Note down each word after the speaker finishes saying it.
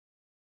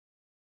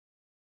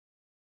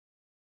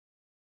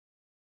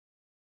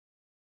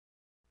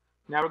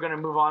Now we're going to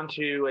move on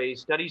to a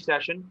study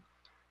session.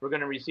 We're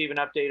going to receive an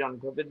update on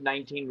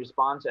COVID-19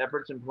 response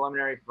efforts and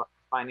preliminary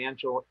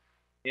financial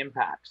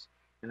impacts.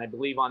 And I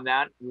believe on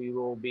that, we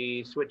will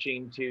be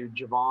switching to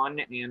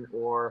Javon and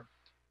or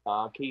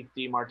Keith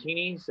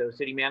DeMartini, so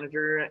City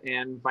Manager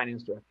and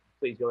Finance Director.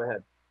 Please go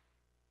ahead.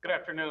 Good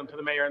afternoon to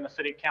the Mayor and the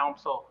City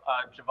Council.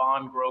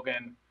 Javon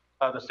Grogan,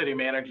 the City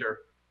Manager.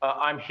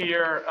 I'm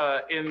here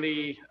in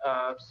the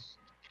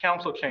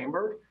Council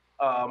Chamber,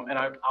 and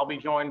I'll be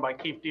joined by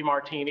Keith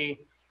DeMartini,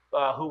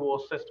 who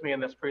will assist me in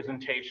this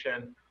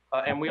presentation.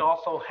 And we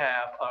also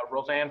have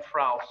Roseanne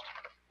Froust,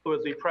 who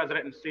is the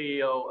President and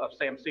CEO of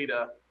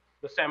SAMCETA,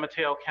 the San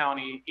Mateo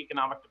County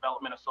Economic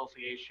Development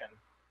Association.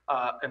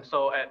 And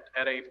so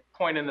at a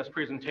point in this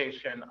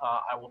presentation,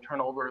 I will turn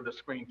over the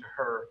screen to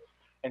her,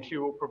 and she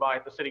will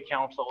provide the City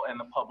Council and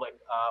the public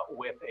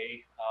with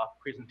a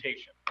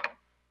presentation.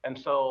 And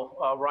so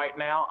right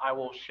now, I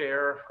will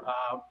share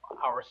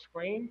our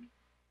screen.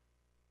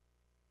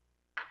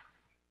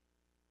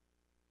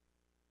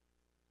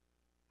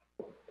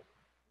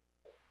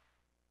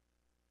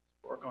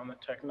 Work on the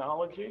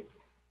technology.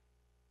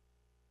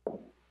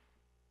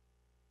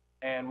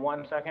 And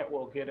 1 second,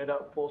 we'll get it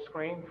up full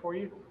screen for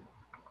you.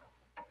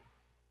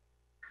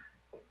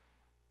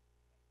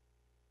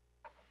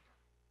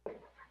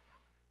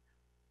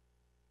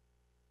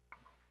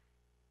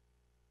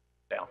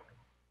 Down.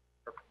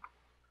 Perfect.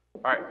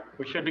 All right,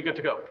 we should be good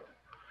to go.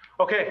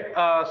 Okay,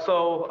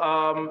 so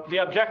the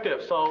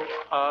objective.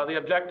 The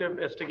objective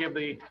is to give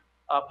the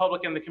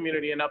public and the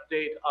community an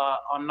update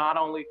on not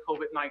only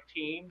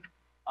COVID-19,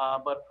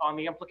 but on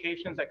the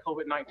implications that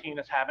COVID-19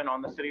 is having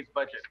on the city's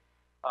budget.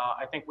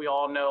 I think we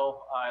all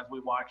know as we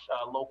watch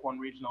local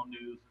and regional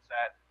news is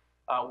that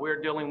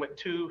we're dealing with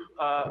two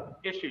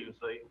issues,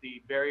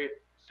 the very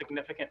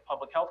significant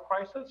public health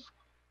crisis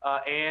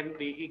and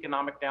the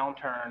economic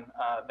downturn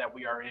that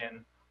we are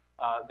in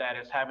that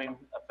is having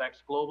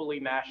effects globally,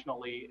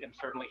 nationally, and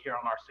certainly here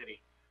on our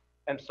city.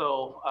 And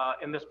so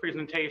in this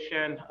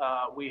presentation,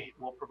 we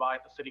will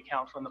provide the City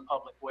Council and the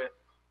public with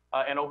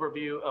an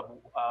overview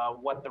of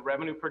what the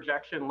revenue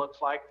projection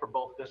looks like for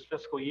both this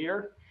fiscal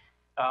year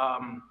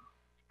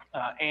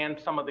and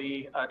some of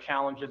the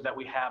challenges that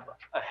we have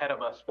ahead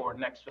of us for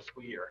next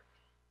fiscal year.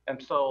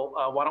 And so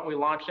why don't we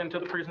launch into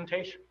the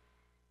presentation?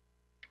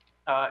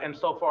 And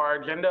so for our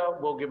agenda,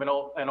 we'll give an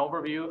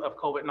overview of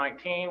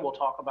COVID-19. We'll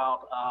talk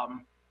about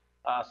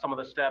some of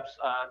the steps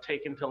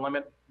taken to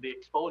limit the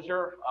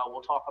exposure.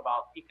 We'll talk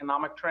about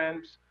economic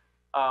trends.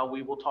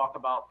 We will talk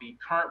about the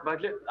current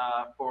budget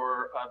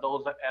for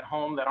those at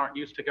home that aren't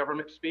used to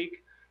government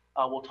speak.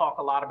 We'll talk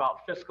a lot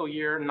about fiscal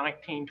year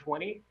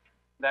 1920.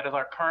 That is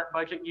our current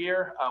budget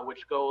year,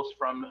 which goes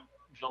from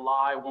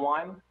July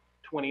 1,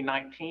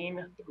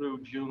 2019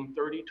 through June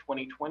 30,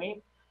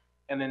 2020.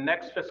 And the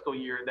next fiscal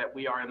year that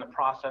we are in the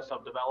process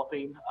of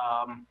developing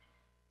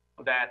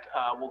that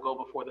will go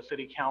before the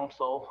City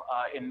Council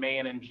in May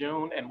and in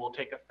June, and will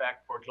take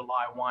effect for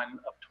July 1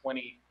 of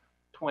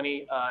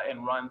 2020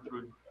 and run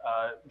through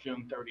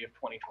June 30 of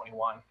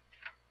 2021.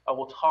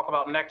 We'll talk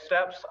about next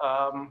steps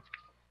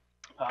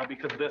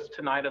because this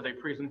tonight is a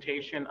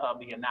presentation of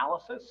the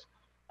analysis,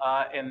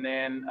 and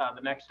then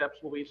the next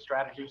steps will be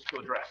strategies to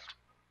address.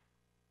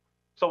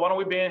 So why don't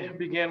we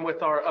begin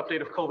with our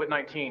update of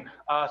COVID-19.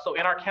 So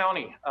in our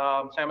county,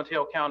 San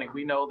Mateo County,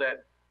 we know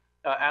that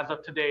as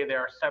of today, there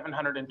are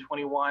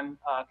 721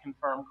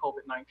 confirmed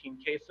COVID-19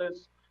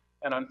 cases,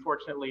 and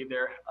unfortunately,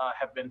 there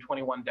have been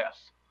 21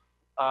 deaths.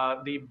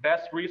 The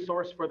best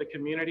resource for the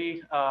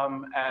community,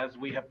 as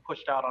we have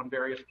pushed out on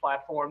various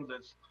platforms,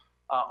 is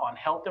on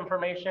health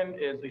information,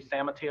 is the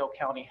San Mateo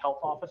County Health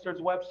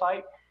Officer's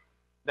website.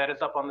 That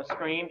is up on the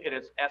screen. It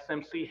is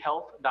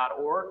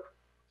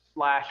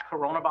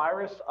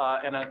smchealth.org/coronavirus,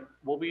 and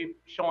we'll be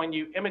showing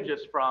you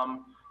images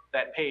from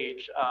that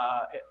page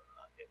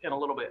in a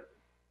little bit.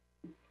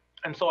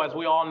 And so as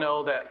we all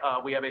know that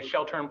we have a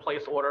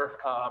shelter-in-place order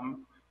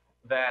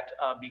that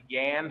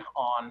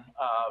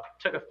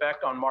took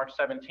effect on March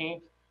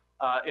 17th.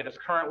 It is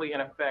currently in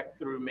effect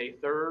through May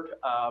 3rd.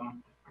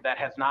 That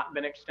has not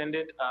been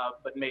extended,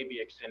 but may be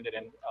extended,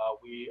 and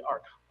we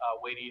are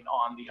waiting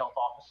on the health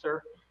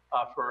officer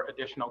for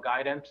additional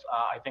guidance.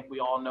 I think we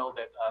all know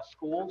that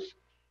schools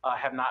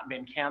have not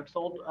been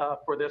canceled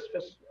for this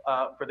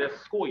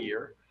school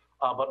year,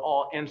 but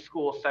all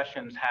in-school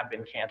sessions have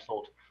been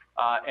canceled.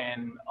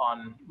 And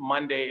on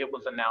Monday, it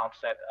was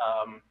announced that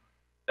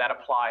that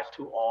applies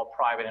to all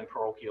private and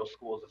parochial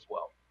schools as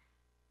well.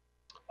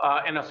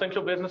 And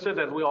essential businesses,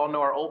 as we all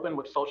know, are open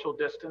with social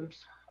distancing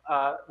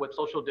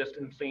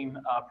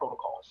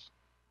protocols.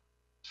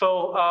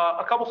 So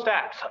a couple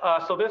stats.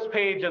 So this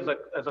page is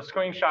a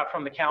screenshot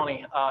from the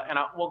county, and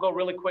we'll go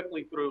really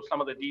quickly through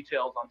some of the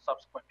details on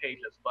subsequent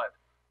pages. But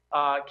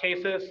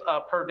cases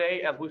per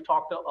day, as we've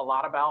talked a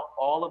lot about,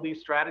 all of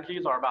these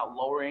strategies are about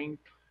lowering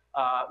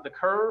the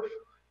curve.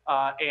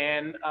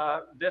 And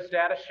this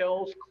data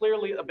shows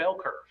clearly a bell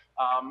curve.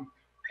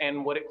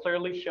 And what it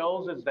clearly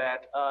shows is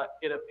that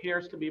it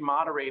appears to be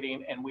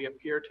moderating, and we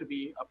appear to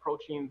be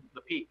approaching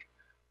the peak.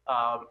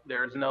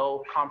 There's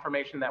no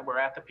confirmation that we're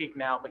at the peak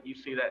now, but you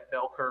see that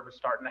bell curve is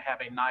starting to have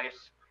a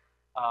nice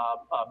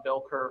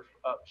bell curve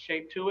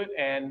shape to it.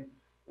 And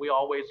we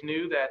always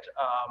knew that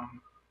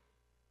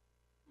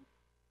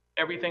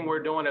everything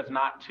we're doing is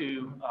not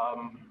to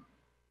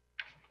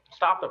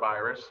stop the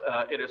virus,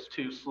 it is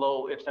to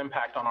slow its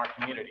impact on our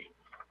community.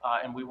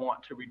 And we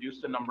want to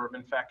reduce the number of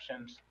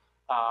infections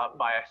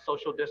by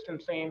social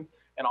distancing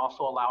and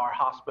also allow our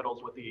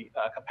hospitals with the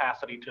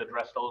capacity to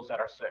address those that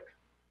are sick.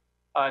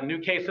 New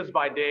cases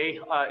by day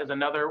is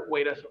another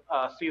way to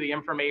see the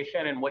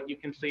information, and what you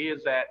can see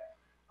is that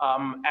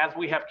as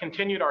we have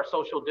continued our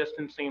social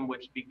distancing,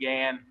 which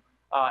began,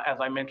 as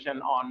I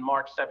mentioned, on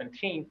March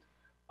 17th,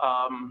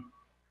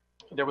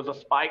 there was a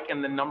spike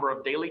in the number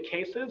of daily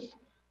cases,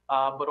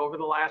 but over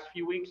the last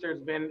few weeks,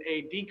 there's been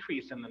a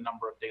decrease in the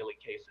number of daily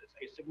cases,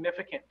 a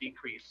significant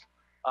decrease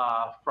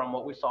from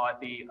what we saw at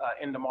the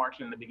end of March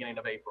and the beginning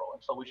of April.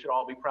 And so we should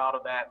all be proud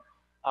of that.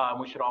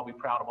 We should all be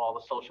proud of all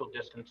the social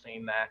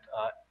distancing that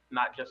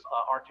not just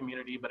our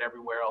community, but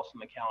everywhere else in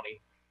the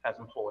county has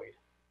employed.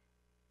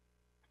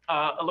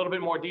 A little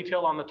bit more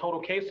detail on the total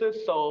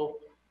cases. So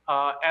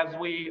as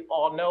we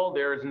all know,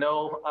 there is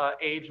no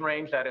age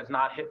range that is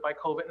not hit by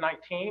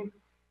COVID-19.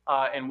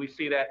 And we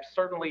see that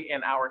certainly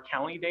in our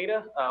county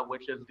data,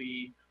 which is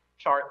the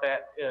chart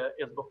that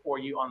is before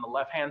you on the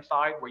left-hand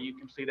side, where you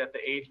can see that the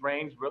age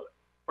range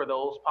for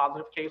those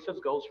positive cases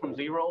goes from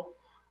 0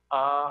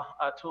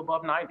 to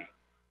above 90.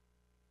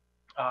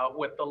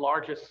 With the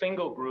largest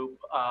single group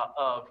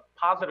of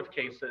positive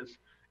cases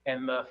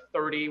in the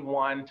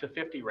 31 to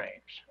 50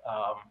 range,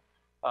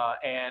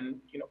 and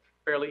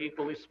fairly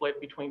equally split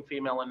between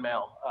female and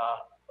male,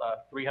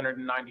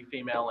 390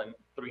 female and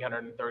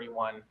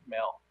 331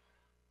 male.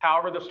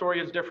 However, the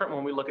story is different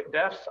when we look at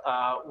deaths.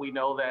 We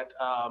know that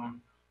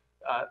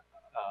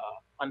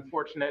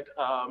unfortunate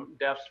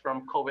deaths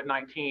from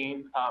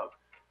COVID-19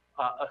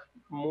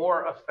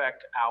 more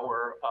affect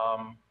our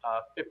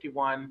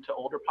 51 to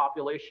older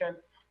population.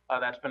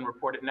 That's been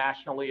reported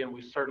nationally, and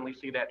we certainly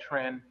see that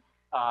trend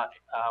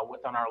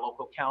within our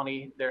local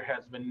county. There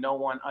has been no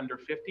one under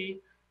 50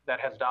 that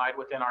has died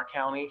within our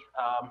county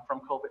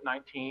from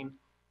COVID-19,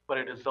 but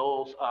it is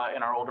those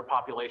in our older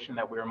population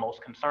that we're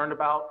most concerned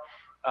about.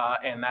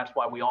 And that's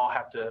why we all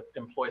have to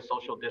employ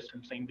social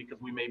distancing, because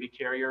we may be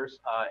carriers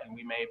and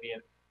we may be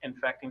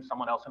infecting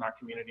someone else in our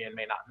community and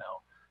may not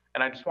know.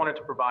 And I just wanted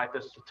to provide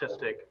this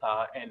statistic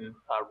and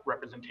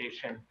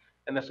representation.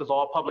 And this is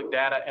all public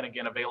data, and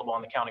again, available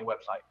on the county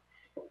website.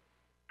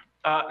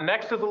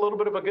 Next is a little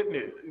bit of a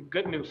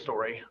good news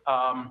story,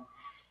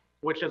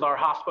 which is our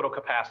hospital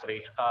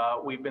capacity.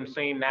 We've been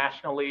seeing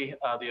nationally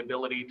the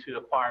ability to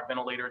acquire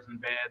ventilators and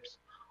beds.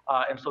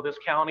 And so this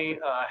county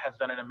has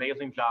done an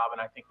amazing job,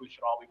 and I think we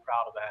should all be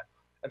proud of that.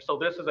 And so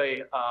this is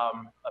a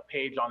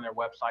page on their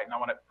website, and I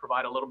want to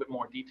provide a little bit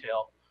more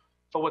detail.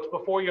 So what's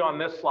before you on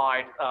this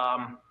slide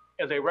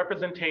is a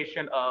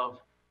representation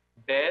of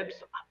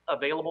beds,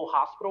 available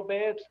hospital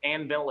beds,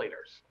 and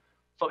ventilators.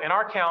 So in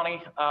our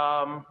county,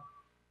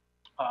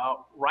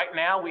 right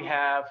now we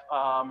have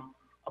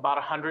about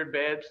 100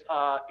 beds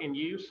in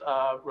use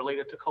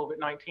related to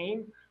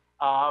COVID-19.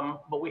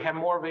 But we have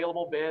more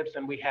available beds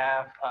than we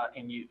have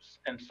in use.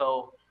 And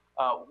so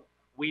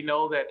we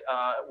know that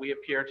we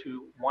appear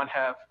to, one,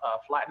 have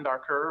flattened our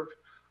curve,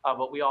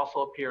 but we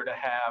also appear to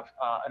have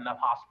enough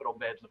hospital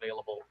beds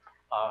available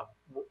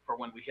for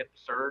when we hit the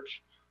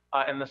surge.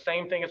 And the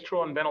same thing is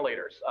true on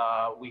ventilators.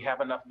 We have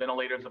enough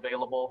ventilators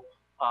available,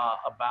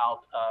 about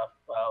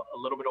a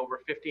little bit over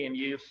 50 in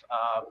use,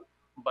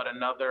 but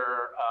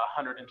another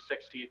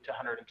 160 to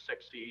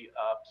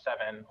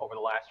 167 over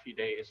the last few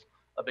days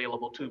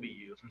available to be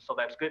used. And so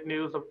that's good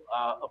news of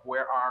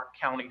where our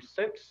county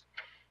sits.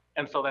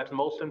 And so that's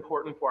most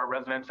important for our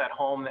residents at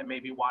home that may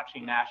be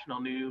watching national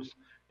news,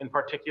 in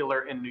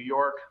particular in New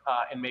York,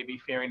 and maybe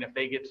fearing if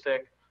they get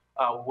sick,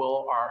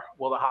 will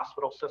the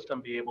hospital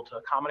system be able to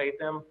accommodate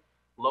them?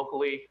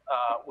 Locally,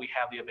 we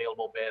have the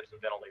available beds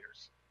and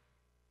ventilators.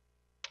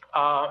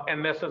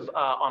 And this is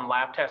on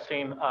lab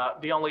testing.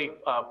 The only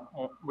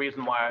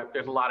reason why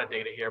there's a lot of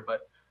data here,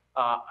 but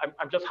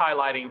I'm just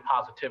highlighting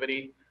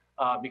positivity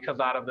because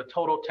out of the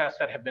total tests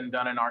that have been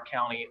done in our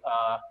county,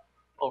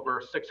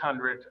 over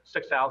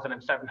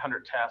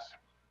 6,700 tests,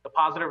 the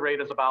positive rate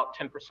is about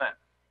 10%.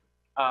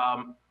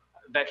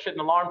 That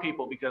shouldn't alarm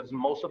people because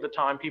most of the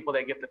time people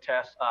that get the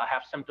test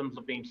have symptoms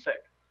of being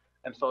sick.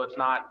 And so it's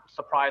not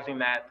surprising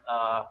that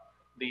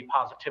the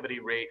positivity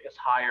rate is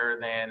higher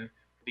than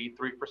the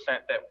 3%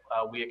 that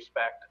we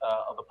expect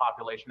of the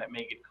population that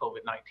may get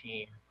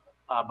COVID-19.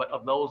 But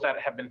of those that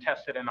have been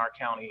tested in our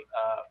county,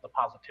 the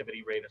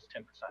positivity rate is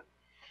 10%.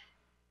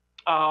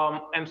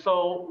 And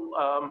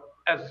so,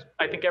 as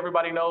I think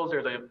everybody knows,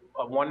 there's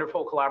a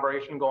wonderful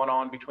collaboration going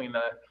on between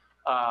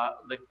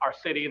our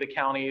city, the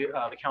county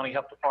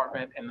health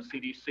department, and the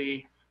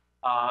CDC.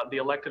 The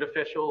elected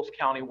officials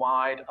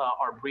countywide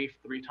are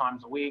briefed 3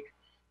 times a week.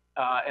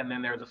 And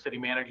then there's a city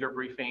manager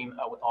briefing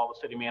with all the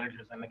city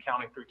managers in the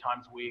county 3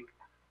 times a week.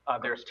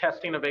 There's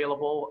testing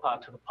available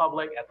to the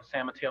public at the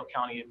San Mateo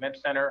County Event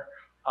Center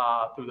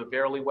through the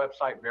Verily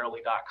website,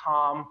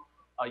 verily.com.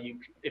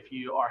 If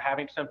you are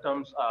having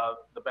symptoms,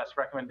 the best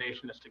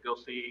recommendation is to go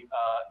see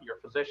your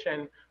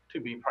physician to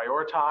be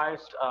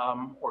prioritized,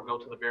 or go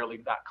to the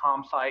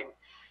verily.com site.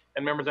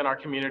 And members in our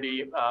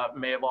community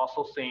may have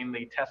also seen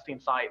the testing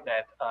site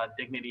that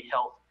Dignity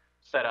Health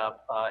set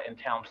up in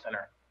Town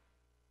Center.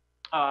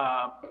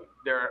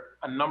 There are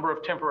a number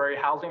of temporary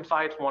housing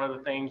sites. One of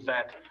the things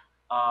that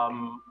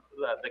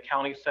the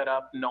county set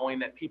up, knowing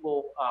that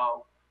people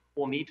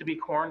will need to be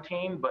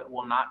quarantined, but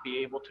will not be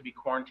able to be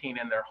quarantined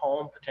in their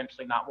home,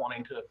 potentially not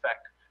wanting to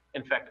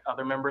infect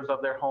other members of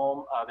their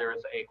home. There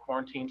is a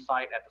quarantine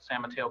site at the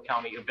San Mateo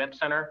County Event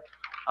Center,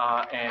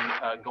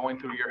 and going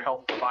through your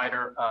health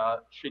provider,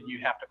 should you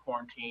have to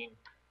quarantine,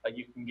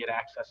 you can get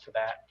access to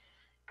that.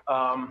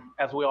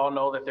 As we all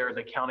know, that there is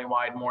a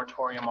countywide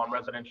moratorium on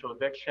residential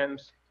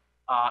evictions,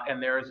 and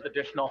there's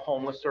additional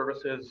homeless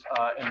services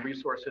and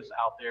resources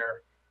out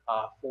there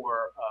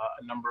for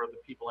a number of the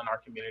people in our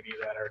community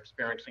that are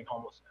experiencing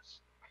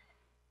homelessness.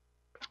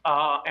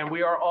 And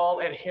we are all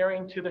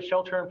adhering to the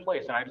shelter in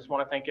place. And I just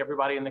want to thank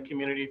everybody in the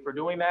community for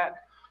doing that.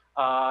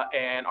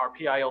 And our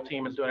PIL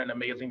team is doing an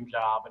amazing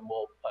job, and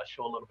we'll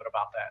show a little bit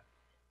about that.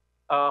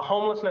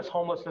 Homelessness,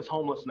 homelessness,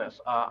 homelessness.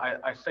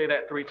 I say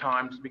that 3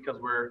 times because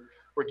we're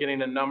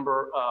getting a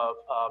number of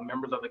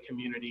members of the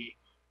community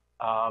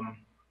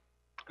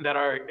that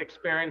are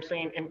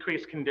experiencing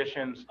increased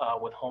conditions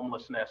with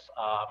homelessness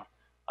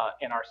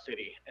in our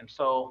city. And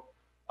so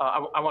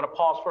I want to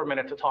pause for a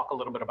minute to talk a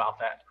little bit about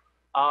that.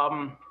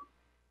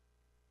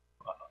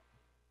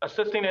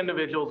 Assisting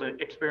individuals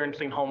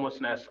experiencing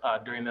homelessness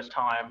during this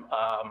time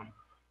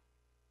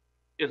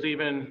is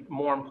even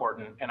more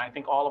important. And I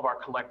think all of our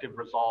collective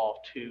resolve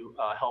to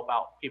help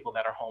out people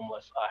that are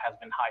homeless has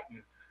been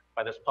heightened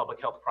by this public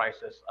health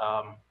crisis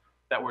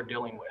that we're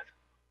dealing with.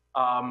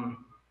 I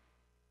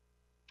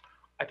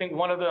think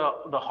one of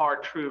the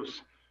hard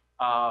truths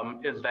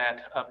is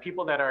that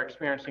people that are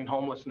experiencing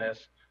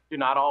homelessness do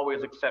not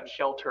always accept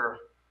shelter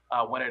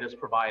when it is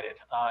provided.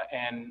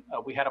 And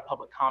we had a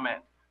public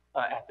comment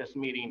at this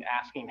meeting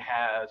asking,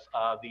 has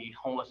the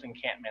homeless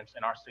encampments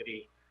in our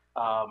city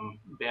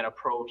been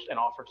approached and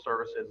offered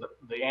services?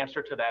 The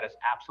answer to that is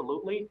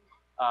absolutely.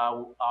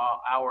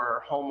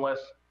 Our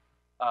homeless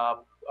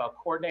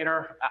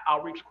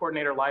outreach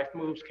coordinator, Life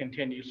Moves,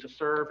 continues to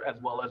serve, as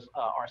well as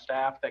our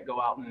staff that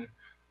go out and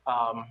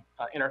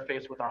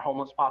interface with our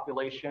homeless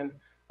population.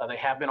 They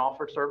have been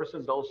offered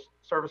services. Those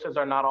services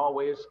are not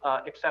always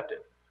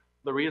accepted.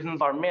 The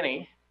reasons are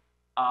many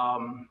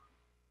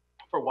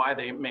for why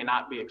they may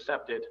not be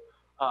accepted.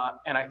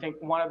 And I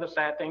think one of the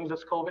sad things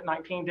is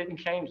COVID-19 didn't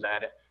change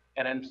that.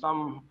 And in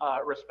some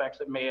respects,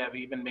 it may have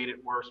even made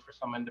it worse for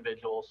some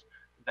individuals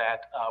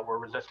that were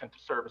resistant to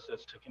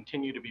services to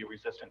continue to be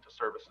resistant to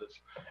services.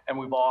 And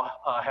we've all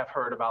have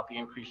heard about the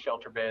increased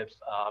shelter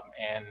beds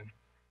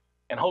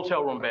and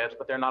hotel room beds,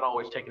 but they're not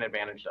always taken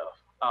advantage of.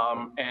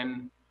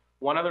 And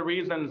one of the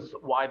reasons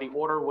why the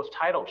order was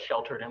titled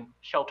shelter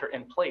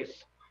in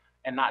place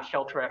and not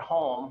shelter at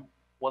home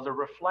was a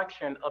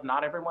reflection of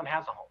not everyone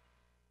has a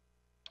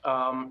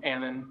home.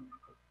 And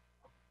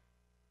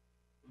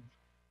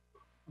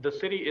the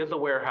city is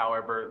aware,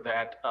 however,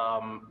 that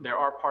there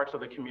are parts of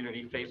the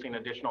community facing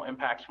additional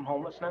impacts from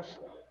homelessness.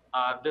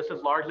 This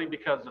is largely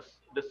because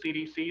the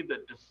CDC,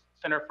 the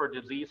Center for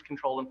Disease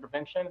Control and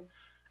Prevention,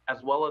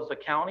 as well as the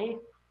county,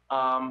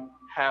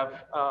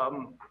 have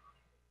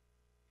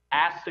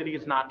asked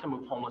cities not to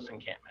move homeless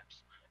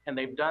encampments. And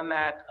they've done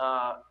that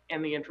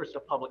in the interest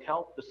of public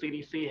health. The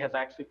CDC has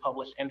actually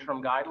published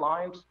interim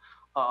guidelines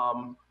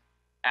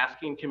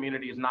asking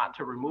communities not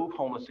to remove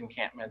homeless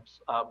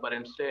encampments, but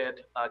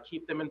instead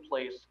keep them in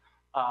place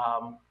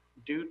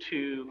due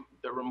to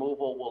the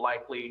removal will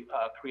likely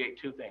create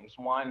 2 things.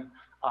 One,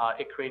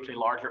 it creates a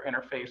larger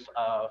interface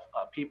of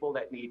people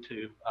that need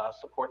to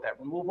support that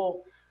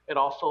removal. It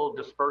also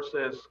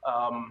disperses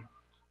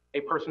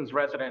a person's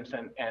residence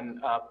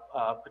and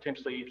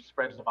potentially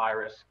spreads the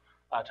virus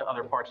to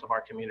other parts of our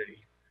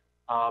community.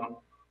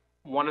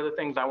 One of the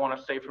things I want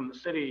to say from the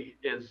city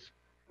is,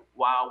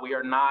 while we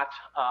are not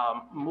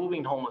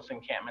moving homeless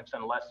encampments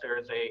unless there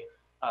is a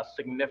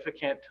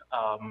significant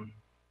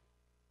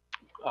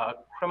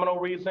criminal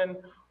reason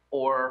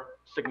or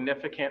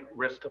significant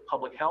risk to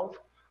public health,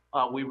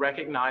 we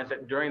recognize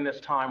that during this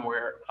time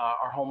where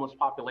our homeless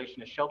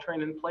population is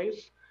sheltering in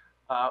place,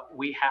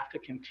 we have to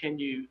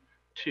continue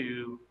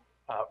to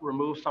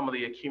remove some of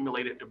the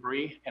accumulated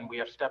debris, and we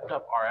have stepped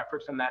up our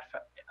efforts in that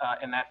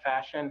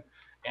fashion,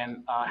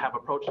 and have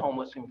approached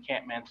homeless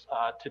encampments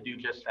to do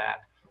just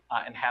that,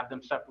 and have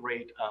them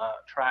separate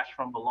trash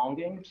from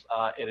belongings.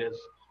 It is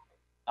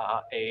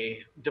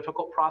a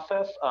difficult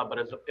process, but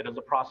it is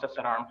a process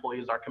that our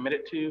employees are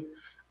committed to,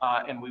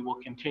 and we will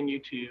continue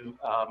to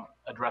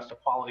address the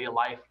quality of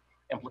life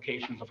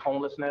implications of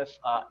homelessness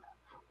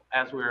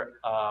as we're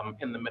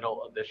in the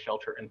middle of this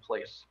shelter in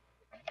place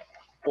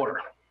order.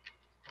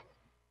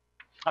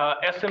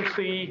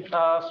 SMC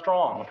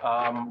strong.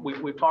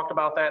 We've talked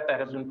about that. That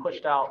has been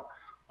pushed out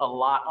a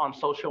lot on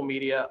social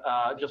media.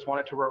 Just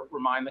wanted to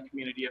remind the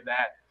community of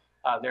that.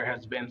 There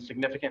has been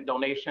significant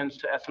donations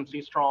to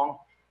SMC Strong.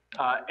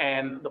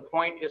 And the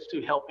point is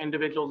to help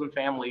individuals and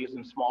families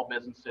and small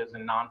businesses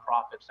and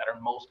nonprofits that are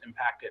most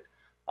impacted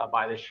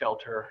by this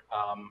shelter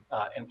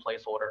in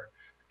place order.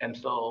 And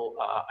so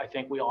I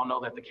think we all know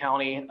that the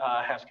county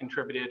has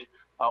contributed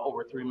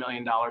over $3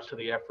 million to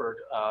the effort.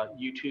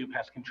 YouTube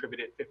has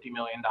contributed $50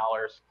 million.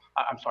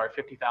 I'm sorry,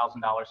 $50,000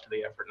 to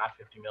the effort, not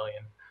 50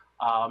 million.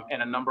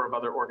 And a number of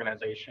other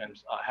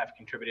organizations have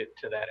contributed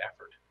to that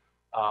effort.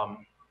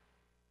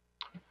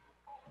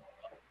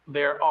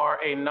 There are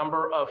a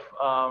number of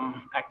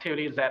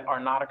activities that are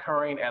not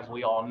occurring, as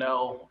we all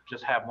know.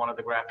 Just have one of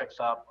the graphics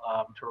up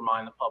to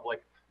remind the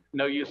public.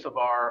 No use of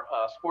our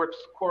sports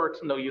courts,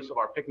 no use of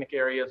our picnic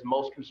areas.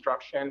 Most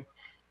construction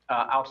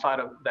outside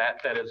of that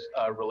is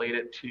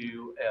related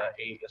to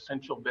a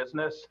essential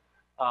business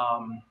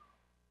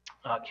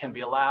can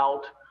be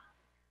allowed,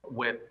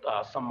 with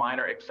some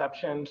minor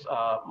exceptions.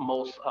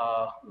 Most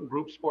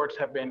group sports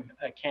have been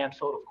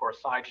canceled. Of course,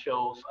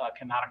 sideshows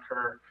cannot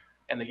occur,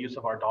 and the use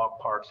of our dog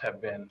parks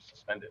have been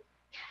suspended.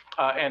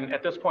 And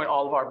at this point,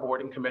 all of our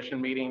board and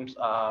commission meetings,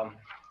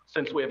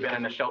 since we have been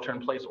in a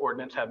shelter-in-place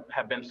ordinance,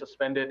 have been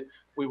suspended.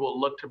 We will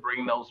look to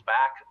bring those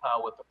back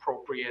with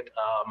appropriate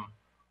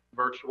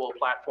virtual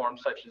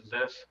platforms such as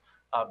this,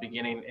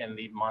 beginning in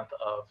the month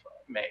of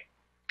May.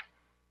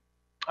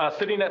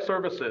 CityNet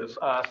services.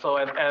 So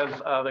as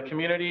the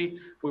community,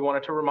 we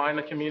wanted to remind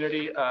the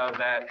community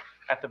that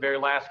at the very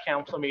last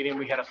council meeting,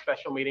 we had a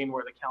special meeting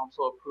where the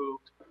council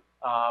approved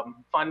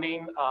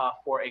funding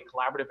for a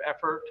collaborative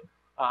effort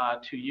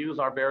to use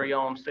our very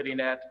own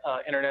CityNet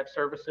internet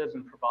services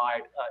and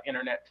provide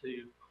internet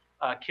to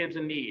kids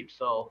in need.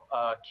 So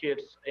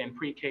kids in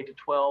pre-K to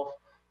 12,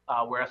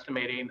 we're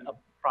estimating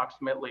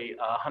approximately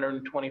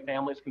 120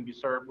 families can be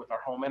served with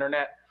our home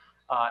internet.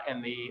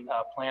 And the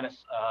plan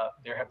is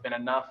there have been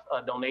enough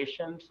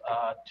donations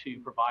to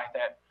provide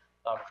that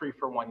free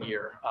for 1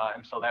 year.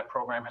 And so that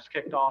program has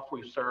kicked off.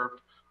 We've served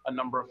a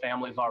number of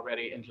families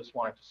already and just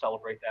wanted to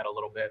celebrate that a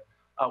little bit.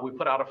 We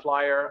put out a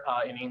flyer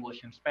in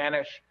English and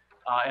Spanish,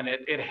 and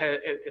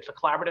it's a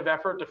collaborative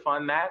effort to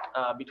fund that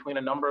between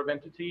a number of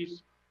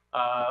entities.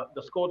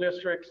 The school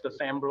districts, the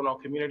San Bruno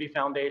Community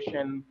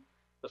Foundation,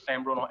 the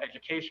San Bruno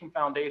Education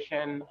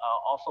Foundation,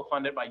 also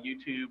funded by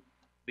YouTube,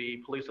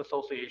 the Police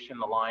Association,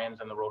 the Lions,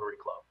 and the Rotary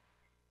Club.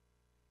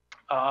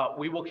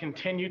 We will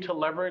continue to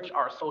leverage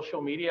our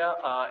social media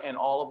and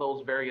all of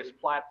those various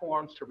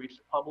platforms to reach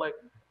the public.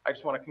 I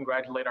just want to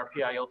congratulate our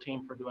PIO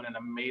team for doing an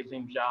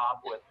amazing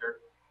job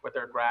with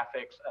their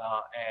graphics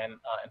and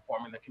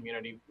informing the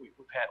community. We've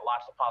had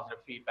lots of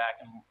positive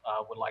feedback and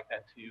would like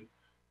that to,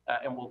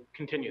 and we'll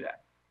continue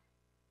that.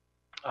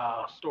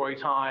 Story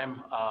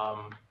time.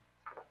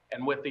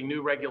 And with the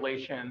new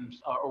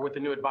regulations, or with the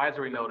new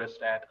advisory notice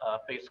that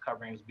face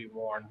coverings be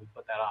worn, we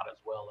put that out as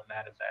well, and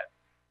that is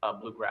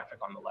that blue graphic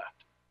on the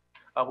left.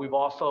 We've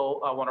also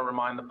want to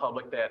remind the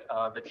public that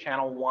the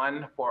Channel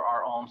 1 for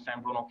our own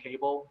San Bruno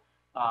Cable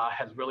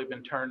has really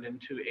been turned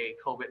into a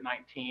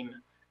COVID-19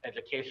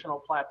 educational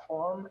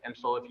platform. And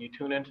so if you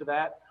tune into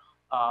that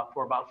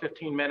for about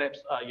 15 minutes,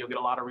 you'll get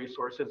a lot of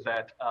resources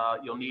that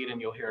you'll need, and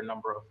you'll hear a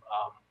number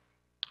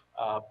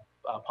of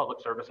public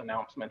service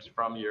announcements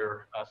from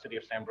your city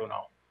of San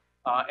Bruno.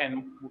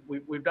 And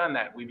we've done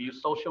that. We've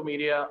used social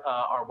media,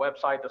 our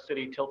website, the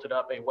city tilted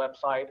up a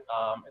website.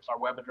 It's our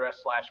web address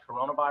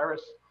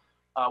 /coronavirus.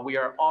 We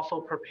are also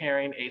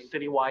preparing a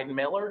citywide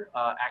mailer,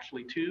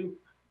 actually two.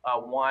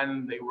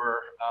 One, they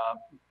were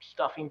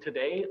stuffing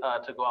today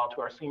to go out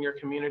to our senior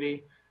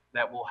community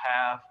that will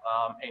have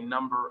a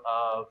number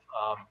of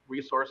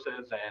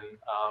resources and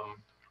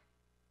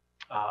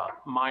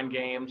mind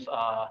games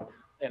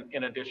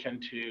in addition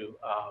to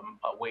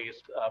ways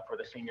for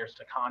the seniors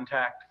to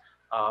contact.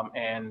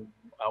 And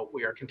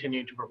we are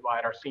continuing to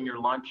provide our senior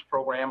lunch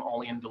program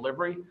only in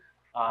delivery.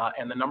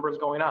 And the number is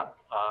going up,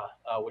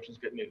 which is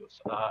good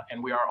news.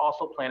 And we are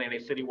also planning a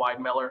citywide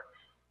mailer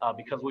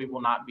because we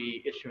will not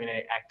be issuing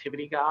an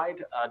activity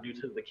guide due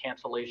to the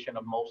cancellation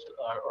of most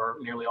or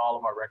nearly all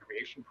of our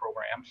recreation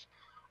programs.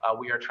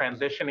 We are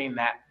transitioning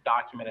that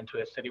document into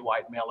a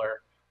citywide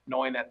mailer,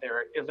 knowing that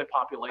there is a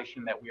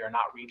population that we are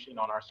not reaching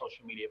on our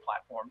social media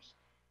platforms.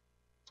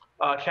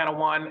 Channel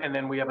 1, and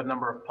then we have a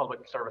number of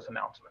public service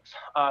announcements.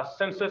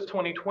 Census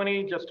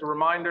 2020, just a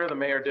reminder, the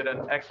mayor did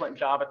an excellent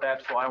job at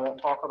that, so I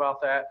won't talk about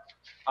that.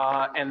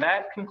 And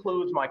that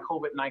concludes my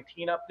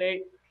COVID-19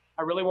 update.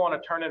 I really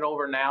want to turn it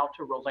over now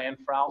to Roseanne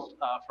Froust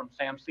from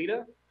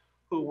SAMCETA,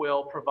 who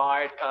will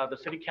provide the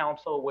City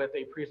Council with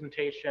a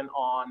presentation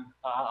on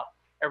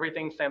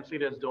everything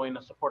SAMCETA is doing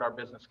to support our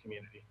business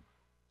community.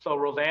 So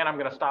Roseanne, I'm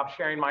going to stop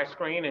sharing my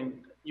screen and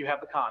you have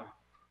the con.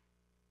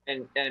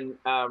 And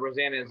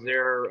Roseanne, as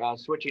they're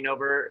switching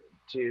over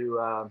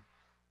to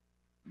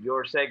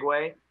your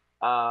segue,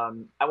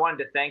 I wanted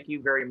to thank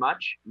you very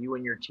much, you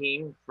and your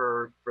team,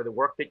 for the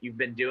work that you've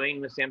been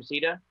doing with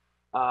SAMCETA.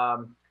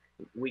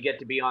 We get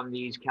to be on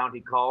these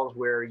county calls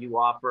where you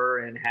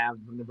offer and have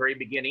from the very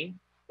beginning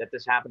that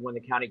this happened when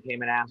the county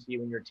came and asked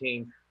you and your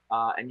team,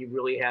 and you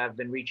really have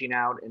been reaching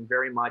out and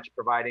very much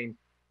providing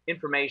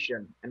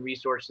information and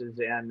resources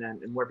and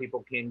where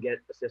people can get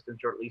assistance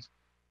or at least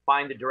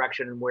find the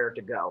direction and where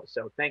to go.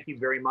 So thank you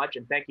very much,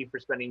 and thank you for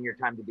spending your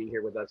time to be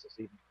here with us this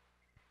evening.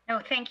 No,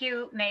 thank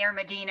you, Mayor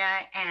Medina,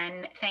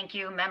 and thank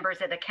you,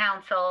 members of the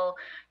council,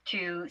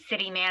 to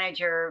City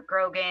Manager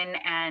Grogan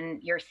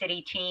and your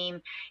city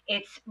team.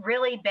 It's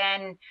really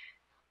been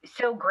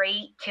so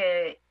great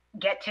to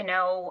get to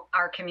know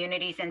our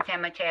communities in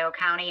San Mateo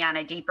County on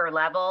a deeper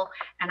level.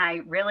 And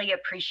I really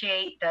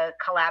appreciate the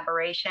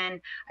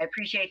collaboration. I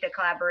appreciate the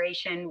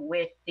collaboration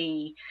with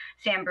the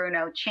San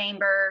Bruno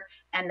Chamber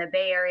and the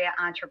Bay Area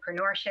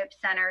Entrepreneurship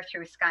Center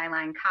through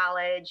Skyline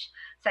College.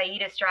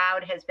 Saida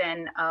Stroud has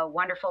been a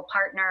wonderful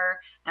partner,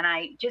 and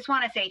I just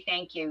want to say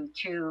thank you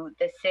to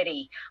the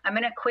city. I'm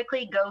going to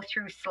quickly go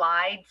through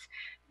slides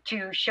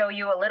to show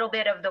you a little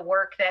bit of the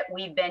work that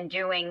we've been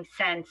doing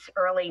since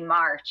early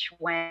March,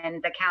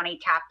 when the county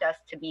tapped us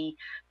to be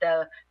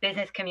the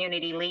business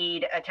community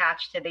lead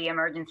attached to the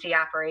Emergency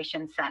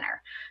Operations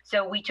Center.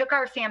 So we took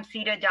our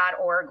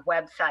samcita.org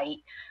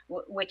website,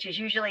 which is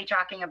usually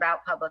talking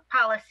about public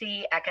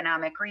policy,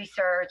 economic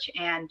research,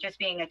 and just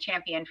being a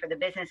champion for the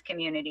business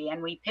community.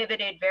 And we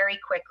pivoted very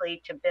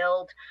quickly to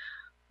build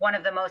one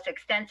of the most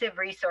extensive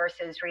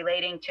resources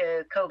relating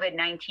to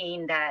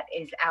COVID-19 that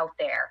is out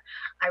there.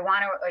 I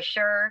want to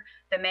assure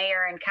the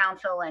mayor and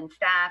council and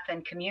staff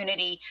and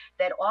community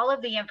that all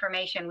of the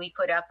information we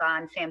put up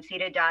on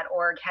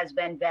samcita.org has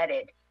been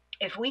vetted.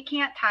 If we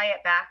can't tie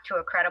it back to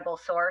a credible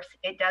source,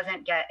 it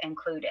doesn't get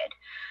included.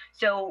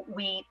 So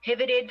we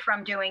pivoted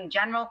from doing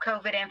general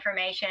COVID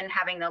information,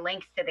 having the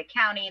links to the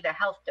county, the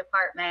health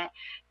department,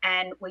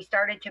 and we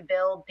started to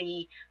build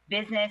the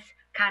business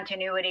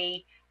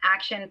continuity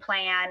action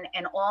plan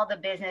and all the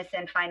business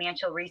and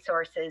financial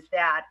resources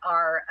that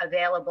are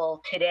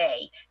available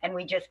today. And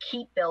we just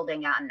keep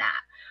building on that.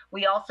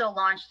 We also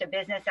launched a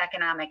business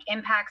economic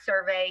impact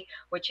survey,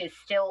 which is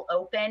still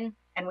open,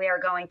 and we are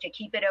going to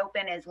keep it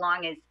open as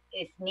long as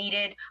it's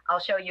needed. I'll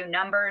show you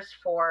numbers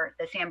for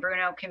the San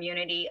Bruno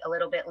community a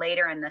little bit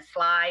later in the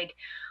slide.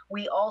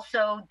 We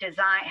also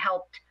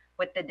helped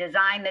with the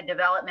design, the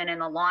development,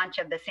 and the launch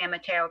of the San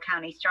Mateo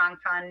County Strong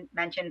Fund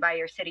mentioned by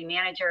your city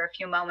manager a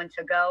few moments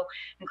ago,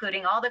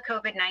 including all the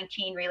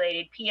COVID-19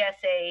 related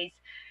PSAs,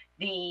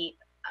 the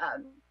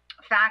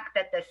fact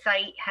that the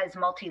site has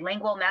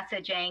multilingual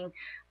messaging,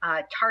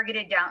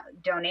 targeted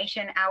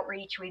donation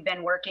outreach we've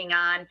been working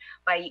on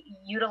by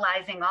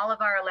utilizing all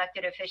of our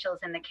elected officials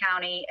in the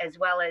county, as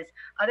well as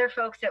other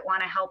folks that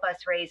want to help us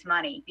raise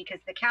money, because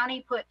the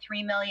county put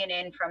 $3 million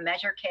in from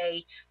Measure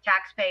K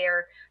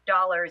taxpayer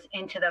dollars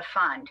into the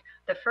fund.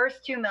 The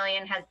first $2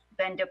 million has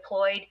been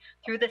deployed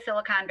through the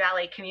Silicon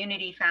Valley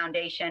Community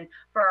Foundation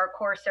for our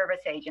core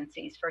service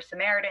agencies, for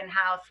Samaritan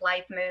House,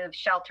 Life Moves,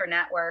 Shelter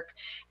Network,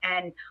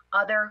 and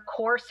other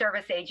core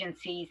service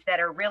agencies that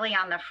are really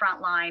on the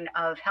front line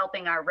of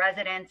helping our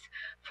residents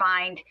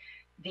find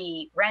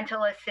the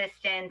rental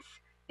assistance,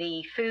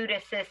 the food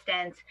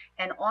assistance,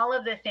 and all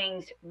of the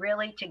things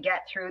really to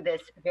get through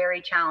this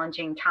very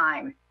challenging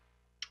time.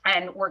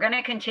 And we're going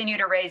to continue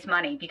to raise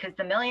money, because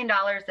the $1 million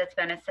that's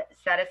been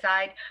set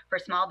aside for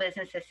small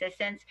business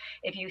assistance,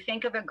 if you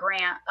think of a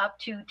grant up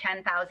to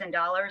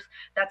 $10,000,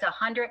 that's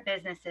 100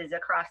 businesses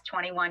across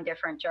 21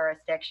 different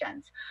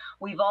jurisdictions.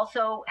 We've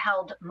also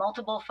held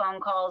multiple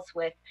phone calls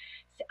with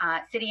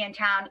city and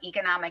town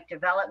economic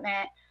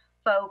development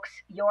folks.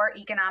 Your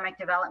economic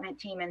development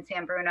team in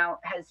San Bruno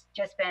has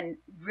just been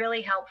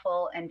really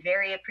helpful and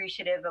very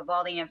appreciative of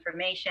all the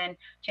information.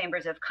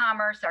 Chambers of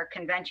Commerce, our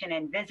Convention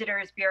and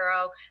Visitors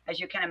Bureau, as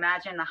you can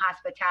imagine, the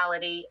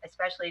hospitality,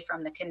 especially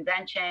from the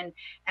convention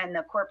and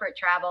the corporate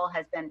travel,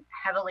 has been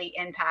heavily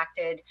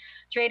impacted.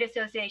 Trade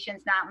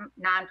associations,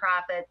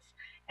 nonprofits,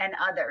 and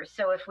others.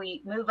 So if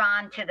we move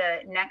on to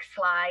the next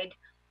slide.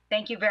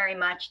 Thank you very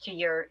much to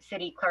your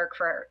city clerk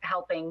for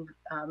helping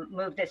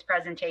move this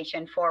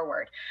presentation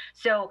forward.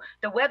 So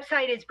the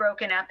website is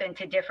broken up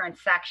into different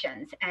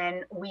sections,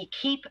 and we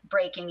keep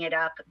breaking it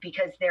up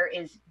because there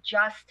is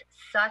just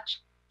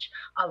such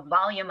a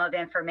volume of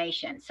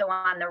information. So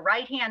on the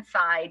right-hand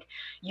side,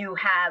 you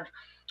have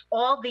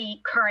all the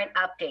current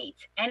updates.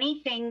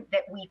 Anything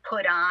that we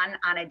put on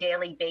a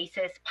daily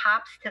basis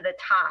pops to the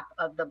top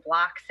of the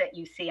blocks that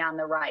you see on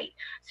the right.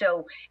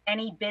 So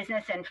any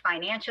business and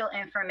financial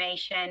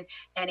information,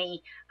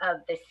 any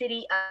of the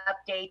city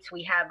updates,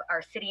 we have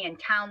our city and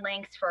town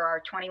links for our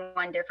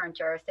 21 different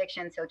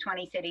jurisdictions, so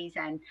 20 cities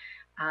and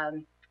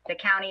the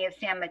county of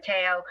San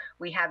Mateo.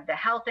 We have the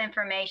health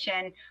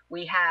information.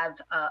 We have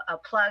a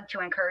plug to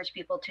encourage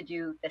people to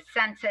do the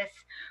census.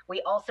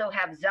 We also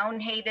have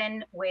Zone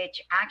Haven,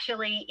 which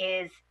actually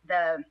is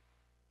the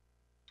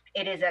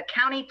It is a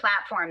county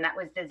platform that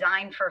was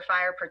designed for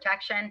fire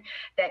protection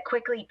that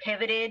quickly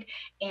pivoted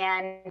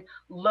and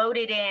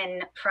loaded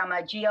in, from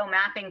a geo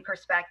mapping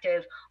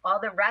perspective, all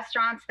the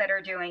restaurants that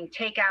are doing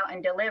takeout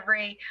and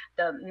delivery,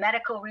 the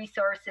medical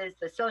resources,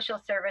 the social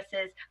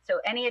services. So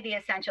any of the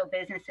essential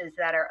businesses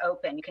that are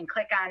open, you can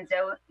click on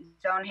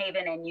Zone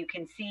Haven and you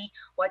can see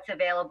what's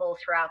available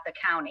throughout the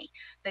county.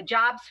 The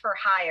jobs for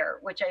hire,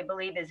 which I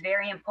believe is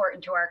very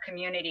important to our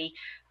community,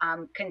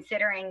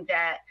 considering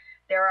that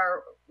there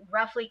are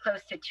roughly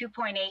close to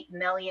 2.8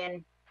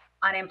 million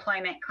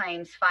unemployment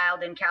claims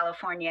filed in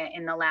California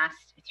in the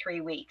last 3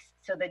 weeks.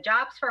 So the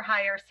jobs for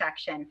hire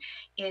section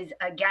is,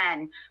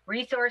 again,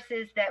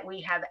 resources that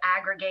we have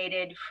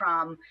aggregated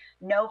from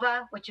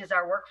NOVA, which is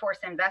our workforce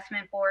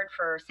investment board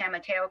for San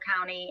Mateo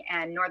County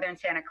and Northern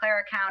Santa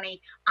Clara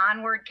County,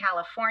 Onward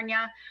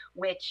California,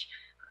 which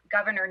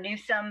Governor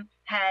Newsom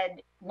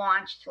had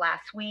launched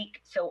last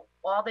week. So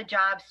all the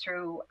jobs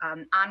through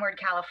Onward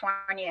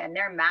California, and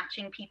they're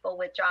matching people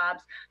with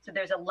jobs. So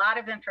there's a lot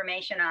of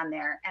information on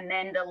there. And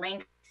then the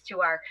links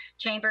to our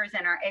chambers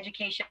and our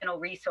educational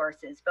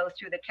resources, both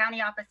through the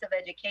County Office of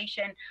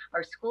Education,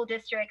 our school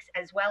districts,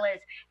 as well as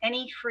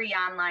any free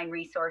online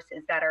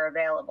resources that are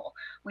available.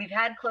 We've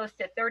had close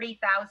to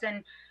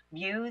 30,000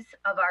 views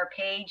of our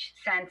page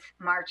since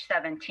March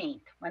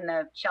 17th, when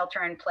the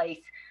shelter in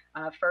place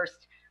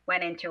first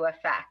went into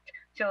effect.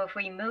 So if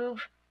we move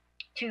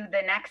to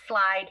the next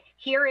slide,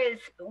 here is,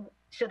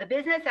 so the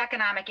Business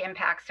Economic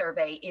Impact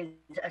Survey is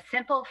a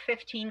simple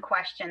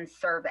 15-question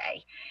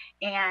survey,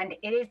 and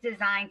it is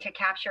designed to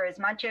capture as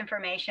much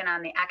information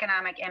on the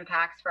economic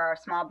impacts for our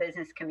small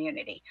business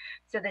community.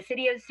 So the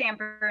City of San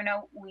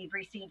Bruno, we've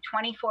received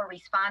 24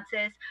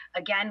 responses.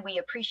 Again, we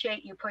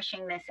appreciate you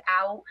pushing this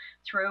out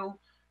through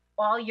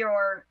all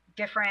your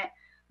different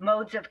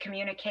modes of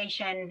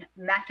communication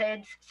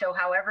methods. So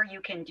however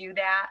you can do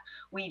that,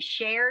 we've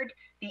shared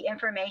the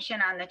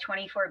information on the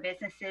 24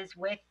 businesses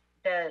with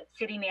the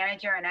city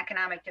manager and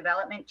economic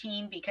development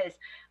team, because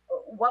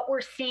what we're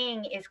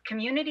seeing is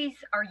communities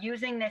are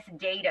using this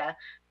data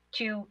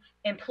to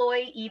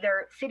employ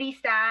either city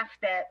staff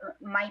that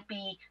might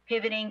be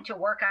pivoting to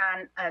work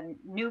on a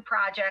new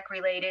project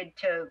related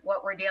to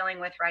what we're dealing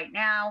with right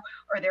now,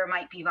 or there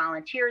might be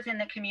volunteers in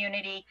the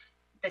community.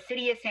 The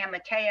City of San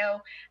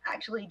Mateo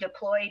actually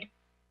deployed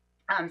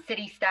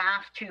city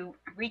staff to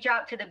reach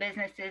out to the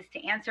businesses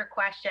to answer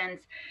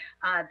questions.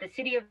 The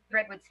City of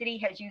Redwood City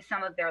has used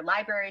some of their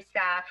library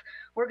staff.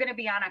 We're going to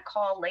be on a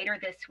call later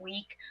this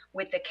week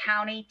with the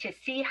county to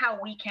see how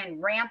we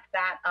can ramp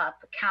that up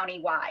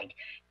countywide.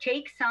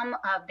 Take some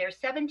of their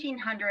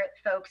 1,700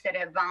 folks that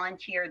have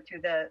volunteered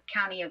through the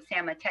County of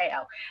San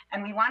Mateo,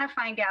 and we want to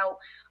find out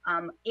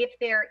if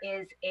there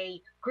is a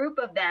group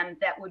of them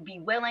that would be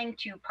willing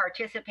to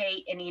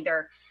participate in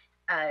either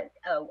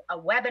a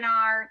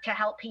webinar to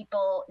help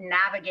people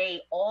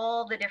navigate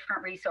all the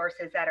different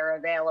resources that are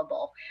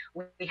available.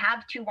 We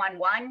have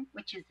 211,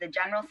 which is the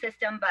general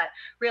system, but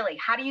really,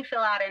 how do you fill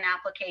out an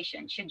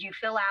application? Should you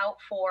fill out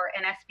for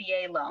an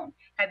SBA loan?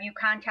 Have you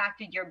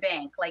contacted your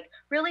bank? Like,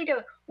 really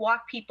to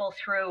walk people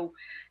through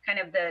kind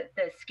of the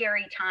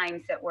scary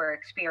times that we're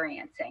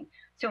experiencing.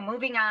 So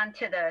moving on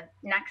to the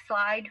next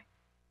slide.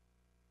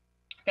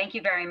 Thank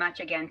you very much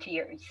again to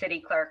your city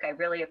clerk. I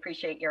really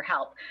appreciate your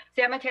help.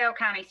 San Mateo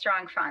County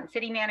Strong Fund.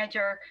 City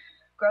Manager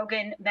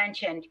Grogan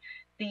mentioned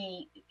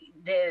the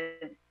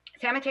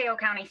San Mateo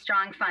County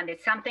Strong Fund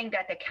is something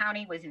that the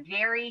county was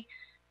very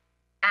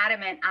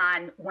adamant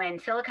on when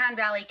Silicon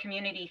Valley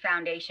Community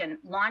Foundation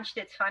launched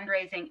its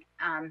fundraising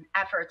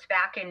efforts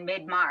back in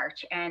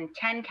mid-March, and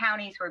 10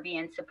 counties were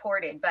being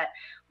supported, but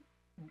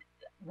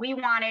we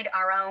wanted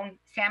our own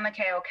San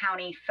Mateo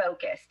County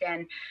focused.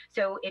 And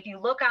so if you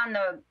look on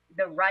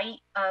the right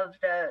of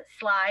the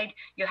slide,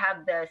 you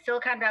have the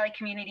Silicon Valley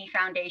Community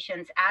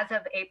Foundations as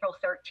of April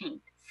 13th,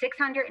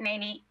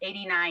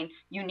 689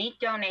 unique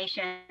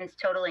donations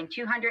totaling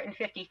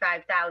 $255,000.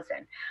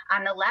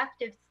 On the left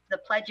is the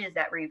pledges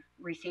that we've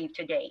received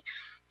to date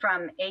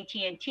from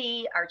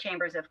AT&T, our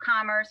Chambers of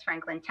Commerce,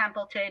 Franklin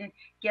Templeton,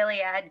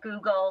 Gilead,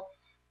 Google,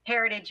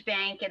 Heritage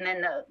Bank, and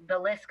then the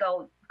list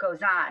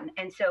goes on.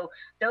 And so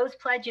those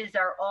pledges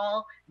are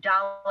all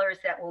dollars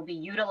that will be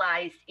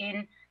utilized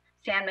in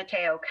San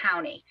Mateo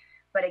County.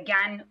 But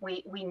again,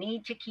 we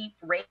need to keep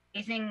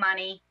raising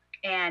money,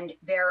 and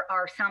there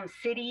are some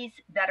cities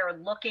that are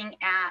looking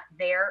at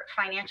their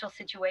financial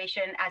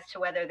situation as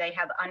to whether they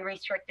have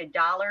unrestricted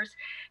dollars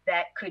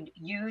that could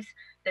use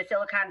the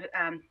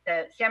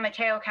San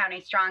Mateo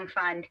County Strong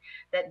Fund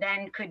that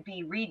then could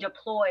be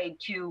redeployed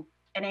to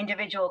an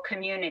individual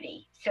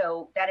community.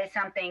 So that is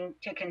something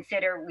to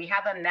consider. We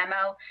have a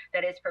memo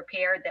that is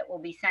prepared that we'll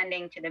be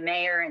sending to the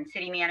mayor and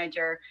city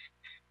manager.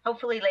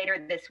 Hopefully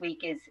later this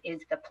week is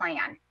the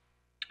plan.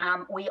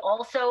 We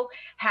also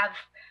have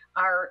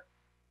our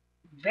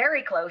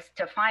very close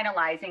to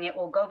finalizing. It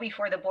will go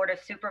before the Board of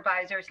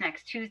Supervisors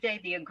next Tuesday.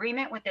 The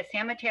agreement with the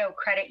San Mateo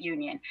Credit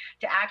Union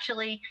to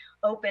actually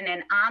open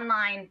an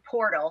online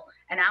portal,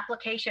 an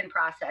application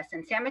process.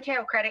 And San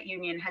Mateo Credit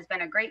Union has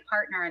been a great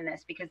partner in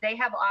this because they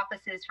have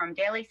offices from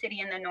Daly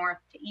City in the north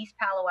to East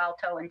Palo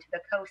Alto and to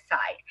the coast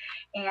side.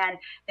 And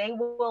they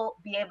will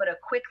be able to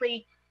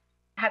quickly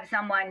have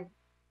someone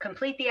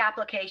complete the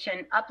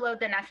application, upload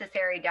the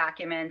necessary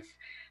documents.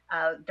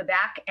 The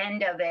back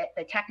end of it,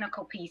 the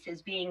technical piece,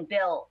 is being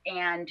built,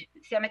 and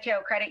San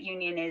Mateo Credit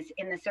Union is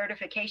in the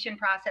certification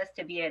process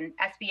to be an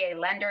SBA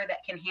lender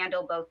that can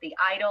handle both the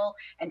EIDL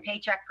and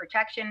Paycheck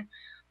Protection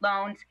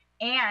loans,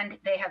 and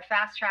they have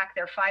fast-tracked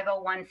their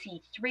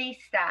 501c3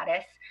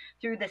 status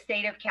through the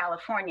state of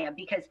California,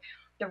 because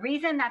the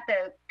reason that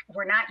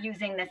we're not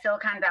using the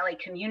Silicon Valley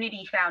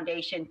Community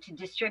Foundation to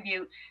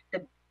distribute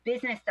the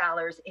business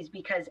dollars is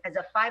because as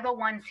a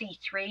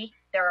 501c3,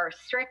 there are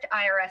strict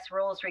IRS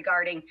rules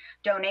regarding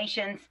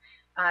donations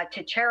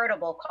to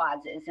charitable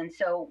causes. And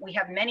so we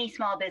have many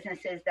small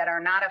businesses that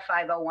are not a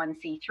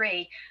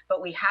 501c3,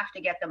 but we have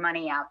to get the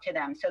money out to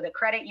them. So the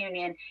credit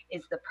union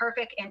is the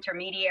perfect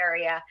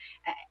intermediary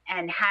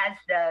and has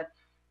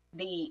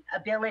the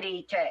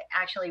ability to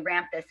actually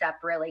ramp this up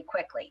really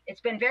quickly.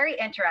 It's been very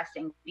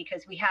interesting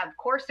because we have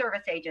core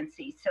service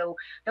agencies. So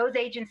those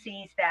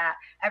agencies that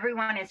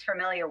everyone is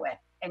familiar with,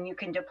 and you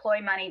can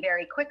deploy money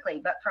very quickly.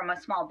 But from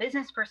a small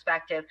business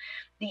perspective,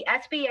 the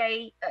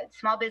SBA,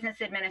 Small Business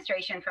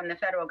Administration from the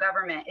federal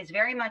government, is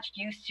very much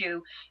used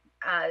to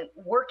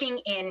working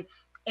in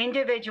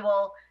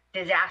individual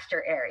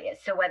disaster areas.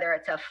 So whether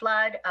it's a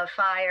flood, a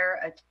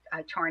fire,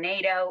 a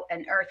tornado,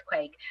 an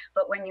earthquake,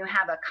 but when you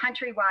have a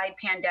countrywide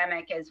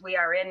pandemic as we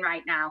are in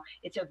right now,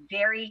 it's a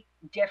very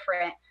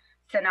different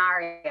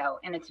scenario,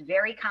 and it's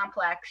very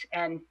complex,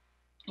 and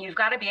you've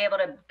got to be able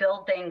to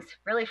build things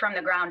really from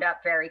the ground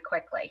up very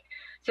quickly.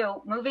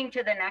 So moving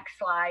to the next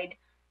slide.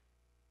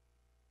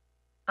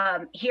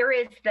 Here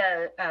is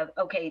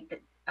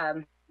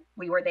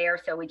we were there,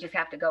 so we just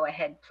have to go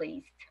ahead,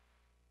 please.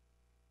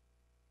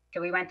 So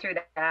we went through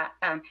that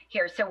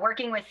here. So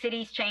working with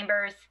cities,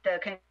 chambers, the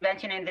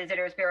Convention and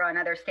Visitors Bureau, and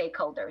other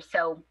stakeholders.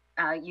 So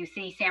you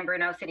see San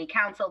Bruno City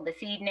Council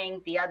this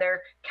evening, the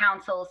other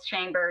councils,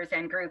 chambers,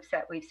 and groups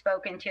that we've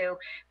spoken to.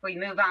 We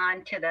move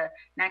on to the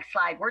next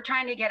slide. We're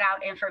trying to get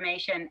out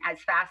information as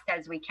fast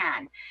as we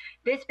can.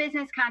 This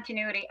business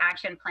continuity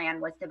action plan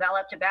was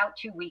developed about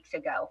 2 weeks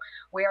ago.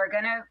 We are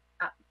going to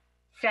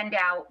send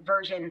out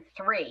version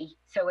 3.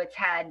 So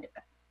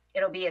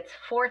it'll be its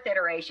 4th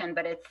iteration,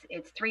 but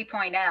it's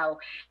 3.0.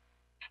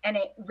 And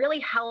it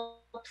really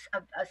helps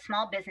a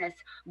small business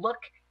look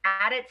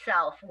at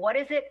itself.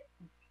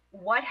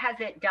 What has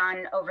it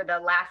done over the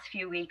last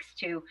few weeks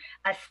to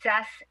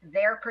assess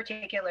their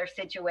particular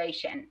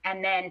situation?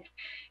 And then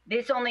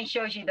this only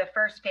shows you the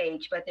first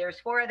page, but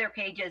there's 4 other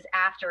pages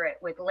after it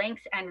with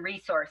links and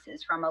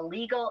resources from a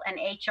legal and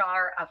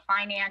HR, a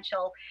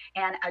financial,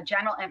 and a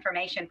general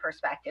information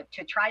perspective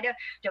to try to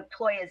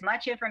deploy as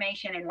much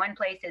information in one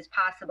place as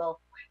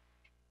possible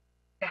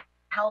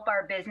help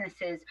our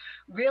businesses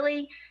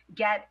really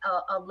get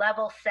a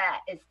level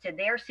set as to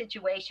their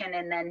situation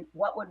and then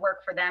what would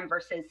work for them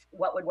versus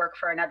what would work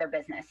for another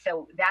business.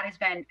 So that has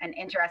been an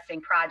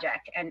interesting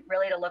project, and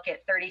really to look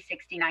at 30,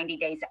 60, 90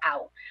 days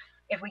out.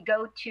 If we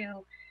go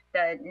to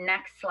the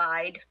next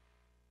slide.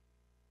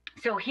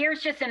 So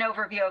here's just an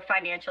overview of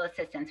financial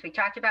assistance. We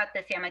talked about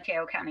the San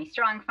Mateo County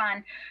Strong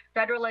Fund,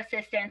 federal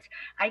assistance.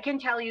 I can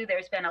tell you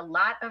there's been a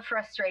lot of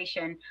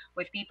frustration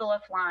with people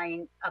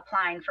applying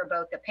for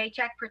both the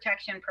Paycheck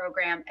Protection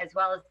Program as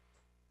well as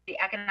the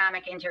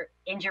Economic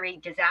Injury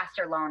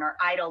Disaster Loan, or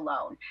EIDL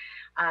loan.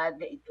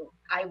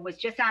 I was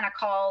just on a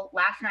call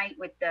last night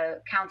with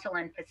the council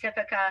in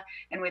Pacifica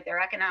and with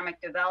their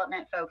economic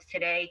development folks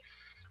today.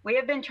 We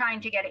have been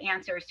trying to get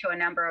answers to a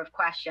number of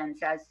questions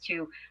as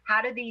to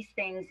how do these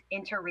things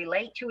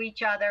interrelate to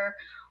each other?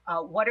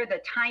 What are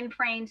the time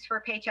frames for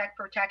paycheck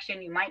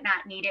protection? You might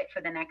not need it for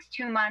the next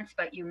 2 months,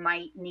 but you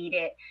might need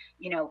it,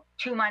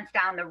 2 months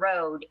down the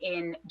road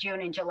in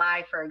June and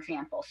July, for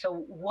example.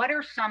 So what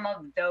are some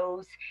of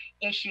those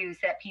issues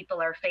that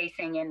people are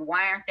facing, and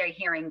why aren't they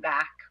hearing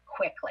back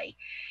quickly?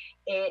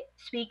 It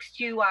speaks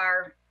to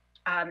our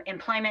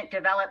Employment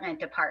Development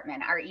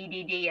Department, our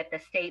EDD at the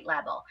state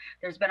level.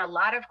 There's been a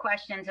lot of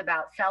questions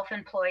about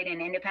self-employed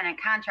and independent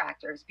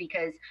contractors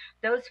because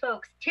those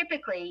folks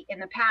typically in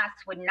the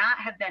past would not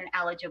have been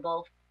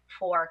eligible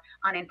for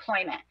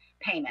unemployment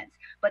payments,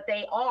 but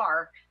they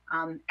are,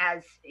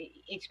 as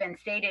it's been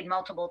stated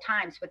multiple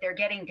times, but they're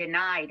getting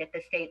denied at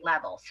the state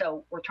level.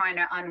 So we're trying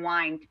to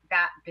unwind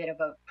that bit of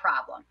a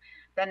problem.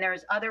 Then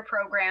there's other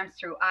programs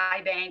through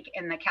iBank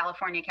and the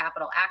California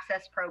Capital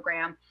Access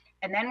Program.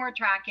 And then we're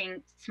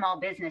tracking small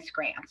business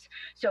grants.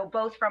 So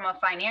both from a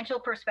financial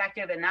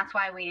perspective, and that's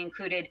why we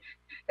included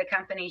the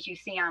companies you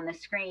see on the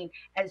screen,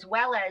 as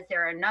well as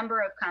there are a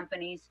number of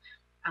companies,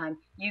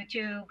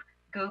 YouTube,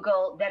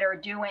 Google that are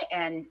doing,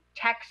 and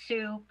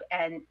TechSoup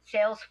and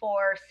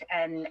Salesforce,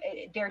 and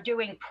they're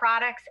doing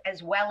products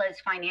as well as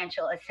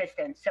financial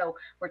assistance. So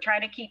we're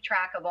trying to keep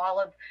track of all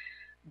of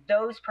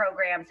those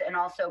programs and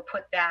also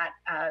put that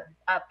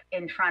up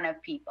in front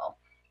of people.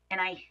 And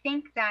I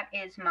think that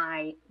is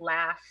my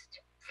last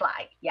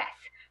slide. Yes.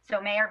 So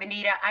Mayor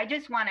Benita, I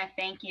just want to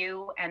thank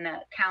you and the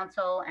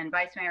council and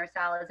Vice Mayor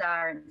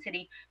Salazar and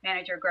City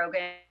Manager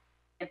Grogan.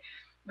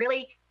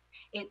 Really,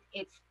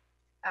 it's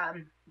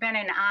been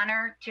an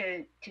honor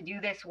to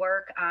do this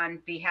work on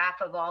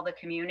behalf of all the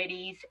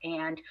communities.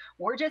 And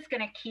we're just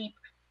going to keep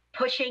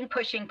pushing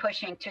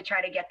to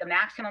try to get the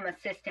maximum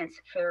assistance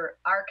for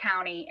our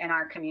county and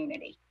our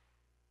community.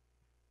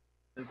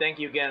 And thank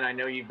you again. I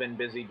know you've been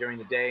busy during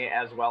the day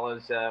as well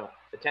as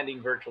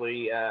attending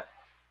virtually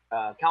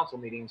council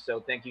meetings.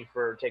 So thank you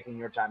for taking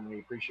your time, and we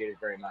appreciate it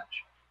very much.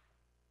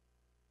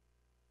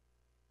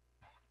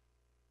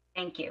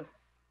 Thank you.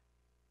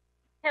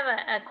 I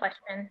have a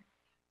question.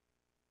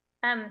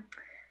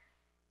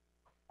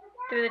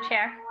 Through the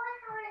chair.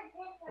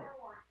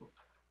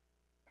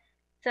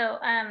 So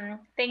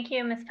thank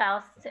you, Ms.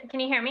 Faust.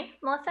 Can you hear me,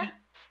 Melissa?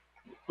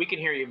 We can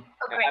hear you.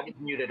 Oh, great. I was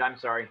muted. I'm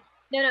sorry.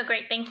 No,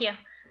 great. Thank you.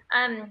 So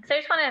I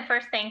just want to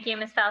first thank you,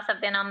 Ms. Faust. I've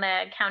been on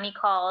the county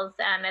calls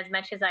as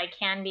much as I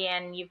can be,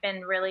 and you've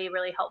been really,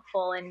 really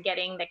helpful in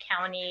getting the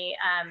county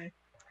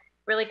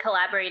really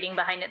collaborating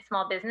behind its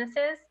small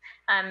businesses.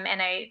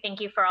 And I thank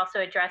you for also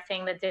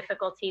addressing the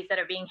difficulties that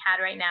are being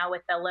had right now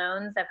with the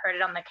loans. I've heard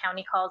it on the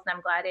county calls, and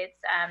I'm glad it's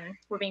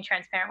we're being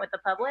transparent with the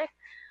public.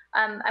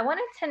 I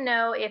wanted to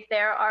know if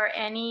there are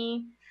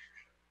any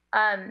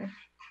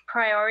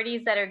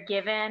priorities that are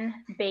given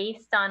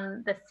based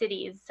on the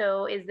cities.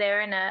 So is there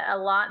an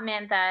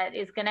allotment that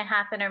is going to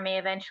happen or may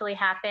eventually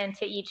happen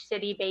to each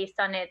city based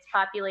on its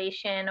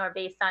population or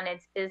based on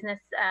its business,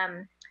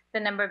 the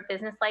number of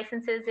business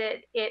licenses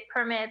it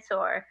permits,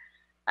 or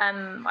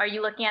are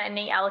you looking at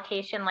any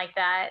allocation like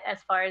that as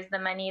far as the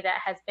money that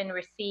has been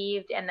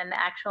received and then the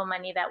actual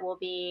money that will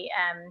be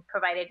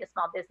provided to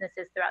small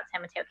businesses throughout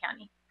San Mateo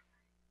County?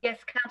 Yes,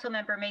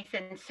 Councilmember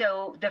Mason.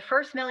 So the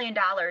first $1 million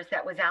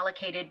that was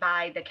allocated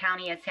by the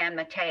County of San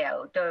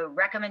Mateo, the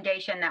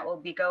recommendation that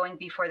will be going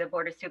before the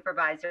Board of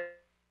Supervisors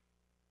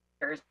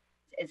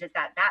is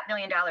that $1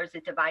 million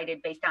is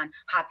divided based on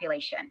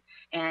population.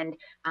 And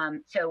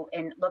so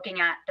in looking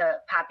at the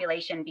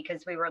population,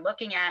 because we were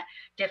looking at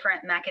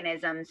different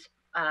mechanisms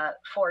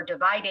for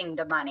dividing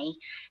the money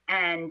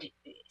and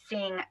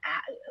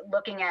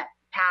looking at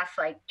past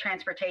like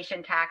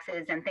transportation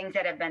taxes and things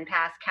that have been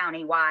passed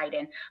countywide,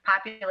 and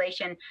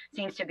population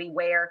seems to be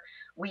where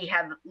we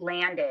have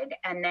landed.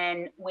 And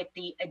then with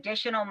the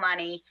additional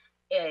money,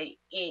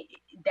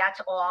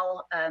 that's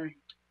all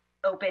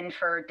open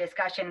for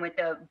discussion with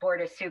the Board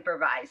of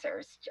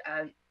Supervisors,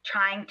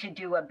 trying to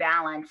do a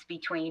balance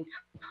between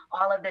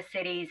all of the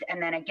cities.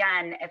 And then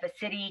again, if a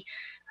city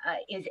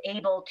is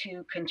able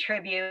to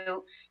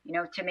contribute,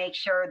 to make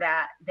sure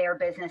that their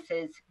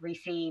businesses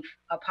receive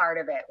a part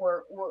of it.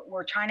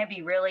 We're trying to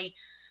be really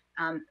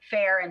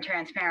fair and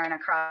transparent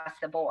across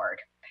the board.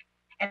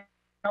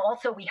 And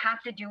also, we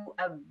have to do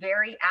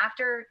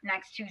after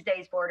next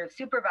Tuesday's Board of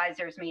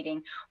Supervisors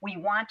meeting, we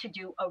want to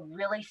do a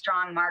really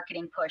strong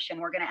marketing push. And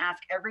we're going to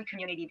ask every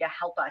community to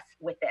help us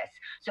with this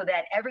so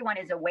that everyone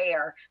is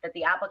aware that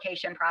the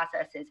application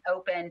process is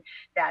open,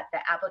 that the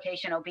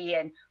application will be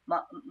in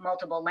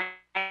multiple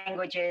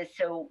languages.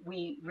 So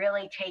we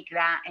really take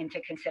that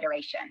into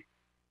consideration.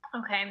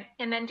 Okay,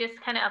 and then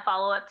just kind of a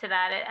follow-up to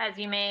that, as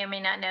you may or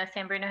may not know,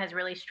 San Bruno has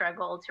really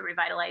struggled to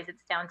revitalize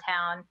its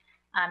downtown.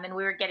 And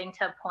we were getting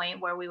to a point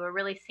where we were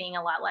really seeing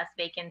a lot less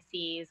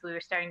vacancies. We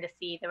were starting to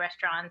see the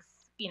restaurants,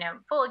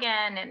 full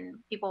again and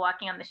people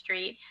walking on the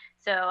street.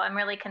 So I'm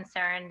really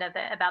concerned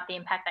about the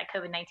impact that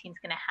COVID-19 is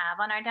going to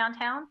have on our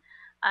downtown.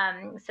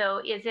 So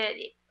is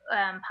it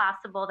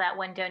possible that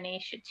when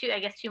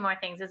two more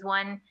things is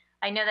one,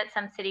 I know that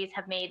some cities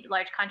have made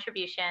large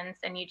contributions,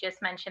 and you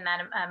just mentioned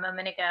that a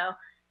moment ago.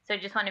 So I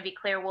just want to be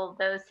clear, will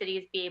those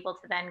cities be able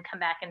to then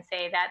come back and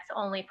say that's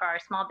only for our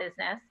small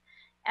business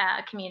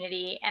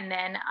community? And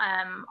then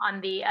on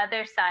the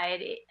other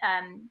side,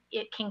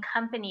 can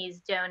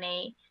companies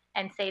donate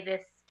and say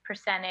this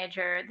percentage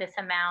or this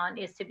amount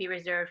is to be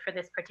reserved for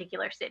this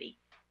particular city?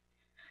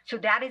 So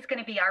that is going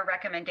to be our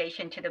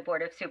recommendation to the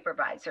Board of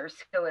Supervisors.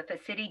 So if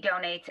a city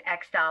donates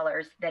X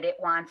dollars that it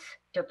wants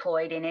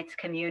deployed in its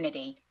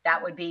community,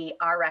 that would be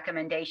our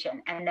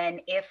recommendation. And then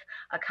if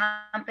a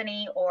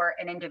company or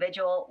an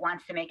individual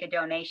wants to make a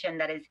donation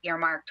that is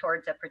earmarked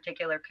towards a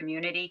particular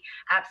community,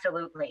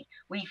 absolutely.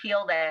 We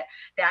feel that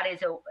that is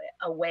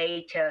a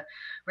way to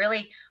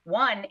really,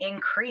 one,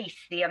 increase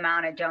the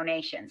amount of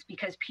donations,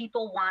 because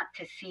people want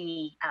to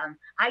see,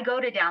 I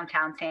go to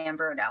downtown San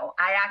Bruno.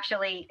 I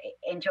actually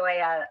enjoy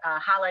a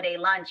holiday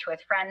lunch with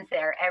friends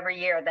there every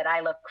year that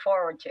I look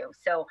forward to.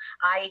 So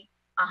I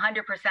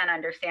 100%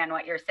 understand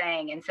what you're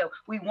saying. And so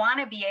we want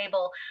to be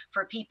able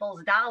for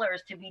people's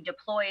dollars to be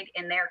deployed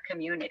in their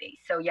community.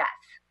 So yes.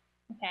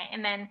 Okay,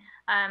 and then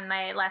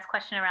my last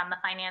question around the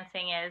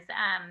financing is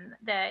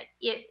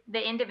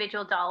the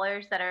individual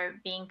dollars that are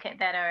being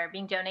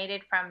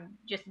donated from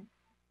just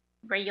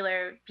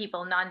regular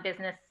people,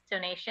 non-business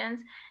donations.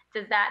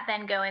 Does that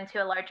then go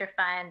into a larger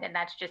fund and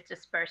that's just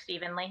dispersed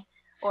evenly,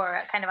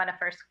 or kind of on a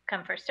first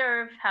come first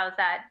serve? How's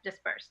that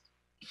dispersed?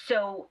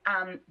 So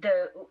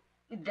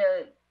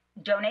the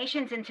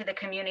donations into the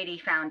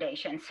community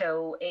foundation.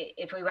 So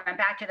if we went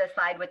back to the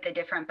slide with the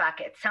different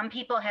buckets, some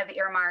people have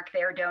earmarked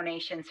their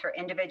donations for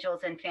individuals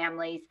and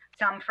families,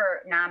 some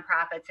for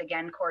nonprofits,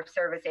 again, core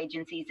service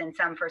agencies, and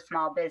some for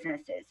small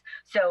businesses.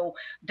 So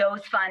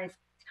those funds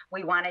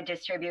we want to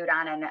distribute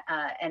on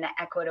an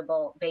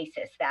equitable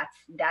basis.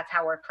 That's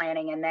how we're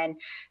planning. And then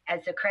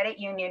as the credit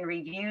union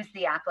reviews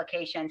the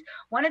applications,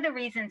 one of the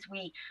reasons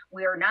we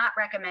are not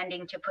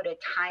recommending to put a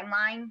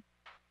timeline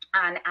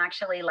on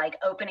actually like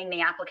opening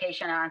the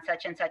application on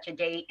such and such a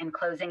date and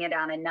closing it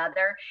on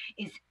another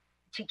is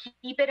to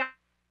keep it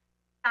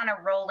on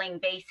a rolling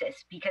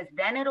basis, because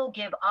then it'll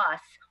give us,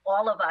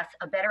 all of us,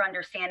 a better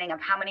understanding of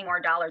how many more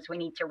dollars we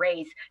need to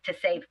raise to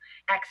save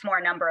X more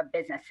number of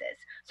businesses.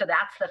 So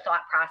that's the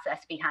thought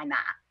process behind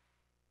that.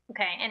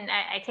 Okay, and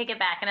I take it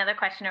back. Another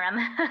question around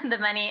the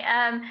money.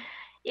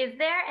 Is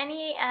there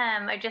any,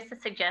 or just a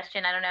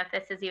suggestion, I don't know if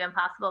this is even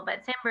possible,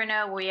 but San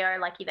Bruno, we are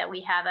lucky that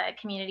we have a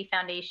community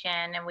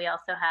foundation and we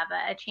also have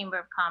a chamber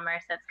of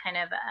commerce that's kind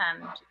of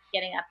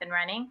getting up and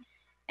running.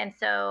 And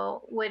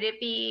so would it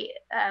be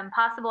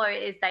possible, or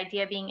is the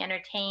idea being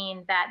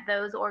entertained that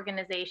those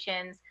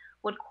organizations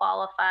would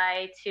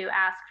qualify to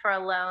ask for a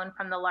loan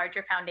from the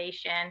larger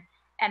foundation,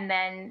 and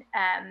then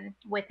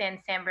within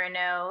San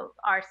Bruno,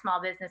 our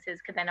small businesses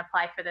could then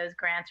apply for those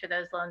grants or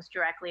those loans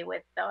directly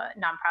with the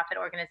nonprofit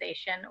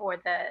organization or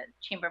the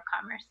Chamber of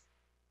Commerce?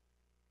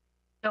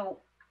 So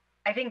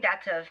I think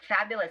that's a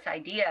fabulous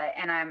idea,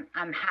 and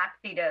I'm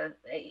happy to,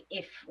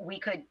 if we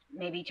could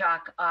maybe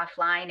talk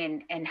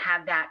offline and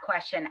have that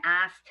question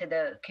asked to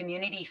the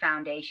community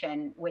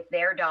foundation with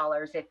their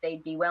dollars, if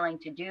they'd be willing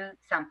to do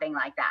something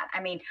like that.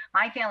 I mean,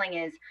 my feeling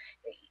is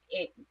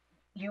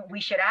we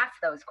should ask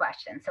those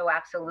questions. So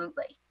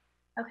absolutely.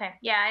 Okay,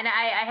 yeah, and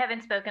I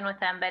haven't spoken with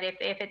them, but if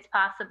it's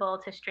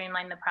possible to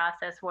streamline the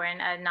process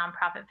wherein a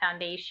nonprofit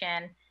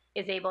foundation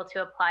is able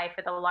to apply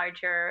for the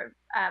larger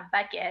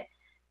bucket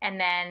and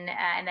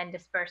then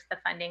disperse the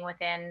funding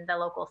within the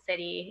local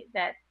city,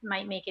 that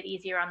might make it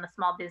easier on the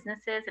small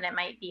businesses, and it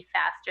might be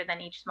faster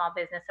than each small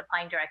business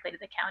applying directly to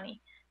the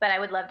county. But I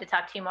would love to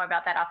talk to you more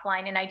about that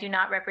offline. And I do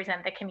not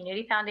represent the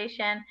community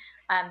foundation.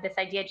 This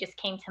idea just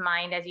came to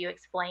mind as you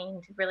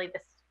explained really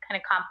this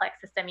kind of complex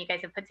system you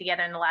guys have put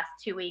together in the last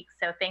 2 weeks.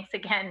 So thanks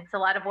again. It's a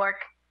lot of work.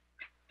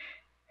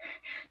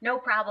 No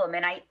problem.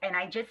 And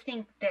I just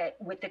think that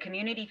with the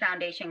community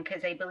foundation,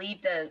 because I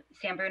believe the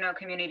San Bruno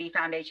Community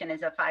Foundation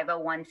is a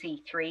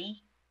 501c3.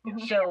 Mm-hmm.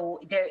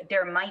 So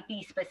there might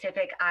be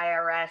specific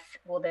IRS,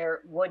 well, there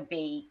would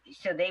be,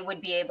 so they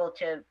would be able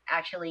to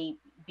actually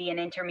be an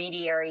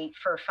intermediary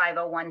for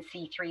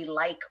 501c3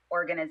 like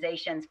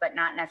organizations, but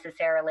not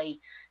necessarily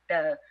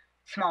the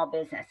small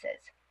businesses.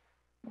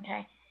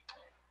 Okay.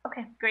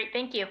 Okay, great.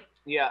 Thank you.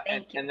 Yeah,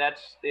 and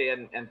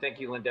thank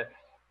you, Linda.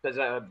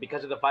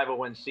 Because of the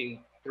 501c3,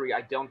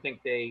 I don't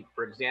think they,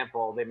 for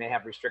example, they may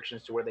have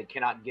restrictions to where they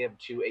cannot give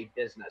to a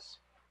business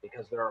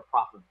because they're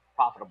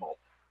profitable,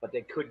 but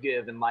they could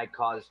give in like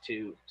cause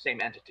to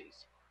same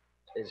entities,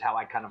 is how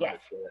I kind of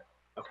understood it.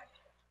 Okay.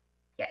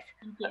 Yes.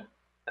 Thank you.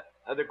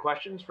 Other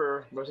questions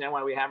for Roseanne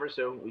while we have her,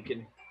 so we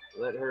can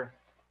let her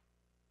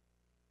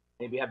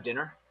maybe have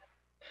dinner?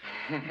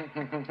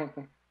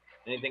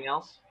 Anything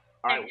else?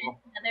 All right. Well.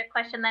 Another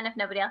question then, if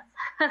nobody else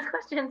has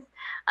questions.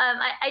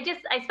 I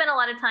spent a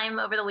lot of time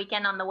over the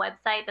weekend on the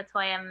website. That's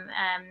why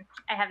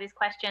I have these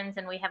questions,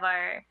 and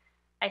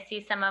I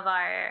see some of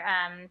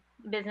our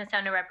business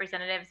owner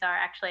representatives are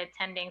actually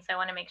attending, so I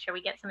want to make sure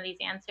we get some of these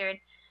answered.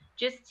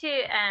 Just to,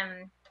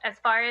 as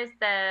far as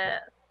the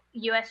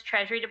U.S.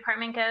 Treasury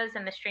Department goes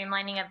and the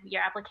streamlining of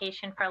your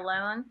application for a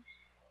loan,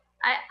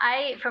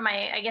 for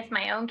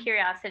my own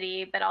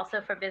curiosity, but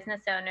also for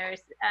business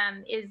owners,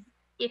 is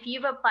if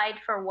you've applied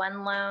for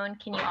one loan,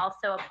 can you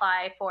also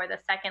apply for the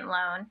second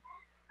loan?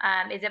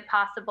 Is it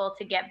possible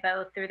to get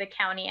both through the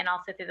county and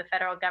also through the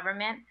federal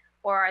government,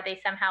 or are they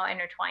somehow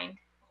intertwined?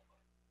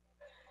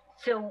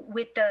 So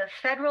with the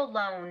federal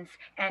loans,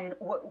 and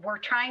we're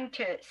trying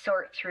to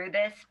sort through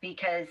this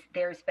because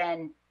there's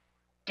been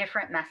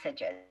different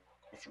messages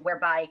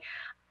whereby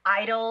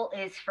EIDL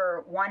is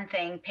for one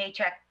thing,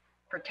 Paycheck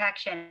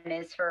Protection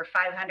is for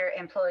 500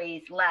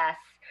 employees less,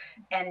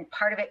 and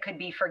part of it could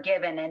be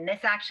forgiven. And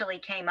this actually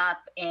came up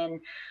in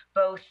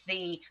both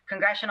the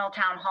congressional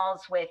town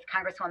halls with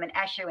Congresswoman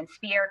Eshoo and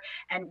Spear,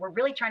 and we're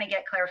really trying to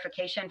get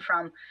clarification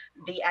from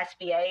the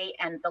SBA,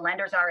 and the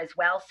lenders are as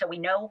well, so we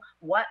know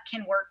what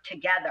can work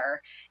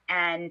together.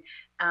 And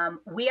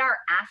we are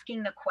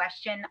asking the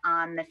question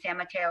on the San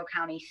Mateo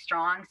County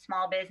Strong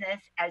Small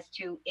Business as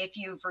to if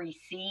you've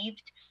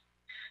received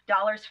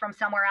dollars from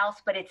somewhere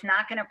else, but it's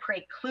not going to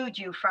preclude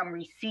you from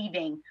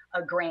receiving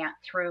a grant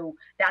through,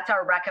 that's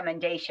our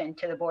recommendation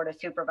to the Board of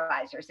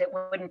Supervisors. It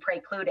wouldn't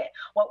preclude it.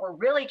 What we're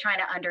really trying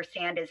to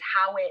understand is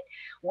how it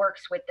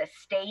works with the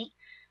state,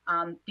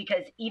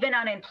 because even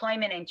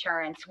unemployment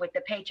insurance with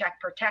the Paycheck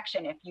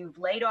Protection, if you've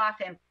laid off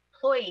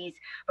employees,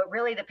 but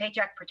really the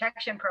Paycheck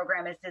Protection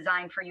Program is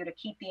designed for you to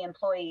keep the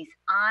employees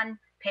on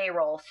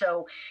payroll.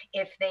 So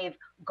if they've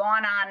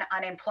gone on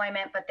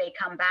unemployment, but they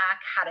come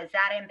back, how does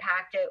that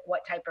impact it?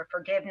 What type of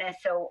forgiveness?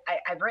 So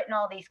I've written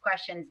all these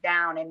questions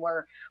down, and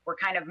we're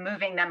kind of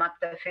moving them up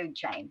the food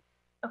chain.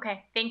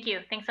 Okay, thank you.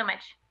 Thanks so much.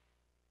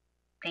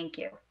 Thank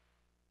you.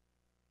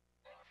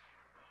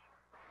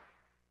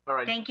 All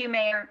right. Thank you,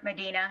 Mayor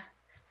Medina.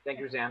 Thank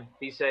you, Roseanne.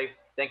 Be safe.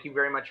 Thank you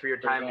very much for your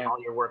time and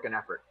all your work and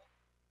effort.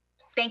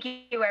 Thank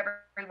you,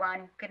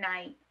 everyone. Good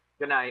night.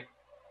 Good night.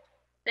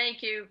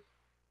 Thank you.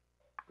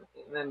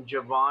 And then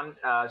Javon,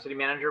 City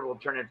Manager, we'll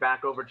turn it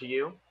back over to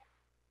you.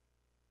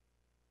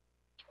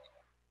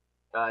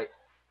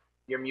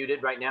 You're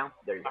muted right now.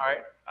 There you go. All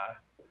right.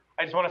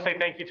 I just want to say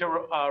thank you to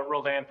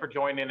Roseanne for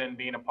joining and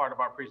being a part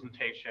of our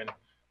presentation.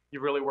 You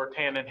really worked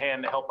hand in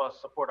hand to help us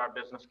support our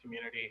business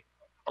community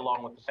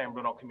along with the San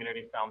Bruno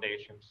Community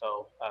Foundation.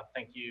 So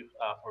thank you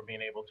for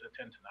being able to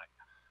attend tonight.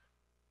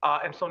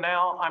 And so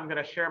now I'm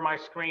going to share my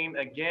screen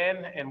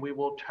again, and we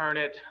will turn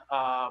it,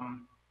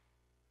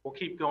 we'll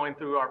keep going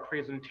through our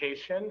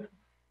presentation,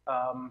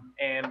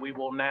 and we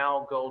will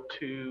now go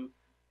to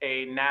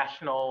a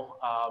national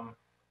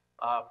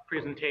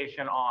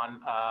presentation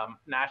on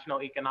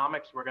national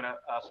economics. We're going to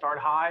start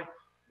high,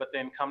 but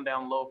then come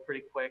down low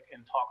pretty quick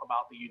and talk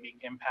about the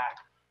unique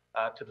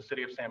impact to the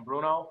city of San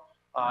Bruno.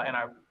 And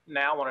I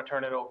now want to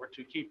turn it over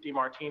to Keith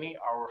DeMartini,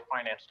 our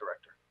Finance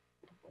Director.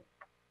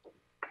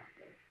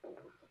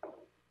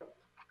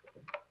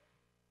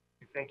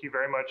 Thank you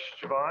very much,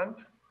 Javon.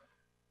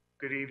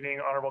 Good evening,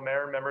 Honorable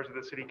Mayor, members of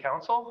the City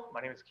Council. My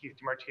name is Keith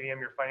DeMartini. I'm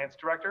your Finance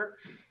Director,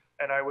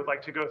 and I would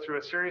like to go through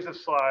a series of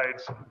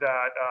slides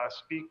that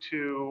speak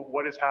to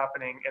what is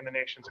happening in the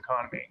nation's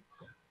economy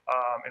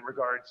in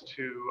regards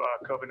to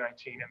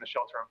COVID-19 and the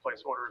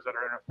shelter-in-place orders that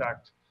are in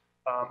effect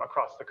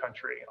across the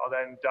country. I'll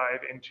then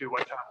dive into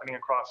what's happening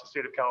across the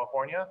state of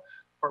California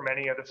for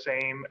many of the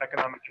same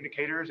economic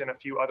indicators and a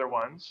few other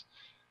ones.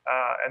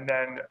 And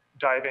then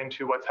dive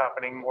into what's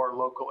happening more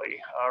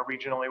locally,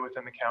 regionally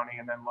within the county,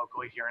 and then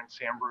locally here in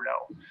San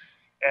Bruno.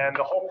 And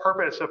the whole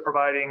purpose of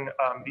providing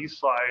these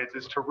slides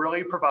is to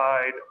really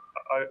provide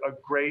a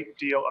great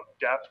deal of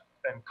depth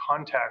and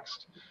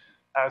context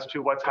as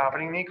to what's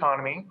happening in the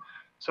economy,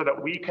 so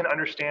that we can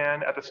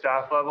understand at the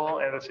staff level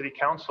and the City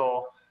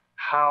Council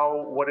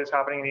how what is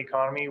happening in the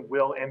economy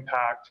will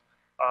impact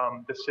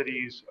the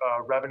city's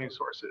revenue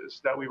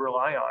sources that we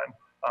rely on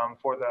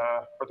for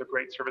the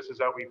great services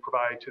that we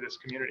provide to this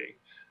community.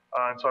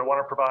 And so I want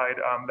to provide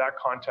that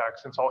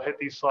context. And so I'll hit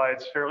these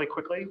slides fairly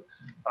quickly,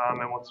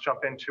 and let's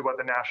jump into what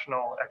the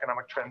national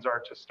economic trends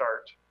are to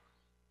start.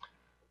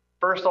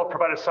 First, I'll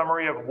provide a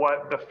summary of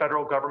what the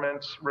federal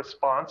government's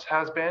response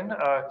has been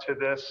to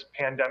this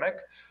pandemic.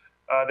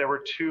 There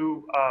were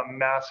two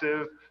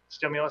massive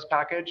stimulus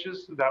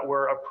packages that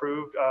were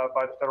approved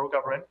by the federal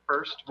government.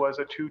 First was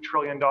a $2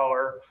 trillion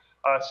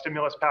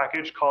stimulus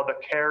package called the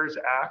CARES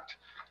Act.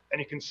 And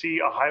you can see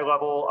a high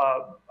level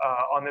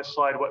on this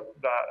slide what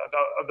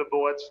the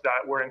bullets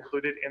that were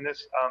included in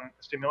this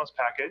stimulus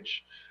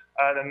package.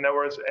 And then there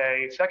was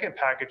a second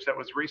package that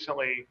was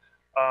recently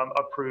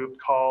approved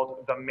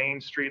called the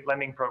Main Street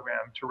Lending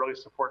Program to really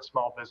support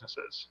small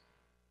businesses.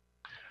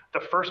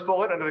 The first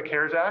bullet under the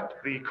CARES Act,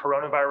 the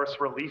Coronavirus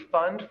Relief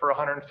Fund for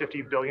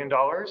 $150 billion,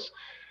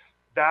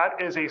 that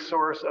is a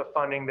source of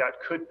funding that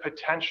could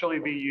potentially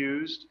be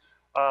used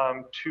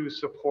to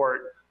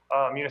support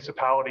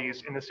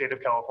municipalities in the state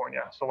of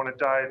California. So I want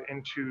to dive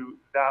into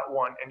that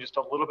one in just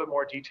a little bit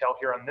more detail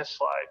here on this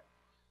slide.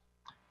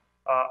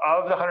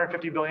 Of the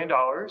 $150 billion,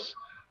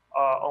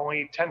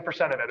 only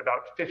 10% of it, about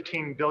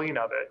 15 billion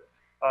of it,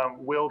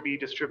 will be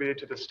distributed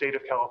to the state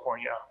of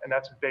California, and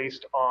that's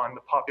based on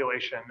the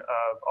population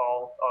of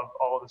all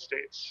of the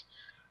states.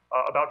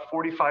 About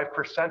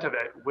 45% of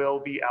it will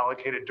be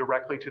allocated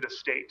directly to the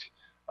state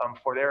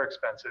for their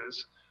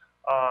expenses,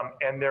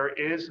 and there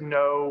is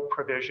no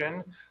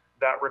provision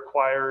that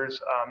requires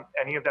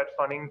any of that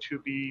funding to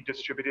be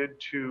distributed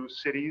to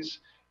cities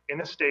in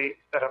the state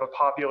that have a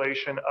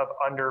population of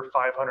under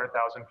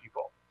 500,000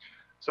 people.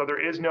 So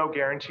there is no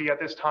guarantee at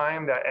this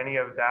time that any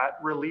of that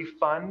relief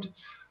fund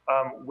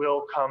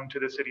will come to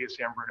the city of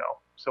San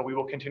Bruno. So we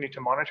will continue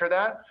to monitor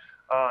that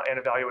and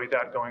evaluate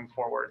that going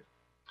forward.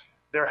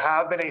 There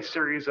have been a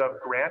series of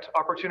grant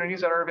opportunities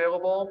that are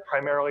available,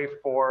 primarily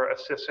for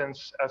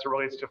assistance as it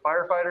relates to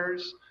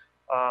firefighters,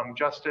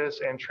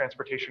 justice, and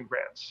transportation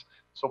grants.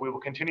 So we will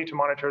continue to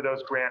monitor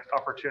those grant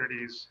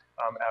opportunities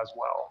as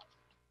well.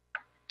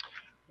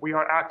 We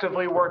are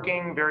actively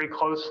working very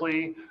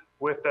closely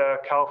with the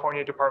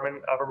California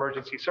Department of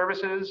Emergency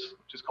Services,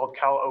 which is called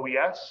Cal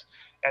OES,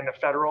 and the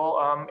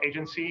federal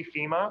agency,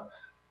 FEMA,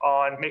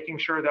 on making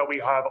sure that we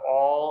have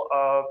all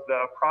of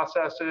the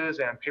processes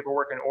and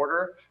paperwork in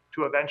order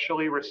to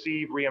eventually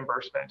receive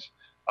reimbursement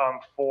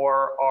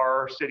for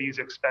our city's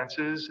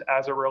expenses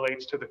as it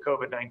relates to the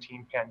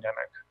COVID-19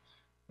 pandemic.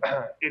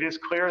 It is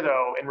clear,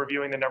 though, in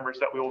reviewing the numbers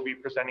that we will be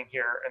presenting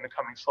here in the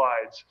coming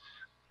slides,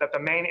 that the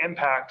main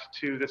impact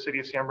to the city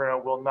of San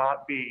Bruno will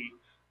not be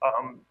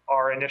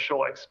our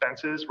initial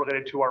expenses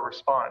related to our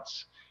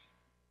response.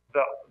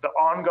 The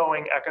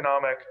ongoing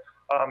economic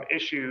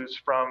issues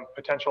from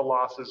potential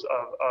losses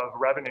of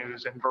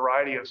revenues and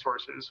variety of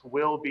sources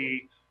will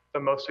be the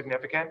most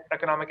significant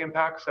economic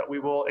impacts that we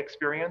will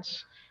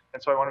experience.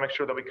 And so I want to make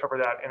sure that we cover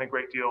that in a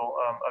great deal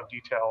of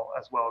detail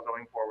as well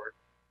going forward.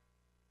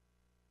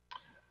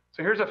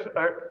 So here's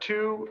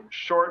two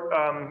short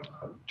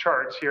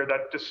charts here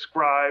that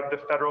describe the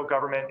federal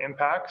government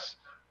impacts,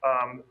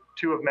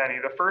 two of many.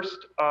 The first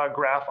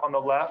graph on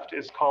the left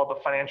is called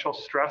the Financial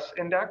Stress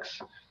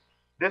Index.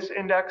 This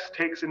index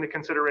takes into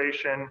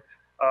consideration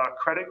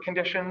credit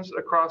conditions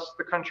across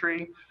the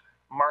country,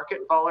 market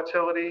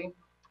volatility,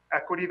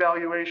 equity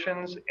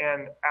valuations,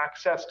 and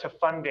access to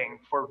funding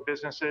for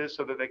businesses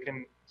so that they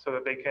can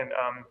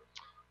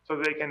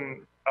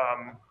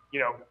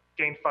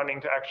gain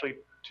funding to actually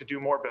to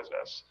do more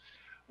business.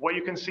 What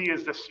you can see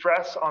is the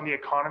stress on the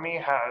economy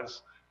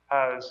has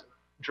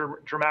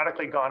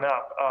dramatically gone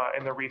up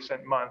in the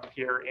recent month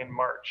here in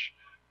March,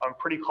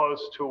 pretty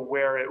close to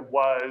where it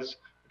was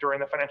during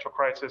the financial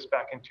crisis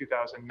back in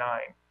 2009.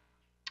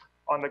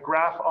 On the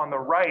graph on the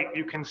right,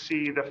 you can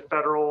see the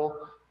federal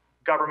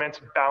government's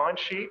balance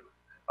sheet,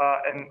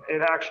 and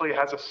it actually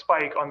has a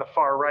spike on the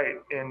far right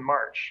in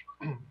March.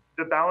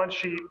 The balance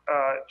sheet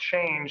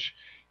change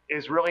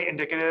is really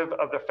indicative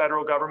of the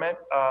federal government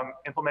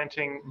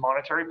implementing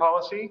monetary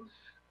policy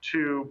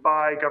to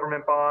buy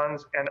government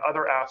bonds and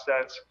other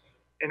assets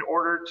in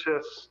order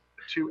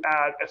to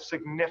add a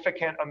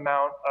significant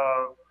amount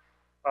of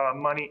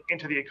money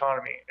into the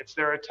economy. It's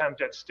their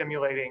attempt at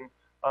stimulating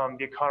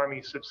the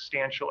economy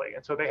substantially.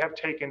 And so they have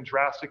taken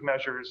drastic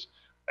measures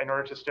in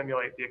order to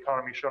stimulate the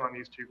economy, shown on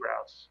these two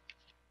graphs.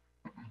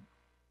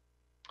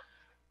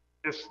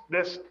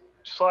 This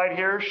slide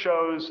here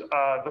shows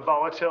the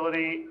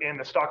volatility in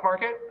the stock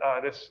market.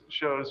 This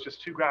shows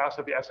just two graphs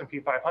of the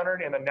S&P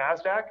 500 and the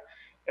NASDAQ.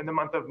 In the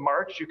month of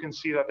March, you can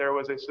see that there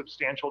was a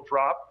substantial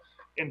drop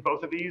in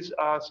both of these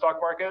stock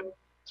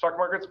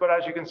markets, but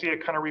as you can see,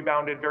 it kind of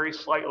rebounded very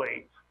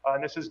slightly.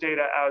 And this is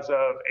data as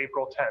of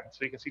April 10th.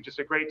 So you can see just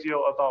a great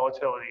deal of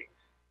volatility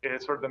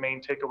is sort of the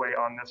main takeaway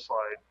on this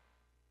slide.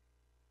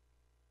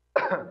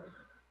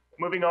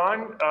 Moving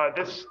on,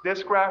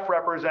 this graph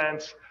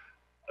represents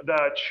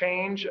the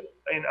change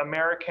in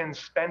American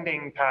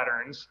spending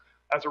patterns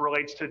as it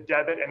relates to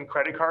debit and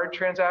credit card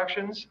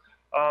transactions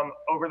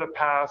over the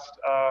past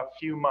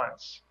few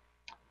months.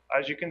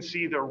 As you can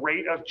see, the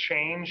rate of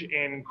change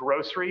in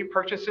grocery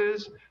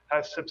purchases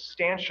has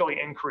substantially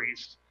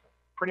increased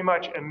pretty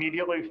much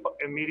immediately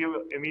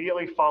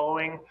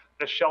following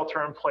the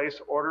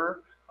shelter-in-place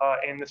order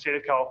in the state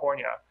of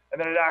California.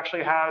 And then it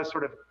actually has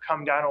sort of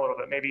come down a little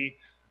bit, maybe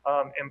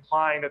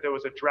implying that there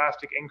was a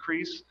drastic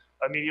increase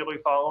immediately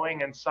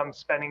following, and some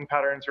spending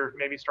patterns are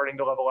maybe starting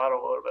to level out a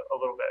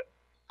little bit.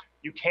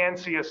 You can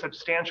see a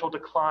substantial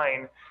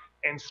decline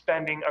in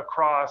spending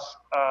across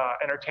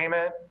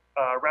entertainment,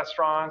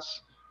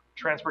 restaurants,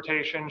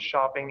 transportation,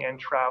 shopping, and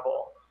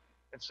travel.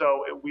 And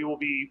so we will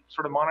be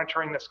sort of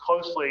monitoring this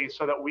closely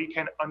so that we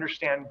can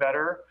understand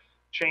better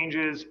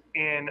changes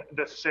in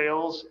the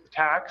sales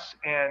tax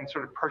and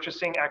sort of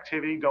purchasing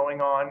activity going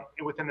on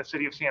within the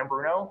city of San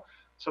Bruno,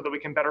 so that we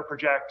can better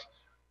project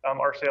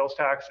our sales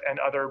tax and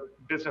other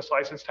business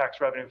license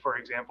tax revenue, for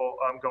example,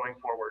 going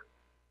forward.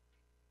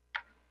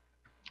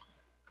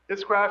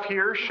 This graph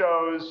here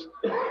shows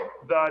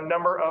the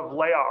number of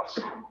layoffs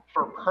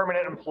for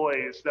permanent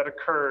employees that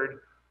occurred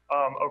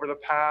over the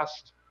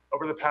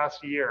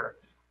past year.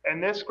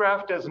 And this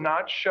graph does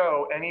not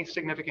show any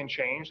significant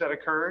change that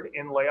occurred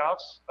in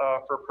layoffs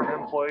for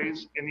permanent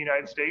employees in the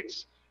United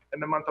States in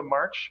the month of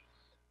March.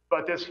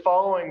 But this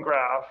following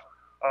graph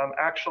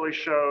actually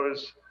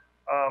shows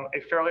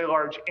a fairly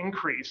large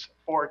increase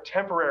for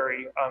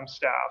temporary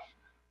staff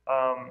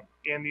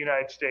in the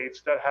United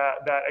States that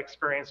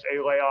experienced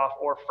a layoff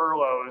or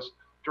furloughs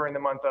during the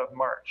month of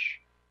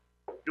March.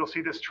 You'll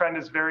see this trend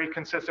is very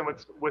consistent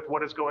with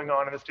what is going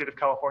on in the state of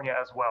California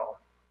as well.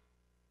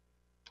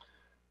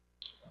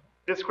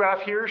 This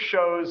graph here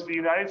shows the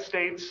United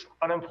States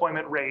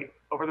unemployment rate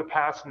over the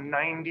past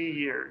 90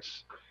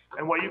 years.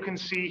 And what you can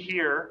see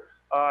here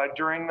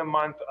during the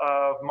month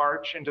of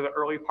March into the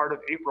early part of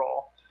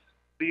April,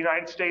 the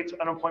United States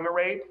unemployment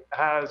rate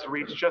has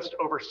reached just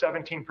over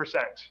 17%.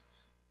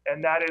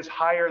 And that is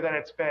higher than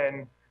it's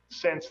been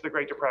since the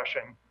Great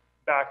Depression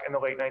back in the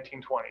late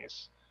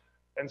 1920s.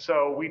 And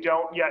so we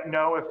don't yet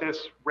know if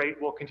this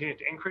rate will continue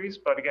to increase,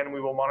 but again,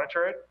 we will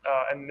monitor it.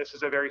 And this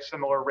is a very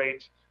similar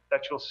rate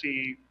that you'll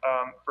see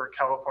for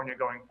California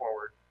going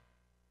forward.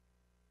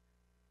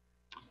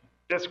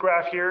 This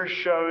graph here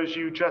shows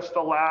you just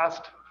the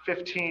last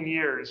 15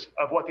 years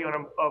of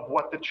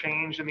what the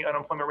change in the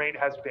unemployment rate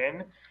has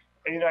been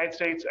in the United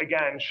States,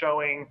 again,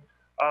 showing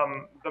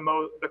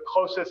The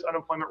closest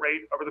unemployment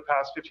rate over the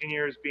past 15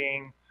 years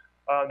being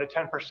the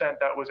 10%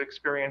 that was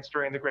experienced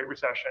during the Great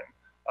Recession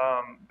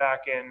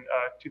back in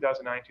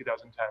 2009,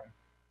 2010.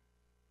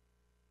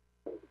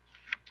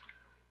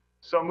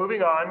 So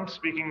moving on,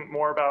 speaking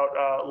more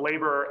about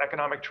labor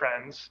economic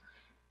trends,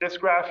 this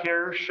graph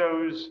here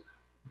shows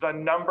the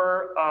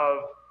number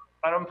of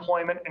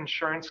unemployment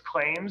insurance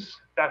claims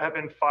that have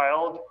been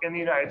filed in the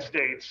United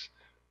States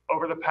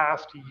over the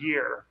past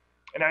year.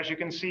 And as you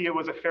can see, it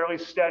was a fairly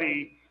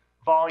steady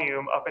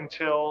volume up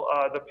until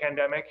the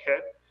pandemic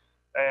hit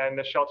and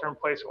the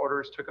shelter-in-place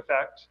orders took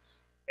effect.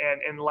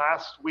 And in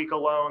last week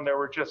alone, there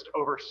were just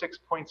over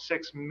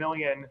 6.6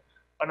 million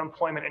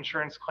unemployment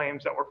insurance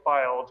claims that were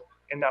filed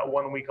in that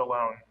 1 week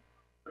alone.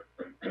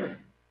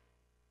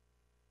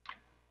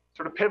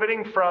 Sort of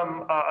pivoting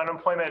from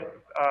unemployment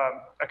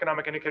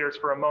economic indicators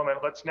for a moment,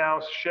 let's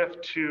now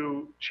shift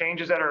to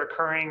changes that are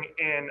occurring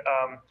in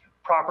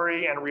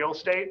property and real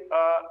estate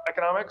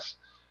economics.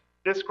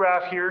 This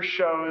graph here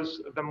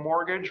shows the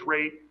mortgage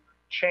rate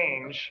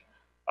change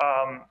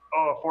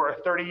for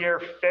a 30-year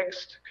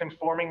fixed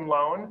conforming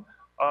loan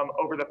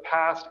over the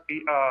past 8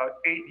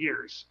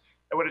 years.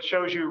 And what it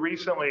shows you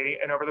recently,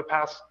 and over the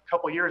past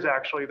couple of years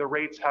actually, the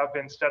rates have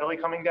been steadily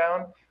coming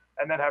down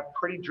and then have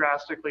pretty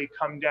drastically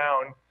come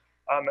down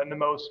in the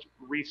most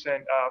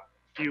recent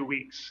few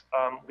weeks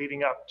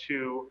leading up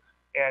to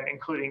and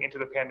including into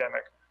the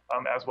pandemic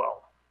as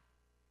well.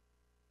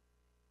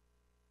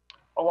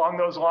 Along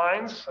those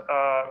lines,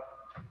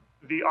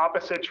 the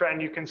opposite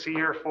trend you can see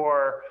here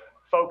for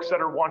folks that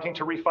are wanting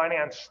to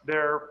refinance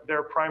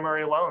their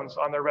primary loans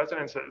on their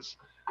residences.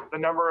 The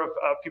number of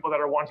people that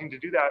are wanting to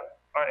do that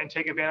and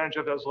take advantage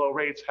of those low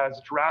rates has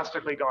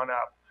drastically gone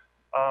up.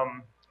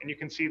 And you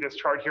can see this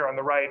chart here on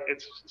the right.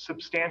 It's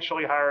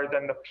substantially higher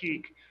than the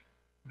peak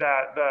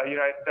that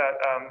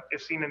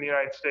is seen in the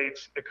United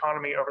States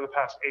economy over the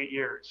past 8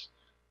 years.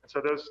 And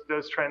so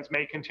those trends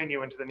may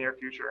continue into the near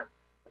future.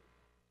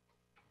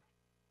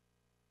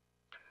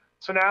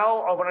 So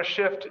now I want to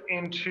shift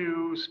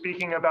into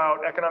speaking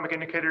about economic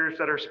indicators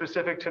that are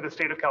specific to the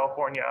state of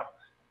California,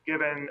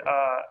 given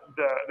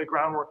the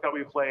groundwork that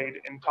we've laid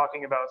in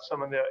talking about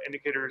some of the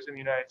indicators in the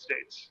United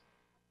States.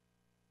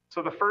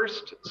 So the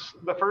first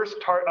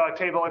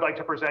table I'd like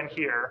to present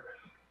here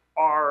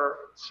are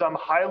some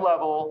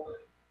high-level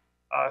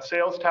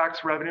sales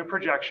tax revenue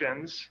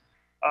projections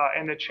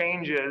and the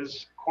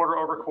changes quarter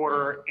over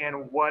quarter in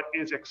what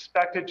is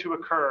expected to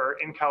occur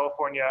in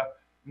California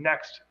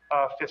next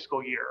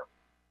fiscal year.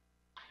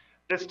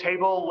 This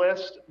table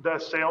lists the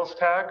sales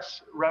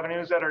tax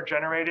revenues that are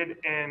generated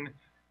in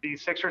the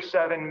 6 or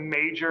 7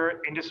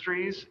 major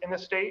industries in the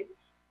state,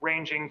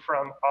 ranging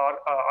from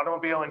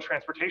automobile and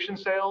transportation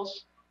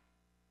sales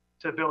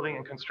to building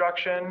and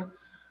construction,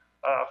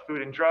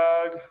 food and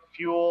drug,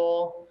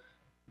 fuel,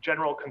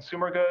 general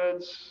consumer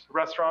goods,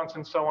 restaurants,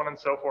 and so on and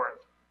so forth.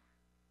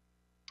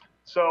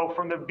 So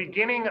from the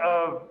beginning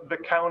of the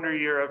calendar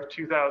year of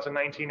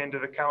 2019 into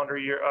the calendar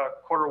year,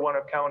 quarter one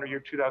of calendar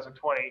year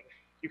 2020,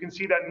 you can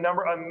see that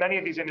many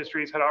of these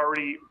industries had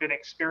already been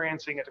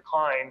experiencing a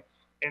decline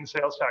in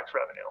sales tax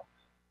revenue.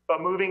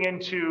 But moving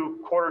into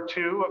quarter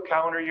two of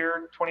calendar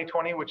year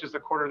 2020, which is the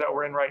quarter that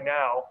we're in right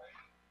now,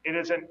 it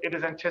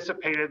is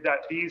anticipated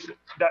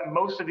that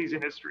most of these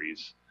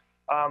industries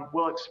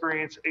will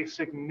experience a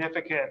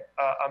significant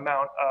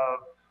amount of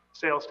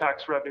sales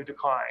tax revenue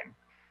decline.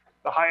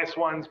 The highest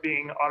ones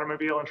being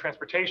automobile and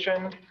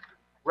transportation,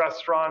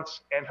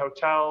 restaurants and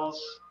hotels,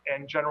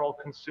 and general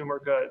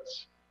consumer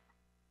goods.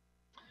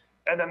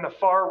 And then the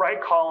far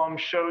right column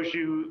shows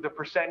you the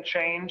percent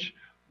change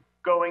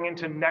going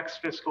into next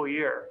fiscal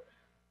year.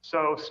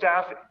 So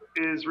staff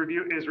is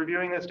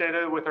reviewing this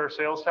data with our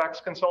sales tax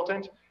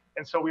consultant.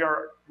 And so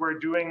we're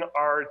doing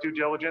our due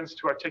diligence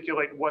to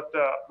articulate what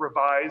the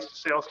revised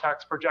sales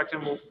tax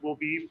projection will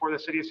be for the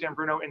city of San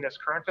Bruno in this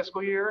current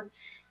fiscal year.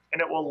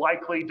 And it will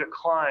likely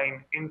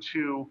decline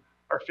into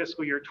our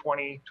fiscal year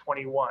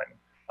 2021,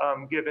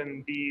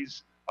 given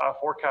these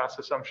forecast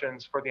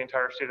assumptions for the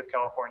entire state of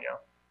California.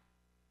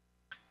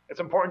 It's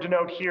important to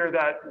note here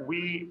that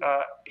we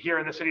here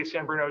in the city of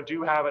San Bruno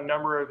do have a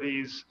number of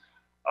these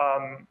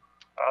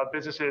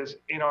businesses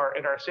in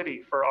our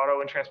city for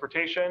auto and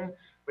transportation.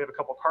 We have a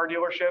couple car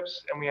dealerships,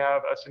 and we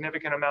have a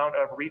significant amount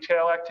of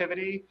retail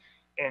activity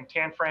in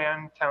Tan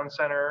Fran, Town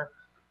Center,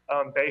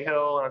 Bay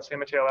Hill, and on San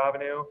Mateo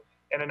Avenue,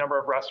 and a number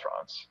of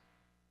restaurants.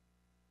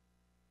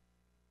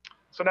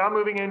 So now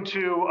moving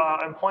into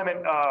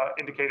employment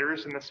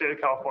indicators in the state of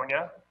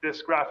California.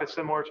 This graph is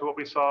similar to what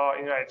we saw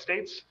in the United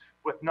States,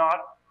 with not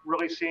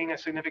really seeing a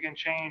significant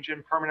change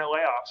in permanent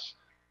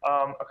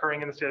layoffs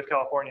occurring in the state of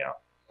California.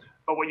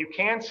 But what you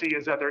can see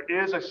is that there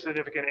is a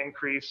significant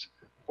increase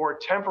for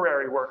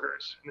temporary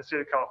workers in the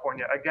state of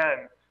California.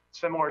 Again,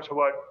 similar to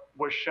what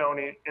was shown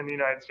in the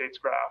United States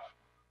graph.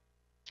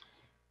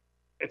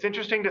 It's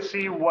interesting to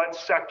see what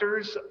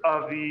sectors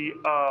of the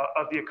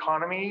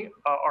economy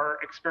are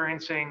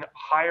experiencing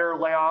higher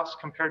layoffs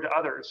compared to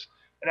others.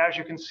 And as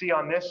you can see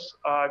on this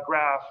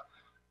graph,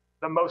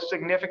 the most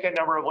significant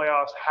number of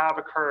layoffs have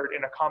occurred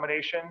in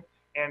accommodation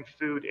and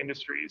food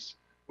industries,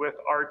 with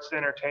arts,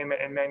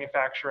 entertainment, and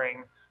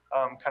manufacturing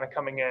kind of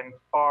coming in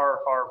far,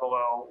 far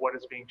below what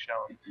is being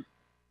shown.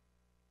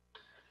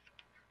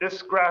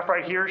 This graph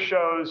right here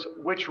shows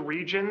which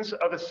regions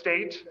of the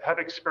state have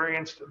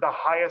experienced the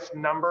highest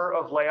number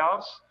of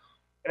layoffs.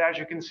 And as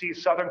you can see,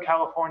 Southern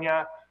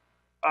California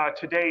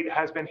to date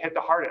has been hit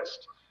the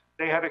hardest.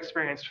 They have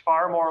experienced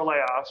far more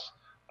layoffs,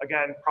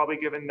 again, probably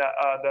given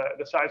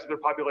the size of their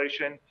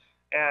population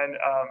and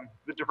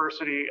the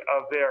diversity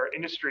of their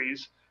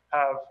industries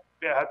have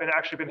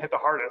actually been hit the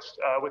hardest,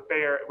 with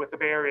the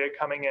Bay Area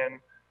coming in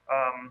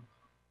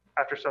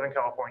after Southern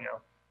California.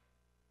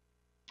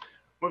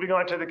 Moving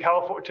on to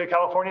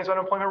California's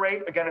unemployment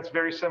rate, again, it's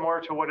very similar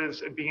to what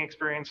is being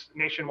experienced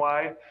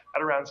nationwide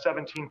at around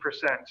 17%,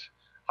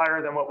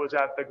 higher than what was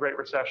at the Great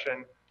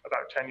Recession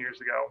about 10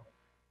 years ago.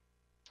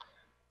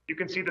 You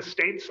can see the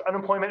state's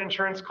unemployment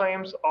insurance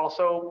claims.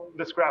 Also,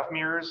 this graph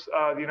mirrors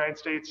the United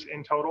States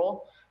in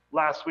total.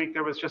 Last week,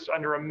 there was just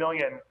under 1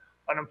 million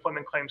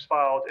unemployment claims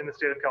filed in the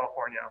state of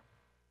California.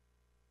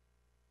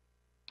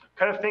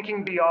 Kind of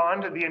thinking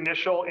beyond the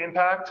initial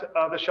impact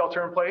of the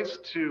shelter in place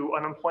to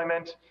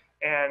unemployment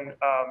and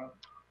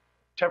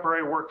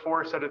temporary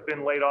workforce that have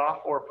been laid off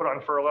or put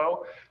on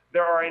furlough,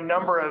 there are a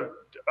number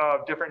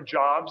of different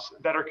jobs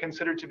that are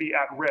considered to be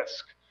at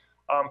risk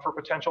for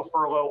potential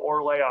furlough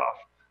or layoff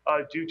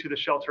due to the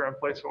shelter in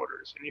place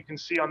orders. And you can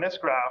see on this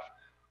graph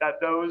that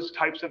those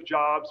types of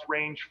jobs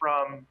range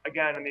from,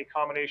 again, in the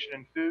accommodation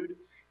and food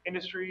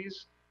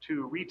industries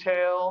to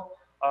retail,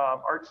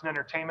 arts and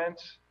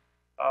entertainment,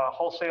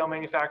 wholesale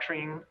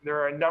manufacturing. There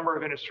are a number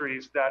of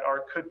industries that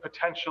could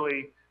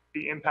potentially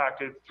be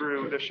impacted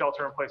through the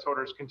shelter in place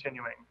orders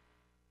continuing.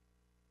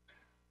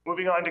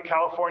 Moving on to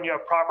California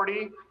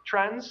property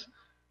trends.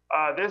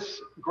 This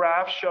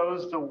graph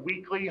shows the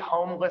weekly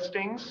home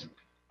listings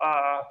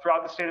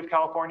throughout the state of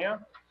California.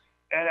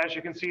 And as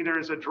you can see, there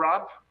is a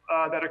drop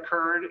that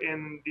occurred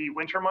in the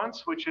winter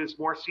months, which is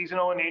more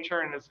seasonal in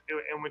nature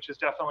and which is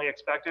definitely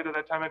expected at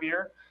that time of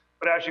year.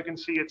 But as you can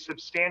see, it's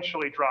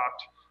substantially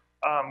dropped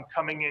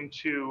coming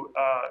into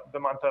the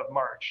month of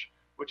March,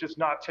 which is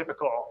not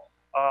typical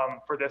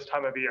for this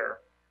time of year.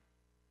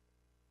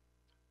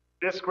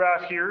 This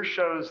graph here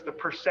shows the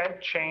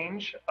percent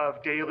change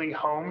of daily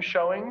home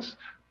showings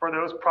for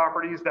those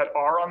properties that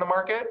are on the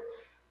market.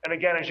 And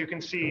again, as you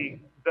can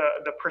see,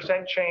 the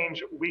percent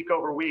change week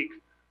over week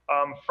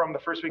from the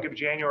first week of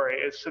January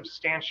is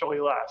substantially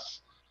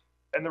less.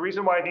 And the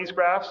reason why these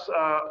graphs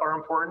are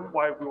important,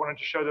 why we wanted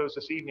to show those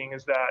this evening,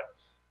 is that,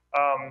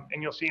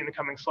 and you'll see in the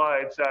coming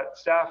slides, that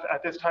staff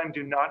at this time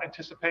do not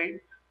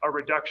anticipate a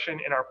reduction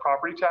in our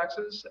property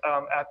taxes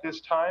at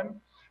this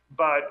time,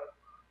 but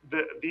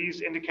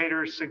these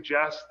indicators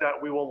suggest that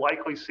we will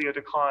likely see a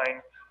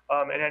decline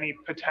in any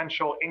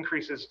potential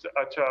increases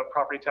to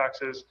property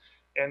taxes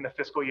in the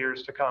fiscal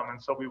years to come.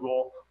 And so we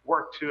will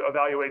work to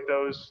evaluate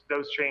those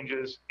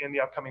changes in the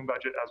upcoming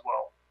budget as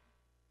well.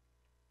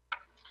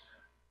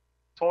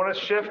 So I want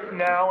to shift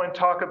now and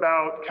talk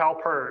about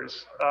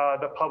CalPERS,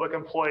 the public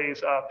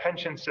employees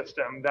pension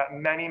system that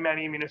many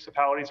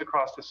municipalities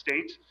across the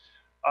state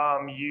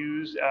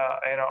use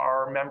and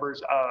are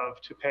members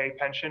of to pay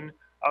pension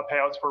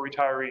payouts for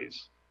retirees.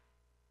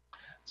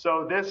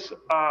 So this,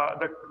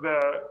 the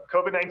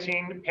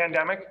COVID-19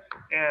 pandemic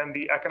and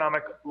the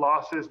economic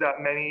losses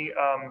that many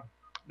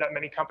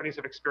companies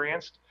have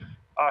experienced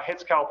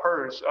hits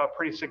CalPERS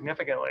pretty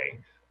significantly,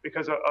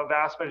 because a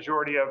vast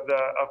majority of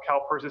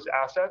CalPERS's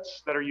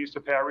assets that are used to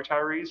pay out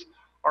retirees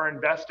are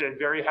invested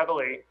very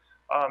heavily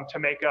to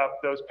make up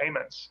those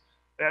payments.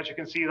 And as you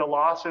can see, the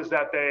losses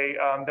that they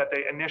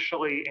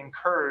initially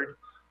incurred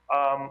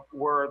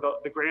were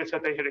the greatest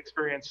that they had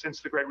experienced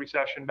since the Great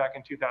Recession back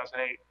in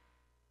 2008.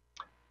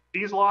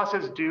 These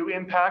losses do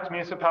impact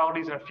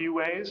municipalities in a few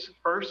ways.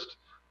 First,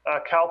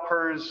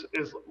 CalPERS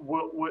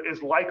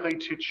is likely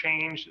to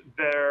change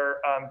their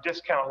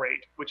discount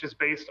rate, which is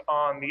based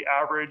on the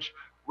average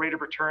rate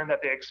of return that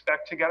they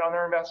expect to get on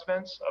their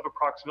investments of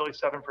approximately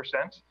 7%.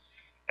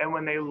 And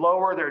when they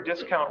lower their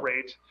discount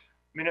rate,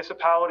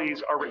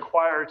 municipalities are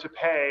required to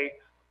pay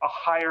a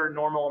higher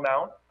normal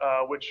amount,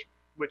 which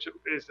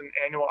is an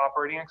annual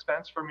operating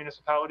expense for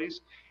municipalities,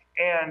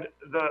 and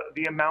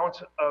the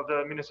amount of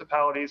the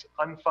municipality's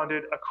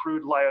unfunded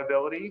accrued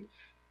liability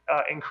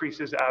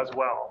increases as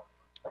well.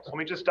 So let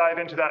me just dive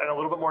into that in a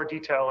little bit more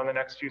detail in the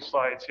next few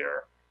slides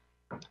here.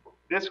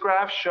 This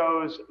graph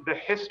shows the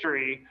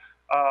history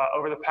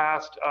over the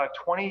past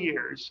 20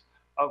 years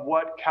of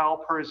what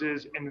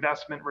CalPERS's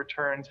investment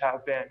returns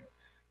have been.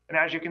 And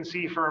as you can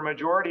see, for a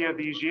majority of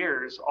these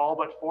years, all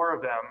but 4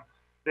 of them,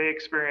 they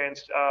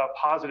experienced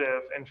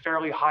positive and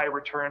fairly high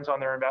returns on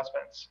their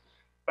investments.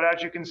 But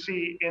as you can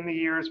see, in the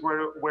years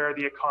where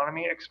the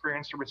economy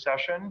experienced a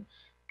recession,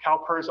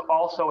 CalPERS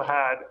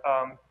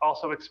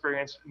also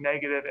experienced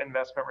negative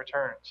investment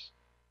returns.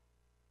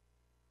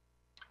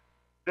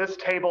 This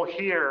table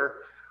here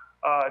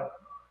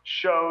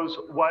shows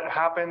what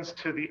happens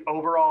to the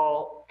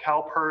overall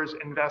CalPERS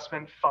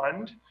investment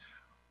fund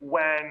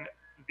when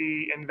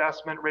the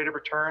investment rate of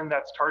return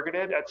that's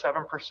targeted at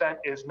 7%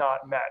 is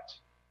not met.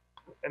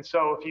 And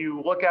so if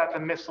you look at the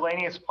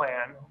miscellaneous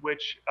plan,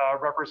 which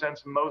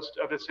represents most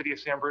of the city of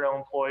San Bruno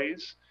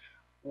employees,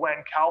 when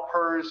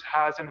CalPERS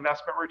has an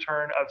investment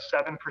return of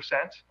 7%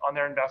 on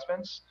their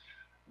investments,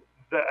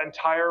 the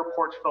entire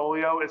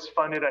portfolio is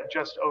funded at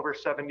just over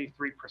 73%.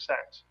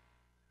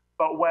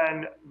 But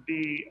when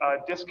the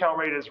discount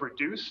rate is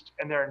reduced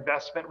and their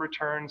investment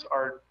returns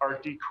are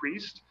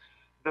decreased,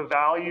 the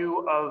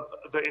value of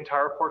the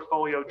entire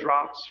portfolio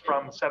drops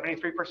from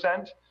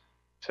 73%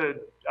 to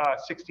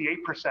 68%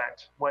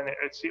 when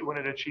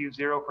it achieves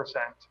 0%,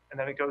 and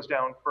then it goes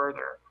down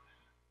further.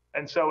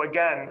 And so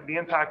again, the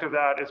impact of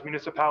that is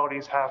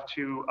municipalities have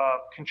to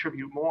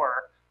contribute more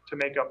to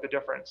make up the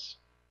difference.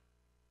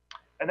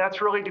 And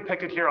that's really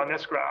depicted here on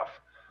this graph.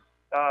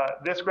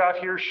 This graph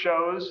here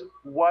shows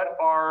what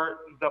are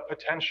the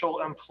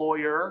potential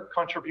employer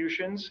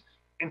contributions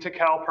into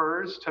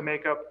CalPERS to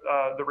make up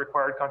the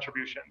required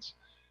contributions.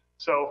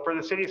 So for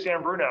the city of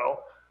San Bruno,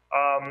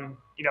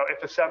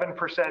 if a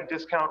 7%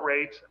 discount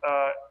rate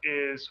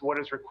is what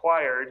is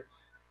required,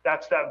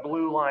 that's that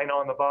blue line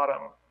on the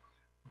bottom.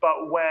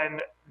 But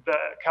when the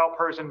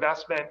CalPERS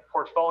investment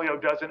portfolio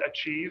doesn't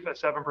achieve a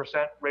 7%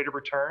 rate of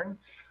return,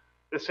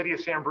 the city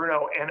of San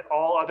Bruno and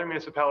all other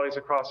municipalities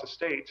across the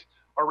state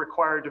are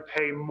required to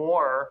pay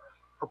more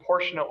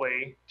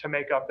proportionately to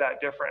make up that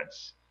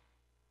difference.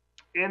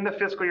 In the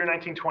fiscal year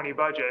 1920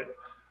 budget,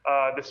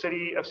 the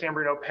city of San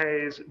Bruno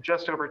pays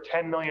just over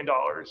 $10 million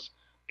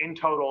in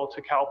total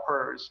to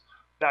CalPERS.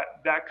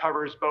 That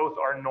covers both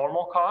our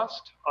normal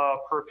cost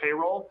per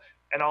payroll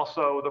and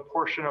also the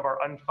portion of our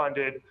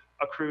unfunded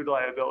accrued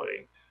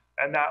liability.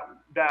 And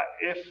that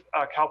if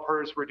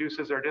CalPERS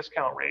reduces their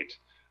discount rate,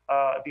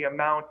 the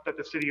amount that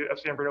the city of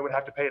San Bruno would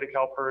have to pay to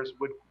CalPERS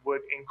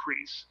would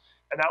increase.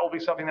 And that will be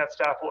something that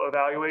staff will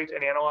evaluate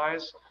and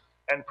analyze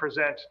and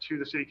present to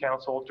the city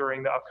council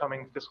during the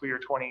upcoming fiscal year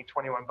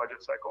 2021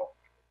 budget cycle.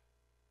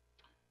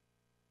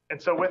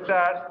 And so with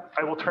that,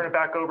 I will turn it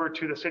back over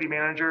to the city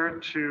manager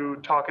to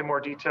talk in more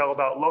detail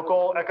about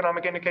local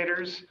economic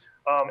indicators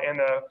and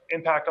the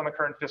impact on the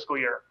current fiscal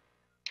year.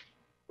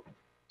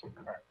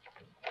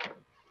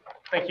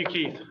 Thank you,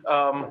 Keith.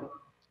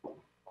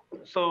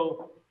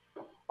 So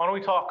why don't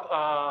we talk,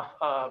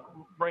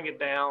 bring it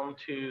down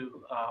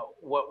to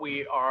what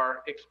we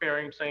are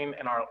experiencing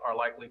and are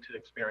likely to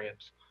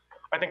experience.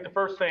 I think the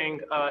first thing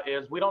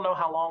is we don't know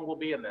how long we'll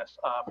be in this.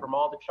 From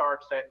all the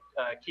charts that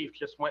Keith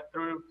just went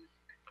through,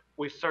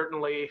 we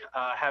certainly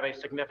have a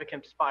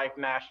significant spike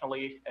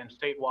nationally and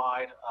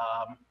statewide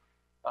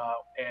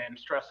and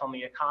stress on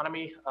the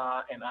economy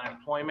and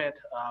unemployment.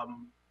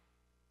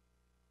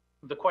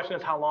 The question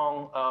is how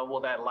long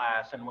will that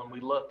last? And when we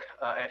look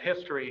at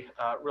history,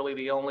 really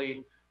the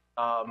only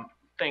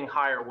thing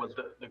higher was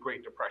the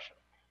Great Depression.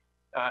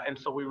 And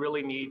so we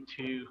really need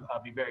to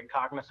be very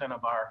cognizant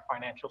of our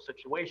financial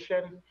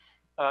situation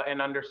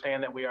and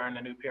understand that we are in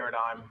a new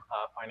paradigm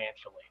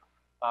financially.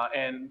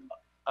 And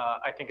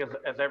I think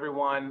as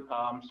everyone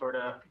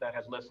that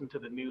has listened to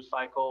the news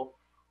cycle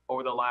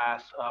over the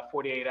last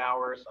 48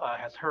 hours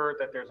has heard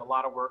that there's a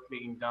lot of work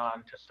being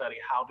done to study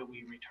how do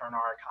we return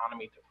our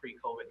economy to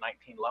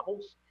pre-COVID-19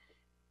 levels.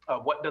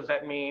 What does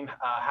that mean?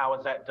 How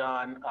is that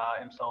done?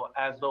 And so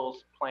as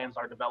those plans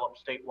are developed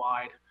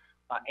statewide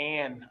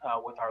and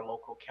with our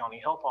local county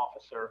health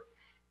officer,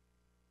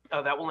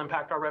 that will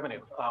impact our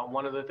revenue.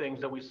 One of the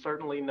things that we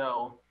certainly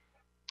know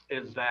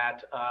is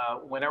that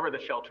whenever the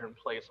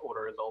shelter-in-place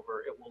order is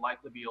over, it will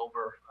likely be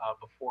over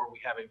before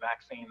we have a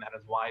vaccine that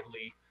is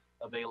widely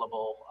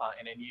available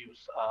and in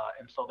use.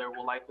 And so there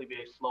will likely be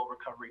a slow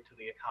recovery to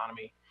the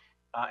economy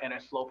and a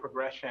slow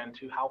progression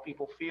to how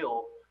people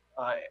feel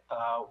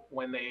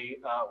when they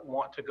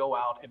want to go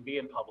out and be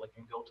in public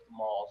and go to the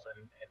malls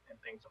and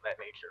things of that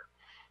nature.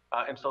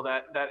 And so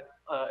that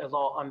is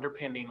all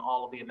underpinning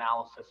all of the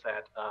analysis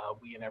that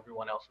we and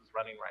everyone else is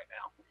running right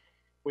now.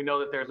 We know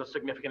that there's a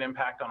significant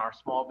impact on our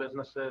small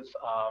businesses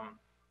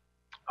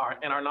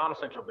and our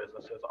non-essential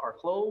businesses are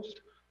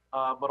closed,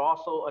 but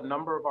also a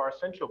number of our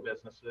essential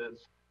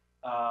businesses,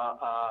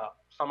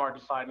 some are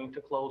deciding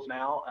to close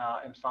now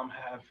and some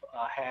have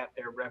had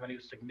their revenue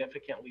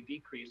significantly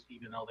decreased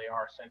even though they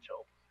are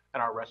essential.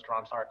 And our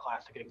restaurants are a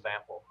classic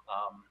example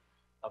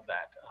of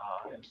that.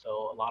 And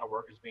so a lot of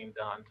work is being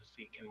done to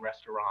see can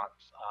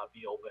restaurants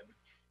be open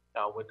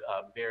with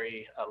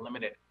very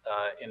limited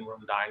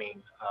in-room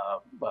dining,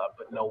 but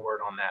no word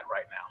on that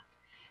right now.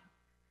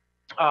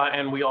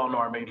 And we all know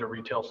our major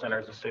retail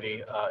centers. The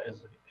city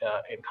is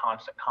in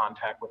constant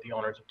contact with the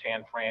owners of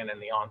Tan Fran and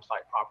the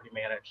on-site property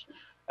managed,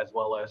 as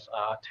well as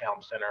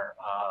Town Center,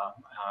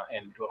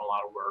 and doing a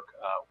lot of work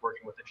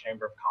working with the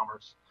Chamber of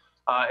Commerce.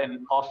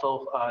 And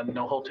also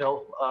no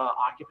hotel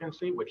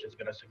occupancy, which is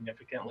going to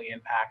significantly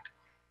impact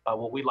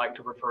what we like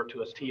to refer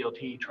to as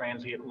TOT,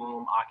 transient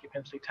room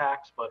occupancy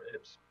tax, but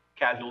it's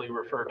casually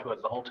referred to as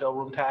the hotel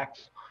room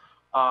tax.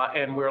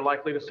 And we're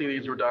likely to see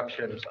these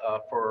reductions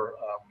for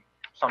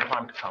some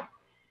time to come.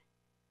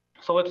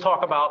 So let's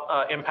talk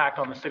about impact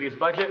on the city's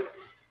budget.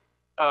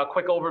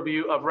 quick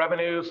overview of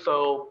revenues.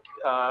 So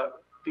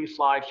these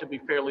slides should be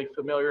fairly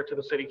familiar to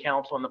the City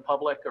Council and the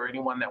public or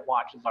anyone that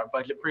watches our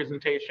budget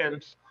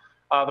presentations.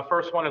 The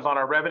first one is on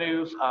our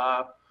revenues.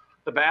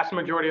 The vast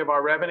majority of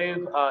our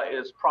revenue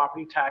is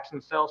property tax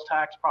and sales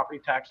tax. Property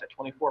tax at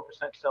 24%,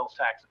 sales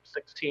tax at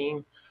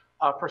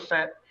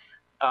 16%.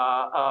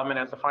 And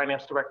as the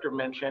finance director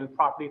mentioned,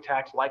 property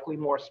tax likely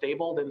more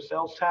stable than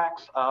sales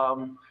tax,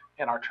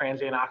 and our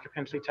transient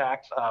occupancy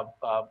tax,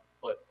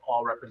 but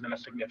all represent a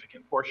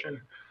significant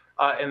portion.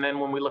 And then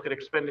when we look at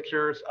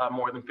expenditures,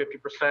 more than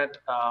 50%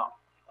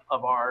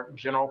 of our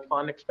general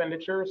fund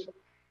expenditures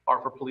are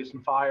for police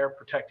and fire,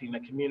 protecting the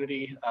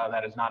community.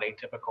 That is not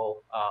atypical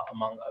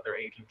among other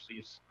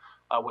agencies,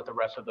 with the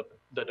rest of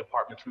the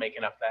departments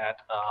making up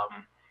that,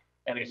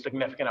 and a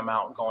significant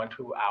amount going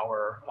to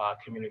our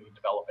community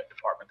development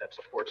department that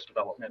supports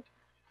development.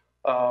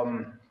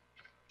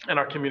 And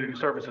our community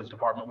services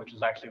department, which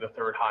is actually the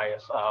third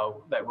highest,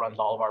 that runs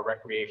all of our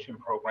recreation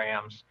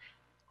programs,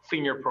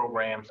 senior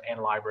programs,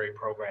 and library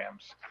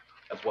programs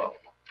as well.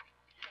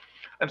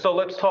 And so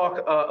let's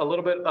talk a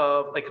little bit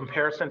of a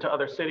comparison to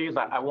other cities.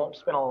 I won't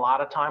spend a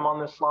lot of time on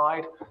this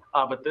slide,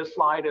 but this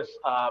slide is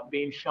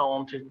being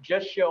shown to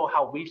just show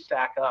how we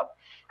stack up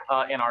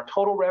in our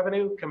total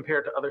revenue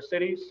compared to other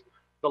cities.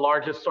 The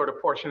largest sort of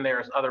portion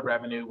there is other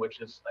revenue, which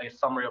is a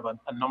summary of a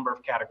number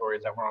of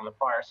categories that were on the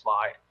prior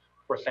slide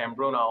for San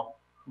Bruno.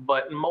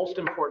 But most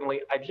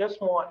importantly, I just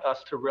want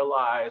us to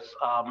realize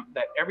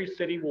that every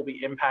city will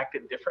be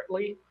impacted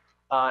differently.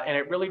 And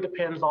it really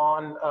depends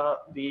on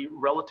the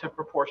relative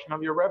proportion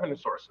of your revenue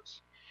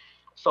sources.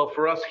 So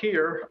for us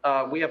here,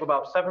 we have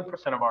about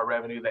 7% of our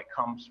revenue that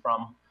comes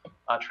from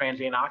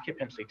transient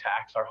occupancy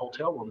tax, our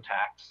hotel room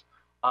tax.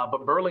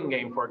 But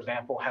Burlingame, for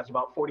example, has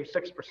about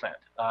 46%,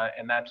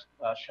 and that's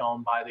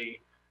shown by the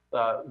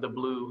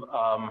blue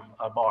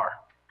bar.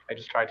 I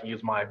just tried to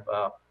use my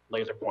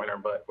laser pointer,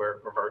 but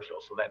we're virtual,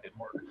 so that didn't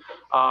work.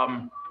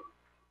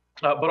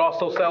 But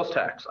also sales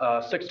tax.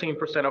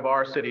 16% of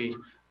our city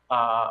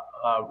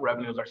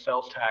revenues are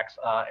sales tax.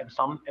 In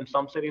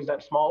some cities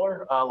that's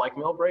smaller, like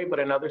Millbrae, but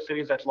in other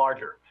cities that's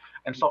larger.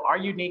 And so our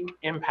unique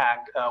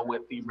impact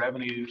with the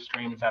revenue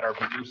streams that are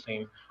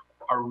producing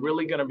are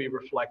really going to be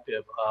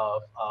reflective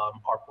of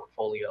our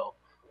portfolio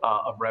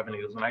of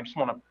revenues. And I just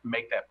want to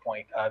make that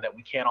point that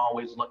we can't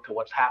always look to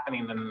what's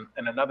happening in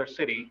another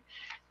city,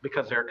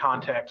 because their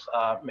context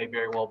may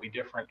very well be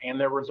different and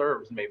their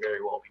reserves may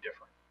very well be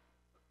different.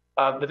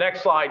 The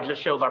next slide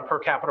just shows our per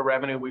capita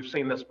revenue. We've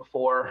seen this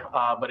before,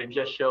 but it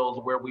just shows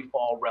where we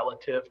fall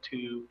relative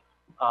to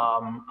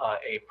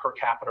a per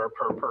capita or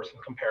per person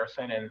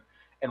comparison.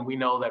 And we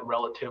know that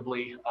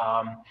relatively,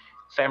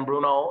 San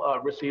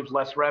Bruno receives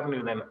less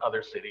revenue than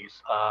other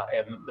cities.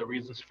 And the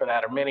reasons for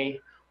that are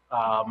many.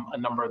 A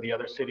number of the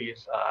other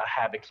cities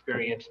have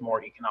experienced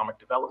more economic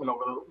development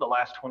over the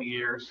last 20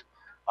 years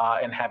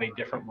and have a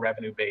different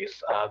revenue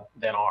base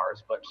than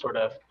ours. But sort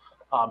of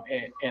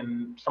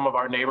in some of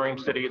our neighboring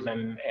cities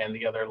and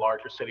the other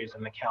larger cities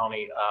in the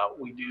county,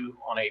 we do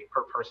on a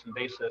per person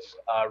basis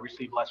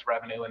receive less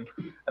revenue, and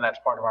that's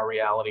part of our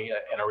reality,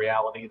 and a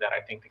reality that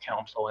I think the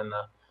council and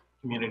the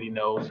community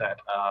knows that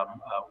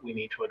we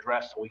need to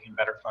address so we can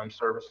better fund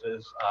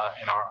services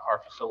in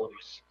our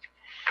facilities.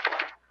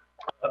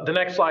 The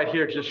next slide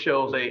here just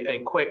shows a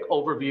quick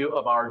overview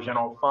of our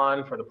general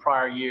fund for the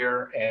prior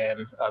year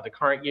and the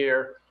current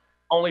year,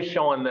 only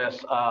showing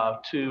this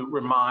to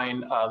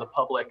remind the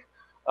public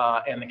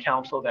and the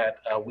council that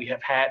we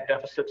have had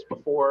deficits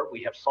before,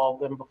 we have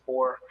solved them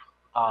before,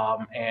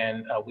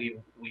 and we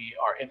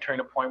are entering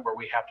a point where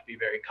we have to be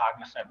very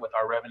cognizant with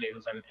our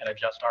revenues and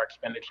adjust our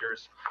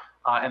expenditures.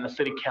 And the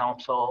city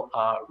council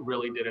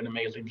really did an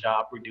amazing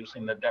job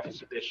reducing the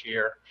deficit this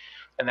year.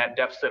 And that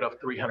deficit of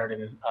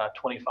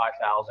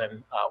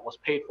 $325,000 was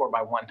paid for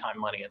by one-time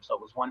money. And so it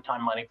was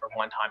one-time money for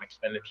one-time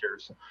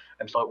expenditures.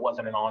 And so it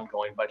wasn't an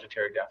ongoing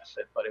budgetary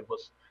deficit, but it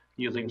was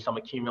using some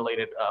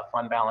accumulated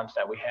fund balance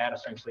that we had,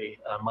 essentially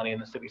money in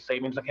the city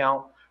savings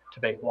account, to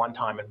make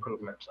one-time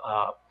improvements.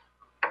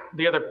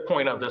 The other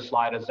point of this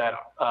slide is that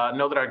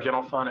know that our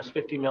general fund is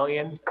 50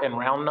 million in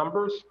round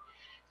numbers.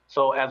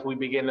 So as we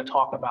begin to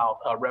talk about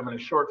revenue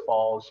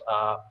shortfalls,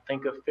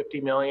 think of 50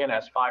 million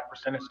as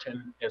 5%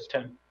 is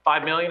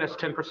 5 million is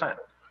 10%,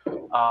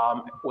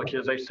 which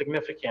is a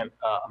significant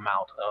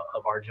amount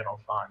of our general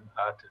fund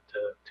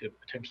to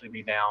potentially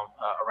be down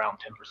around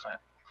 10%.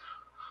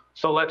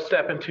 So let's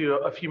step into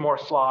a few more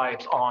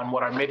slides on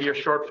what our mid-year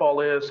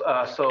shortfall is.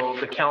 So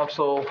the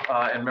council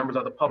and members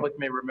of the public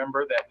may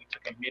remember that we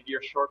took a mid-year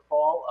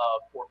shortfall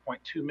of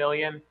 4.2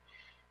 million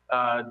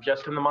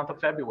just in the month of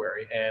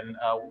February. And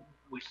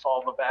we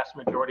solved the vast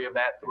majority of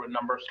that through a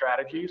number of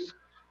strategies.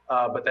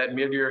 But that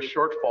mid-year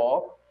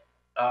shortfall,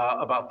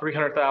 about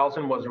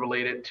 300,000 was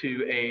related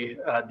to a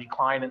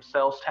decline in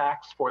sales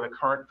tax for the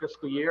current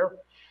fiscal year.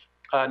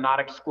 Not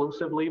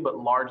exclusively, but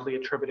largely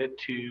attributed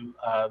to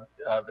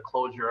the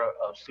closure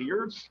of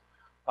Sears,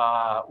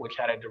 which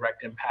had a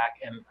direct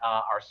impact in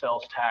our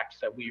sales tax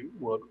that we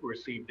would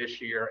receive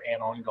this year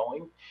and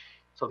ongoing.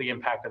 So the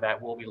impact of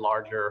that will be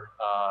larger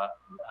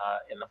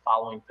in the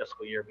following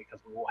fiscal year because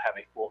we will have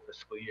a full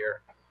fiscal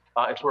year.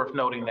 It's worth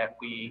noting that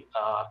we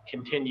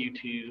continue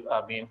to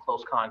be in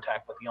close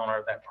contact with the owner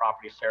of that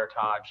property,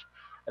 Seritage,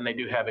 and they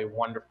do have a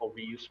wonderful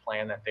reuse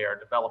plan that they are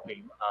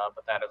developing,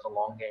 but that is a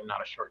long game,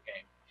 not a short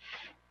game.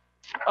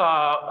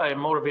 A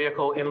motor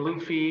vehicle in lieu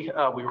fee,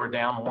 we were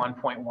down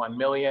 1.1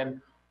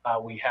 million.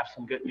 We have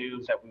some good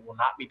news that we will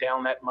not be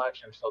down that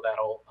much, and so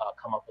that'll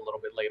come up a little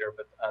bit later,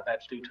 but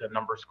that's due to a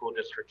number of school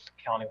districts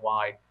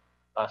countywide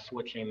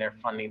switching their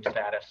funding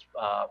status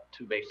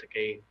to basic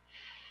aid.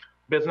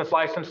 Business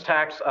license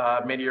tax,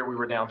 mid-year we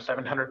were down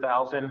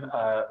 700,000.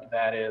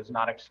 That is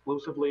not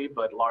exclusively,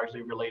 but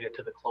largely related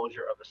to the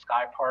closure of the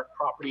Sky Park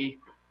property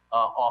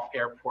off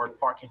airport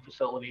parking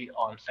facility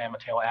on San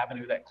Mateo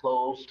Avenue that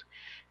closed.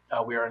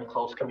 We are in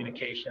close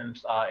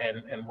communications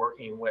and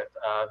working with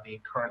the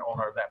current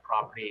owner of that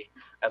property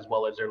as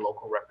well as their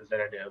local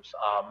representatives.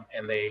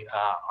 And they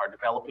are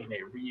developing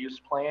a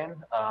reuse plan.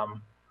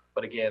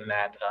 But again,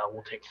 that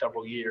will take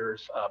several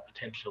years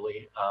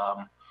potentially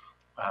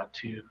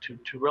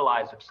to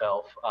realize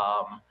itself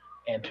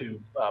and to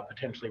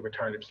potentially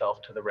return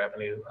itself to the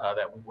revenue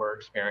that we were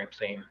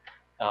experiencing.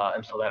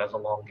 And so that is a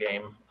long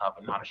game,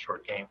 but not a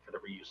short game for the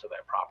reuse of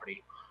that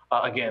property.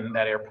 Again,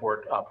 that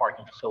airport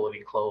parking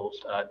facility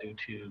closed due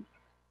to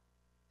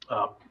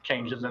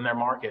changes in their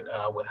market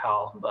with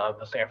how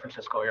the San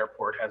Francisco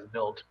airport has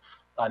built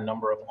a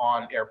number of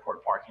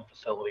on-airport parking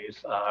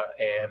facilities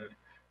and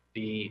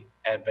the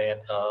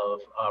advent of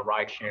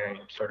ride sharing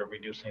sort of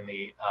reducing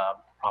the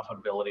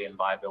profitability and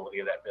viability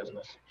of that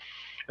business.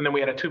 And then we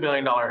had a $2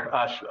 million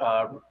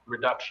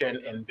reduction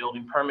in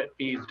building permit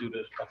fees due to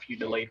a few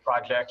delayed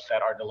projects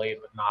that are delayed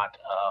but not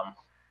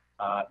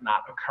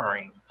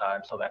occurring.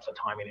 And so that's a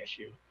timing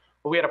issue.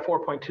 But we had a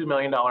 $4.2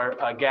 million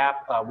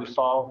gap. We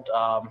solved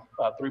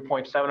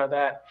 3.7 of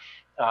that,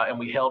 and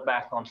we held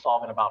back on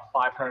solving about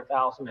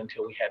 500,000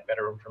 until we had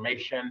better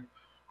information.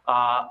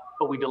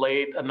 But we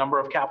delayed a number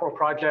of capital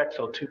projects,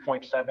 so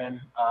 $2.7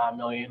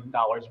 million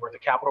worth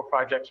of capital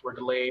projects were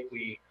delayed.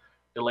 We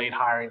delayed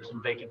hiring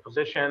some vacant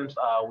positions.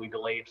 We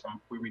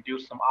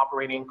reduced some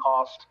operating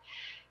costs.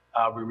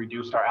 We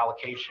reduced our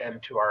allocation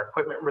to our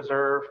equipment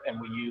reserve,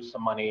 and we used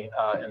some money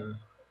in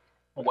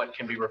what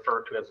can be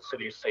referred to as the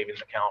city's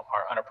savings account,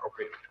 our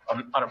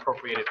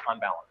unappropriated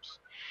fund balance.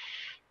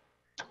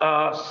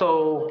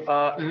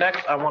 So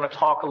next, I want to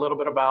talk a little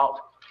bit about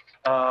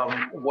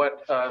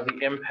what the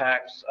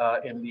impacts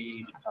in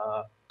the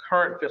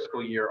current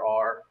fiscal year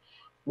are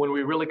when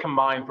we really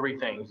combine three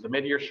things: the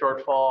mid-year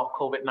shortfall,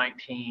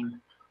 COVID-19,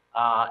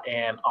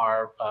 and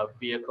our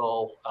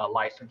vehicle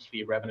license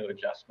fee revenue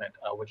adjustment,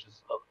 which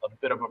is a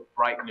bit of a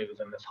bright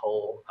news in this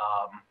whole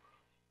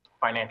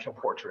financial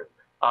portrait.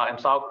 And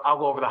so I'll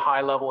go over the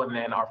high level, and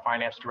then our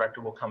finance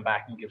director will come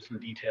back and give some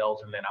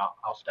details, and then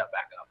I'll step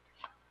back up.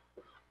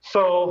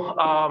 So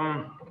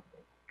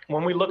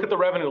when we look at the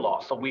revenue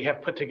loss, so we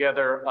have put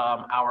together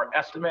our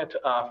estimate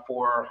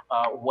for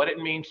what it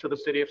means to the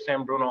city of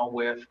San Bruno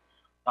with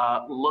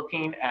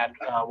looking at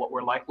what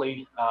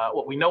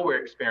we know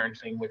we're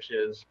experiencing, which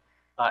is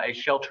a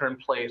shelter in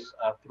place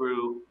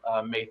through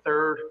May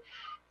 3rd.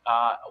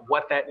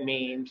 What that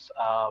means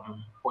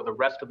for the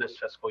rest of this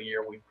fiscal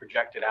year, we've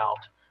projected out,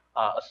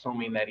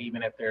 assuming that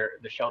even if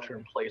the shelter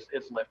in place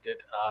is lifted,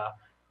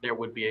 there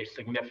would be a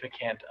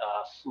significant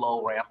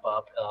slow ramp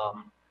up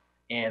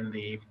in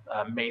the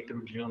May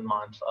through June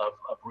months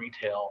of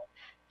retail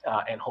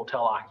and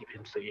hotel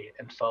occupancy.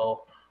 And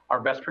so our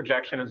best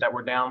projection is that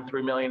we're down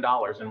 $3 million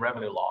in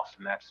revenue loss,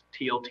 and that's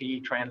TOT,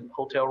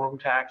 hotel room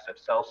tax,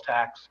 that's sales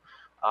tax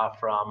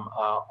from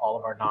all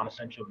of our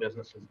non-essential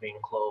businesses being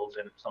closed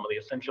and some of the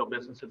essential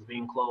businesses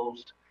being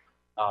closed,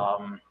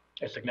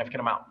 a significant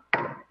amount.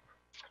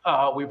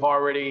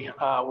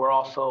 We're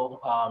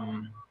also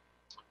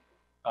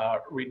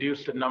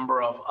reduced the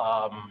number of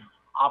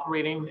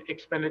operating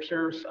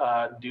expenditures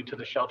due to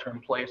the shelter in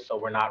place, so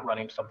we're not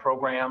running some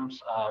programs,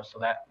 so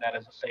that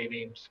is a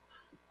savings.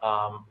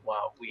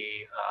 Well,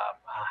 we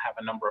have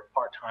a number of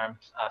part-time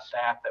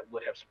staff that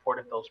would have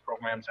supported those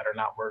programs that are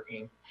not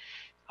working.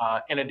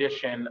 In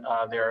addition,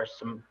 there are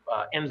some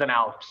ins and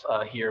outs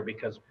here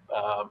because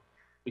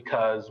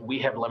we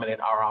have limited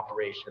our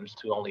operations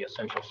to only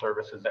essential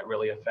services that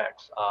really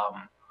affects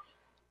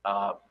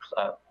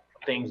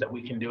things that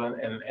we can do,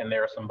 and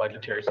there are some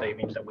budgetary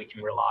savings that we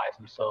can realize.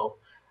 And so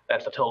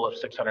that's a total of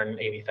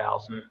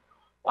 $680,000.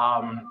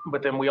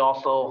 But then we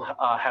also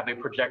have a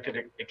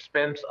projected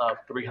expense of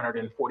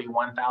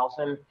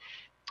 $341,000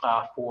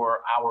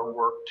 for our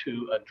work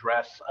to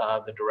address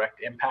the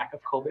direct impact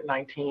of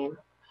COVID-19.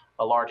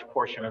 A large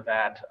portion of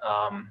that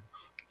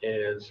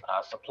is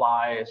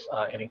supplies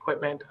and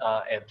equipment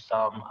and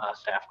some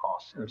staff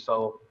costs. And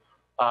so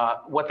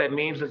what that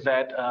means is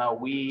that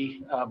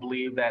we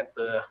believe that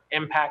the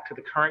impact to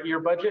the current year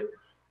budget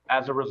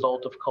as a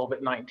result of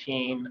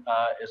COVID-19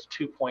 is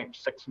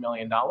 $2.6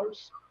 million.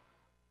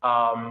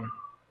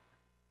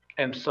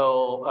 And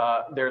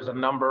so there's a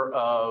number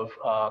of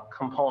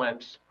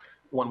components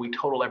when we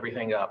total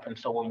everything up. And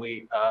so when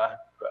we,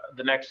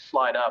 the next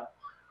slide up,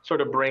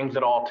 sort of brings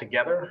it all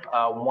together.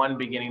 One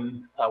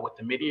beginning with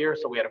the mid-year.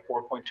 So we had a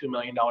 $4.2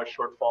 million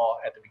shortfall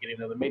at the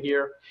beginning of the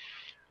mid-year.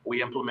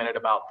 We implemented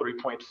about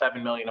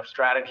 3.7 million of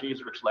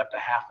strategies, which left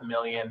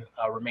 $500,000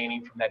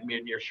 remaining from that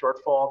mid-year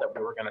shortfall that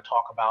we were going to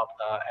talk about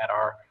at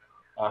our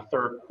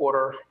third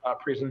quarter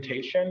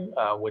presentation,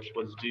 which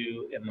was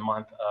due in the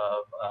month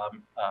of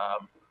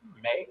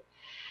May.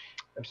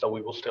 And so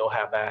we will still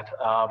have that.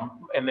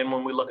 And then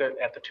when we look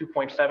at the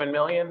 2.7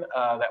 million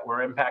that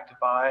were impacted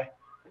by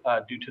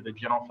due to the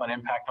general fund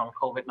impact on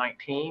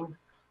COVID-19.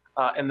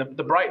 And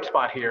the bright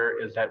spot here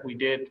is that we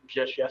did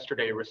just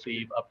yesterday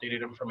receive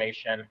updated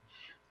information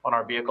on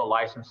our vehicle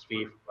license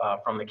fee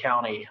from the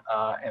county.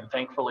 And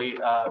thankfully,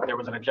 there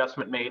was an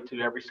adjustment made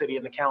to every city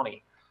in the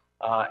county.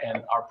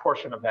 And our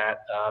portion of that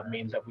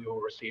means that we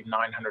will receive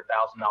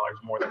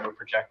 $900,000 more than we're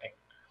projecting.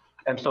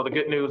 And so the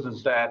good news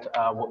is that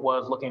what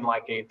was looking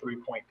like a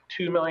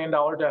 $3.2 million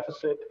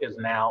deficit is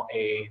now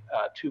a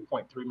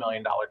 $2.3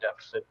 million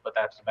deficit, but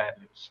that's the bad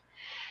news.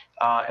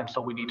 And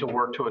so we need to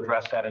work to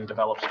address that and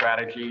develop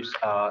strategies.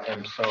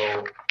 And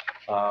so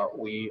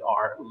we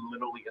are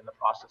literally in the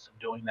process of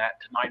doing that.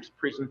 Tonight's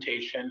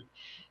presentation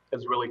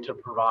is really to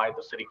provide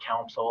the city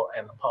council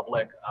and the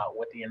public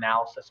with the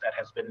analysis that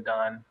has been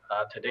done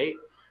to date.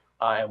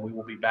 And we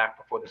will be back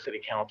before the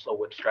city council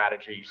with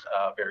strategies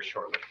very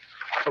shortly.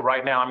 So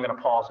right now I'm going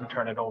to pause and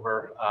turn it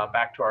over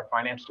back to our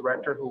finance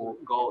director, who will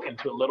go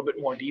into a little bit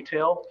more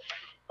detail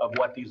of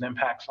what these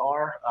impacts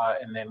are.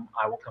 And then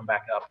I will come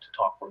back up to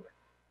talk further.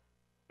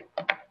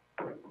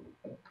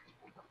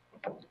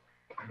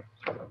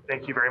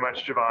 Thank you very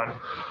much, Javon.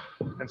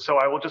 And so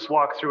I will just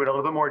walk through in a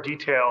little bit more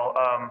detail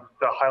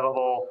the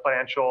high-level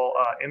financial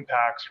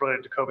impacts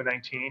related to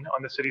COVID-19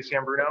 on the city of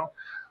San Bruno,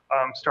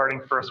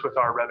 starting first with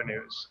our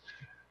revenues.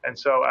 And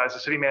so as the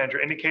city manager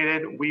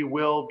indicated, we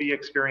will be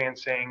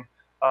experiencing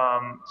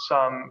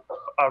some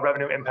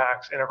revenue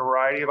impacts in a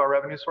variety of our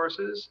revenue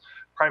sources,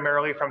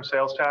 primarily from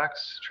sales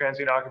tax,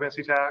 transient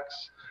occupancy tax,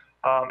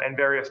 and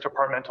various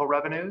departmental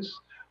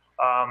revenues.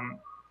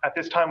 At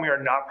this time, we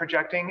are not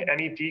projecting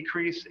any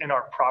decrease in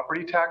our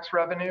property tax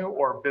revenue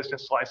or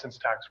business license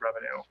tax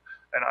revenue.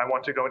 And I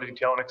want to go into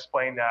detail and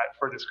explain that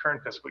for this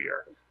current fiscal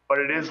year. But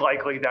it is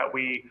likely that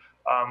we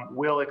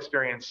will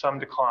experience some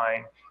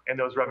decline in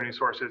those revenue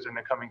sources in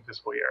the coming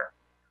fiscal year.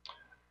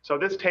 So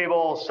this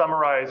table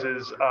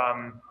summarizes,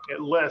 it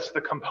lists the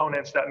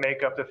components that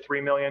make up the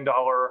 $3 million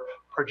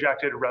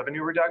projected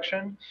revenue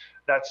reduction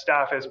that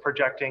staff is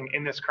projecting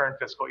in this current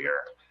fiscal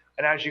year.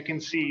 And as you can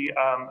see,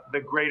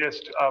 the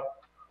greatest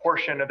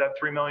portion of that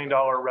 $3 million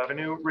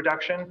revenue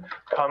reduction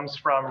comes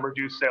from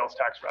reduced sales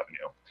tax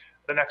revenue.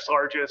 The next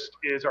largest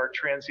is our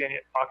transient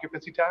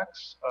occupancy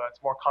tax.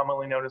 It's more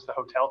commonly known as the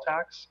hotel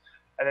tax.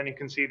 And then you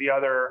can see the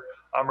other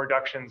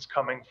reductions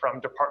coming from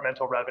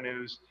departmental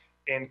revenues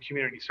in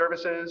community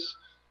services,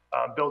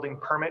 building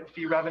permit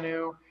fee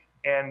revenue,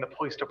 and the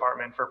police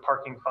department for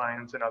parking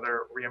fines and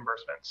other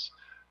reimbursements.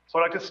 So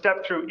I'd like to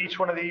step through each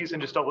one of these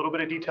in just a little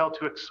bit of detail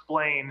to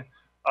explain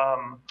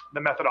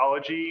the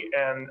methodology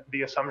and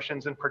the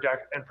assumptions and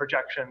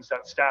projections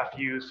that staff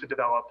use to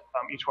develop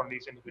each one of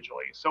these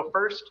individually. So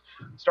first,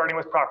 starting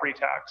with property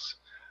tax.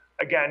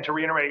 Again, to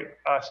reiterate,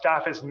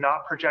 staff is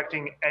not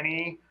projecting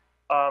any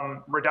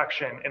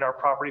reduction in our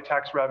property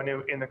tax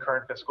revenue in the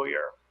current fiscal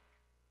year.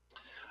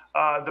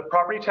 The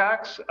property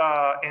tax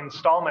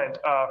installment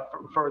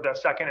for the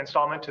second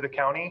installment to the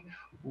county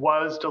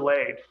was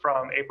delayed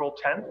from April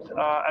 10th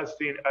as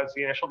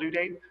the initial due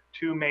date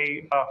to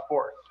May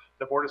 4th.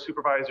 The Board of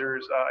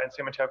Supervisors in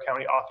San Mateo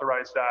County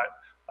authorized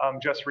that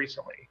just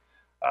recently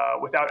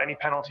without any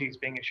penalties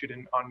being issued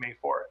on May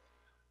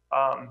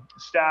 4th.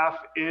 Staff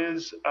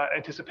is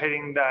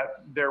anticipating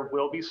that there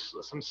will be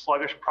some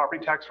sluggish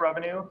property tax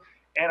revenue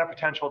and a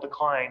potential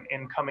decline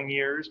in coming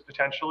years,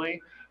 potentially,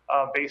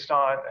 based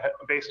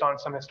on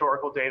some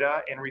historical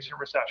data in recent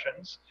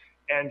recessions,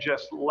 and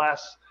just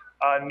less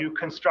new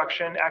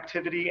construction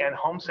activity and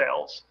home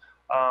sales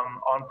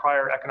on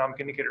prior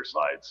economic indicator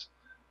slides.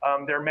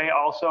 There may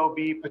also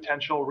be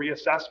potential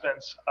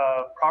reassessments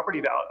of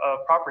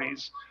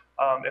properties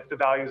if the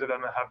values of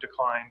them have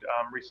declined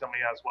recently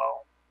as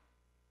well.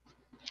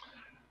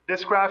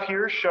 This graph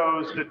here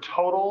shows the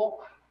total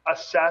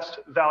assessed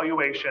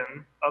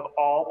valuation of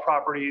all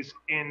properties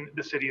in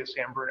the city of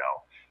San Bruno.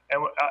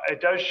 And it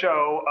does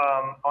show,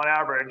 on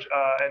average,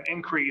 an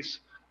increase,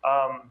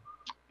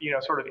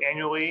 sort of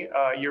annually,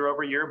 year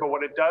over year. But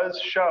what it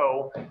does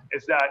show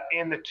is that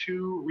in the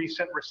two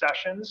recent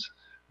recessions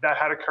that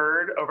had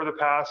occurred over the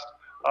past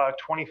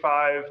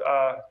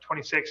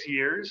 26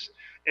 years,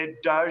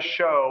 it does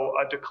show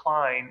a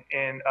decline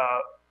in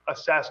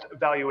assessed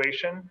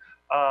valuation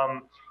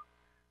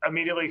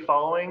immediately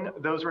following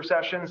those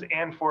recessions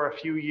and for a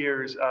few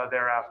years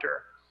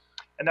thereafter.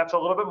 And that's a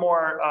little bit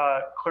more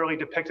clearly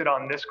depicted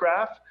on this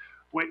graph,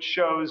 which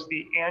shows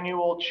the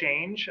annual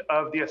change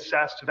of the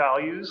assessed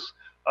values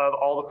of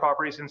all the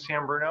properties in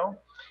San Bruno.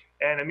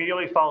 And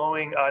immediately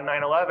following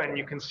 9/11,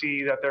 you can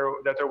see that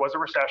there was a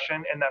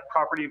recession and that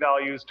property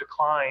values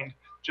declined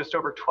just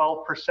over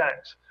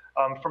 12%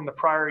 from the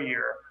prior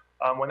year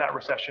when that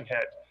recession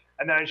hit.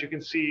 And then as you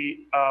can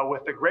see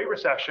with the Great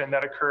Recession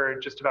that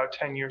occurred just about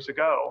 10 years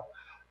ago,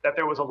 that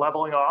there was a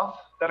leveling off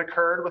that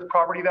occurred with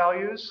property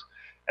values,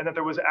 and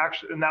that was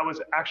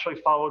actually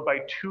followed by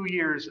 2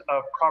 years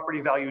of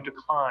property value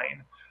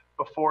decline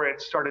before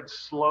it started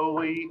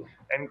slowly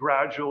and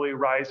gradually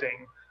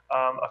rising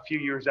a few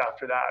years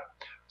after that.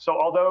 So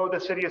although the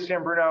city of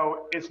San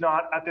Bruno is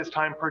not at this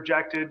time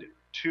projected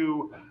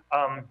to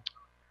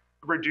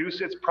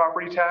reduce its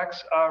property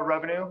tax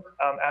revenue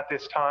at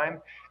this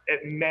time,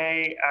 it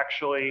may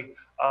actually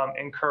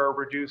incur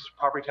reduced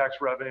property tax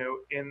revenue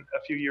in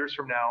a few years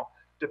from now,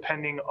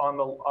 depending on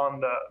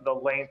the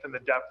length and the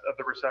depth of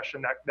the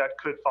recession that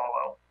could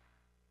follow.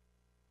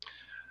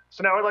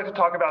 So now I'd like to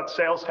talk about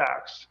sales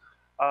tax.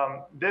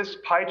 This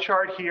pie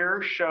chart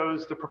here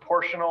shows the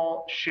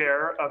proportional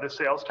share of the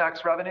sales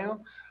tax revenue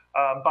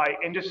by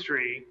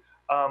industry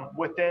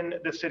within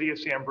the city of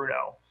San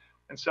Bruno.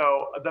 And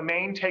so the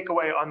main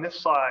takeaway on this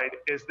slide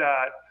is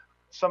that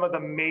some of the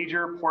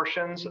major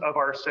portions of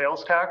our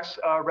sales tax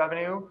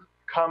revenue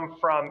come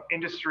from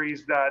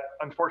industries that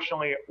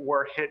unfortunately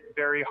were hit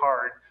very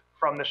hard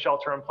from the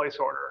shelter-in-place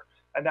order.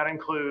 And that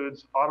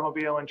includes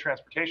automobile and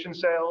transportation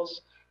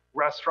sales,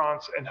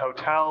 restaurants and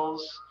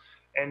hotels,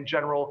 and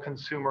general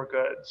consumer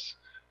goods.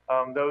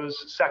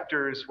 Those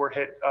sectors were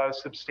hit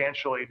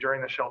substantially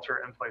during the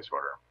shelter-in-place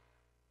order.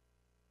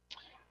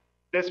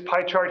 This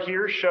pie chart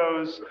here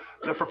shows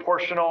the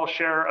proportional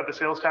share of the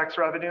sales tax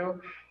revenue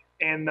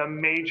in the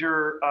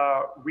major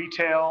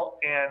retail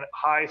and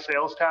high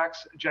sales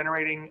tax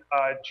generating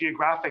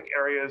geographic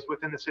areas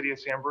within the city of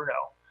San Bruno.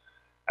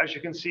 As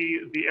you can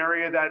see, the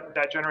area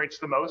that generates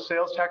the most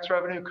sales tax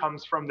revenue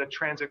comes from the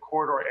transit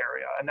corridor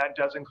area, and that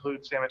does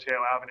include San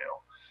Mateo Avenue.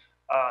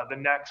 The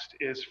next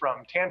is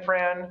from Tan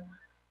Fran,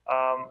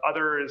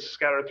 other is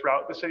scattered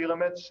throughout the city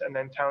limits, and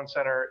then Town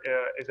Center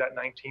is at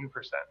 19%.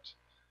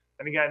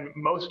 And again,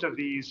 most of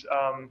these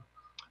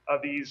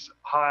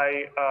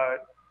high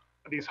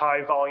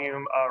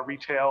volume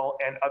retail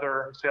and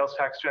other sales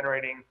tax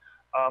generating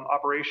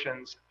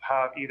operations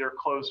have either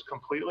closed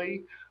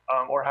completely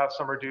or have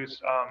some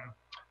reduced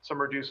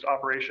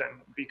operation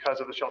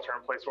because of the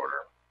shelter-in-place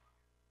order.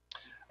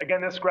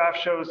 Again, this graph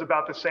shows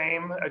about the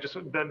same. Just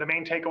the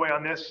main takeaway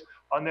on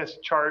this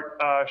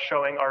chart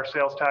showing our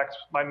sales tax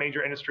by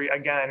major industry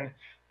again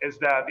is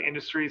that the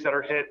industries that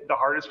are hit the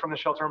hardest from the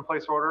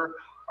shelter-in-place order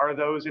are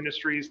those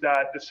industries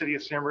that the city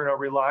of San Bruno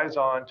relies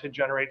on to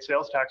generate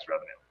sales tax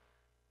revenue.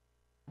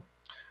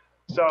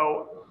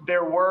 So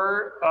there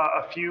were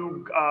a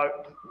few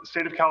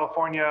state of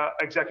California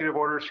executive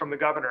orders from the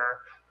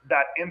governor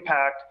that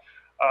impact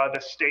the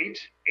state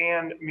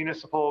and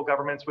municipal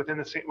governments within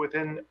the state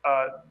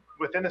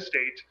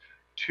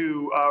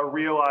to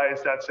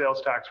realize that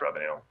sales tax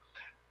revenue.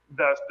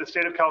 The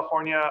state of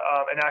California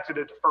enacted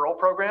a deferral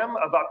program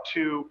of up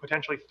to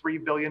potentially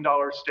 $3 billion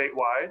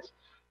statewide,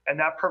 and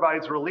that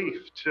provides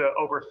relief to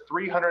over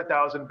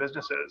 300,000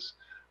 businesses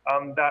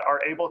that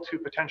are able to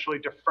potentially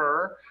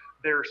defer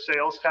their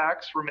sales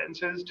tax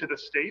remittances to the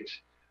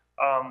state,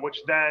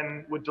 which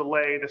then would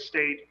delay the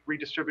state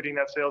redistributing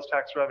that sales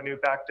tax revenue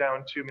back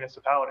down to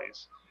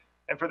municipalities.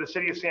 And for the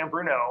city of San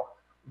Bruno,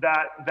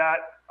 that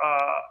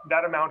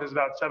amount is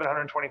about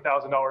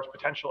 $720,000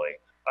 potentially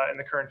in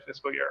the current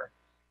fiscal year.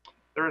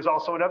 There is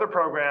also another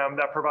program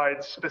that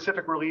provides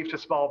specific relief to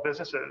small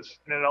businesses,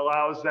 and it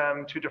allows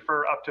them to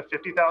defer up to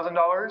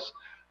 $50,000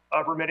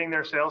 of remitting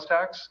their sales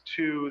tax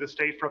to the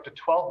state for up to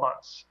 12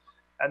 months.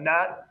 And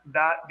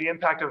the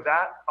impact of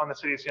that on the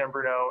city of San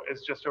Bruno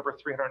is just over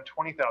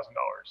 $320,000.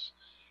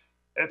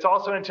 It's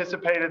also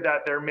anticipated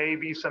that there may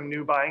be some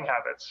new buying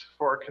habits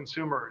for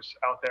consumers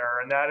out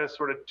there, and that is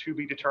sort of to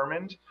be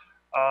determined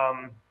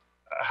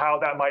how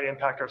that might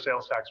impact our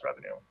sales tax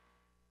revenue.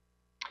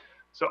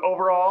 So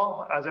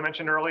overall, as I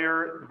mentioned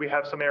earlier, we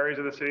have some areas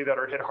of the city that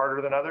are hit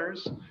harder than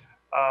others.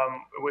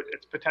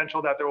 It's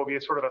potential that there will be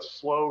a sort of a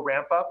slow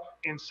ramp up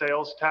in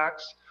sales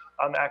tax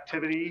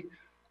activity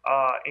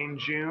in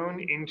June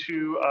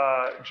into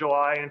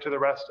July into the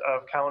rest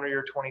of calendar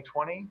year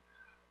 2020.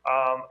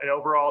 And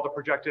overall, the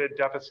projected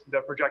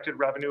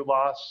revenue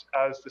loss,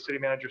 as the city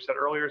manager said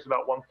earlier, is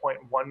about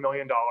 $1.1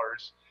 million.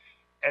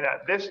 And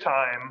at this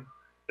time,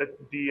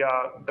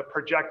 the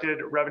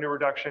projected revenue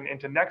reduction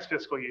into next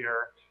fiscal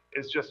year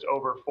is just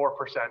over 4%.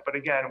 But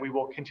again, we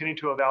will continue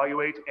to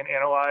evaluate and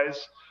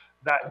analyze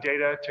that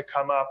data to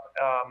come up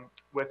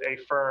with a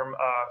firm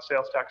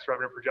sales tax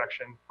revenue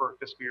projection for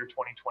fiscal year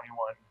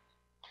 2021.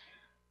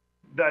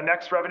 The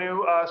next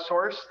revenue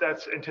source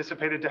that's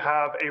anticipated to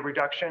have a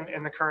reduction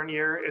in the current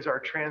year is our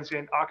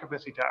transient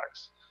occupancy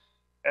tax.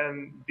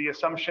 And the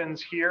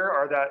assumptions here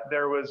are that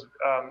there was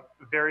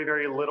very,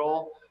 very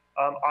little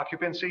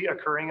occupancy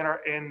occurring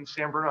in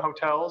San Bruno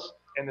hotels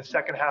in the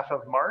second half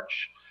of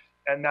March,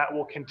 and that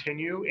will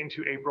continue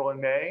into April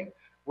and May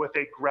with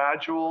a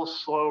gradual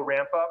slow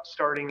ramp up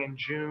starting in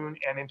June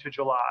and into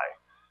July.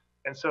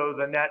 And so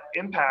the net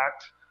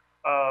impact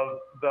of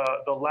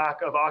the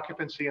lack of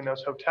occupancy in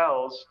those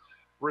hotels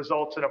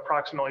results in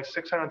approximately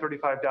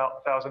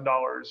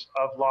 $635,000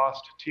 of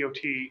lost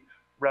TOT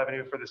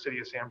revenue for the city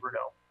of San Bruno.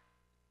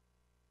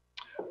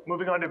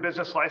 Moving on to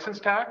business license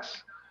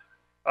tax.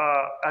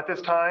 At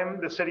this time,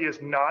 the city is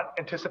not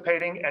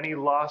anticipating any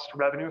lost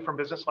revenue from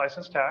business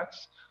license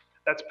tax.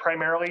 That's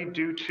primarily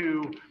due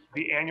to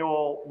the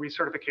annual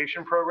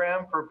recertification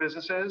program for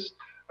businesses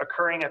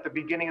occurring at the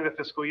beginning of the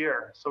fiscal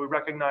year. So we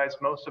recognize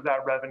most of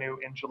that revenue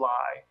in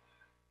July.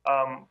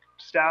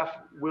 Staff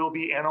will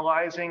be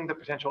analyzing the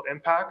potential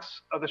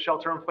impacts of the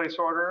shelter-in-place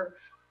order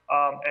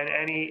and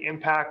any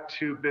impact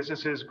to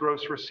businesses'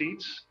 gross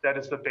receipts, that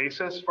is the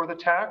basis for the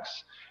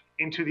tax,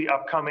 into the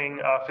upcoming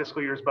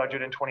fiscal year's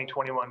budget in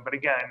 2021. But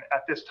again,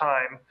 at this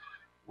time,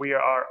 we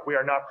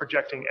are not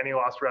projecting any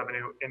lost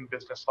revenue in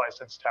business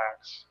license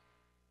tax.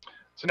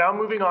 So now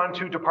moving on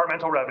to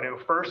departmental revenue.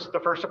 The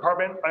first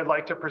department I'd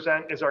like to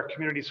present is our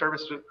community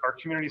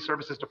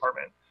services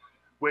department,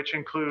 which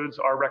includes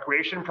our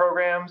recreation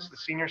programs, the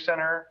senior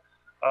center,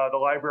 the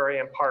library,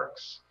 and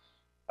parks.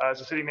 As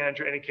the city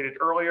manager indicated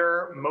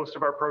earlier, most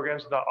of our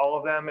programs, not all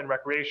of them, in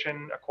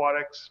recreation,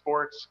 aquatics,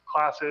 sports,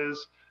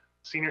 classes,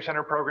 senior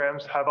center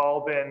programs have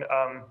all been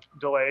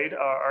delayed,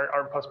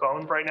 are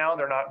postponed right now.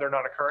 They're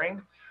not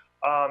occurring,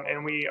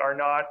 and we are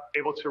not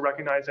able to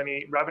recognize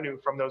any revenue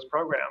from those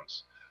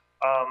programs.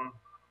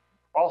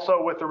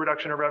 Also, with the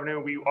reduction of revenue,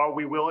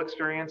 we will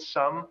experience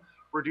some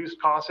reduced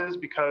costs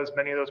because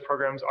many of those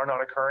programs are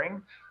not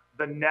occurring.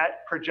 The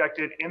net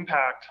projected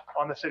impact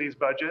on the city's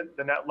budget,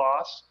 the net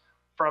loss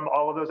from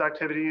all of those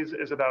activities,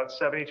 is about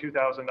 $72,000.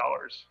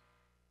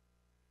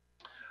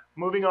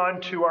 Moving on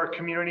to our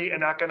community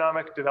and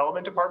economic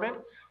development department,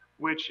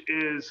 which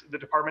is the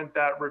department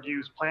that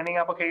reviews planning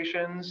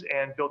applications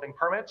and building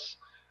permits.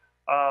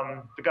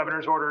 The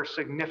governor's order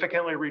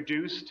significantly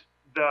reduced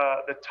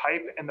the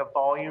type and the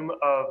volume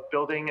of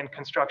building and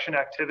construction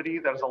activity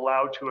that is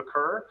allowed to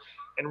occur,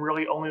 and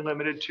really only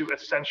limited to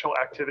essential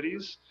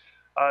activities.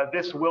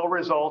 This will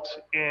result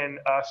in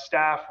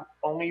staff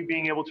only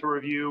being able to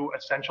review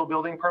essential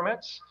building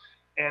permits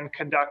and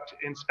conduct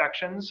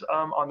inspections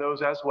on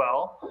those as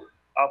well.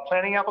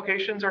 Planning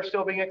applications are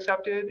still being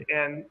accepted,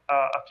 and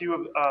a few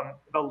of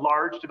the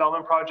large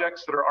development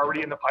projects that are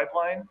already in the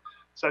pipeline,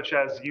 such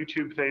as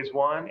YouTube Phase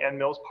 1 and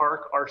Mills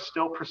Park, are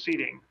still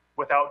proceeding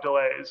without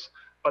delays.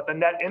 But the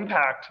net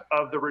impact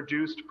of the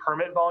reduced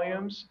permit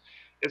volumes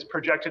is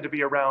projected to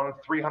be around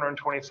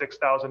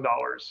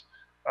 $326,000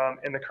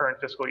 in the current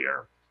fiscal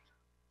year.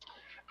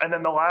 And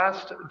then the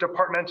last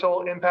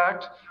departmental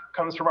impact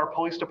comes from our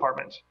police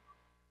department.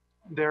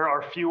 There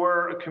are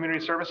fewer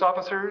community service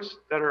officers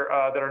that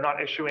are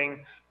not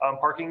issuing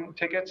parking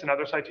tickets and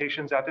other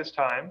citations at this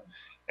time,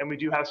 and we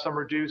do have some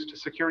reduced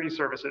security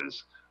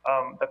services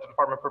that the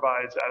department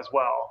provides as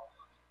well.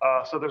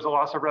 So there's a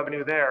loss of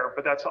revenue there,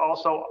 but that's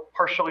also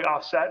partially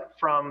offset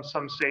from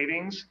some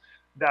savings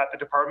that the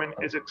department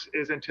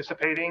is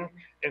anticipating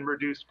in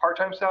reduced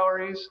part-time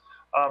salaries,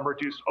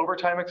 reduced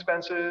overtime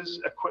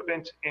expenses,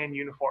 equipment, and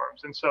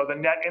uniforms. And so the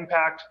net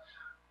impact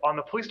on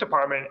the police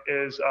department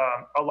is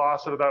a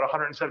loss of about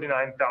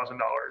 $179,000.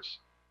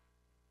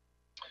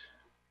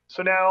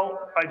 So now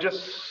I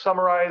just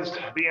summarized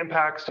the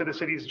impacts to the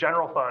city's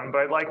general fund, but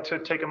I'd like to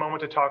take a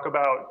moment to talk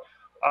about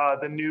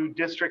the new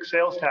district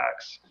sales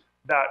tax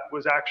that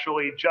was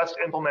actually just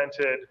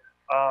implemented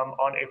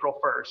on April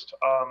 1st,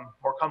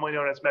 more commonly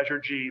known as Measure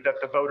G, that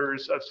the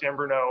voters of San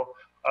Bruno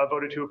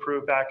voted to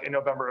approve back in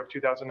November of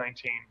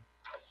 2019.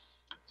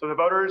 So the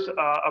voters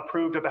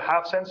approved of a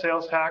half-cent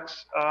sales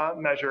tax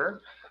measure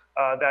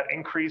that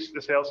increased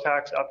the sales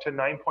tax up to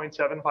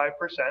 9.75%.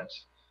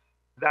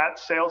 That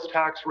sales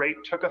tax rate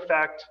took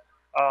effect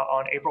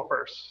on April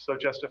 1st, so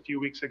just a few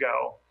weeks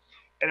ago.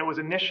 And it was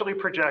initially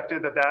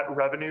projected that the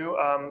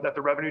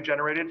revenue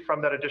generated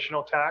from that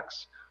additional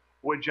tax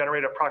would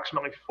generate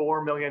approximately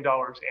 $4 million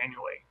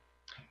annually.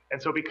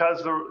 And so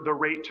because the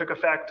rate took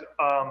effect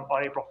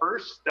on April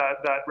 1st,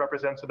 that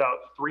represents about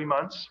 3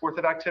 months worth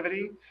of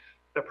activity.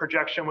 The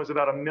projection was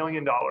about $1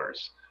 million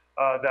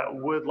that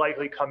would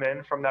likely come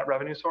in from that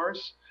revenue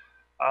source.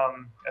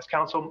 As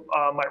council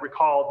might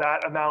recall,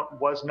 that amount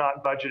was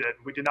not budgeted.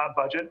 We did not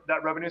budget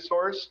that revenue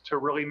source to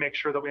really make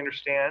sure that we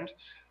understand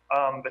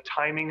the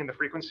timing and the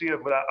frequency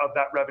of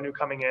that revenue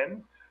coming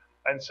in.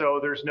 And so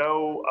there's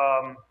no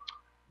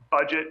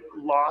budget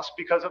loss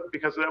because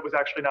that was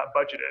actually not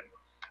budgeted.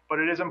 But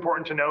it is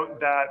important to note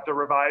that the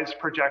revised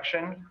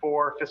projection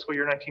for fiscal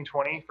year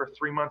 1920 for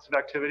 3 months of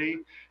activity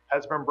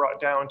has been brought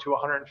down to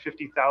 $150,000,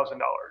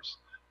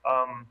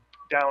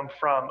 down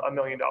from $1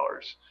 million.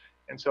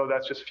 And so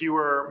that's just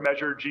fewer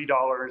Measure G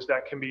dollars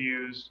that can be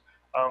used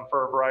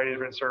for a variety of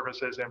different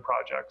services and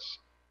projects.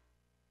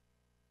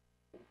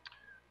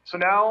 So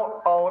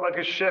now I'll like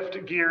to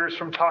shift gears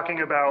from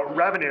talking about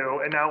revenue,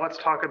 and now let's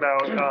talk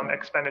about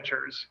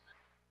expenditures.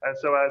 And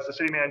so as the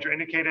city manager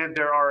indicated,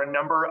 there are a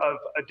number of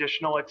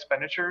additional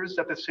expenditures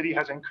that the city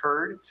has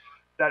incurred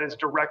that is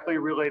directly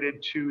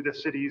related to the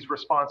city's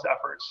response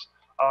efforts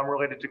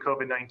related to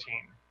COVID-19.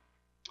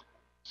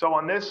 So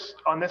on this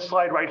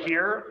slide right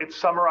here, it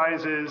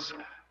summarizes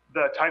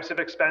the types of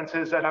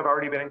expenses that have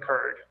already been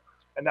incurred.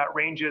 And that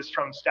ranges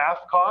from staff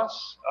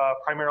costs,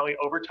 primarily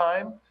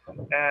overtime,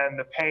 and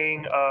the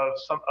paying of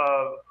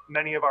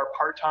many of our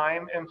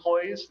part-time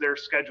employees, their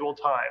scheduled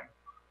time.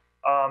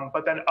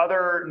 But then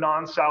other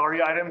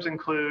non-salary items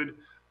include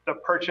the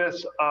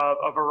purchase of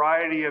a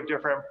variety of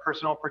different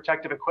personal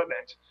protective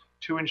equipment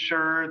to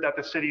ensure that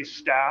the city's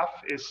staff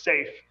is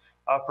safe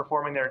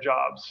performing their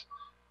jobs.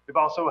 We've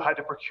also had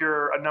to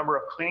procure a number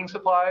of cleaning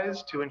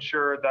supplies to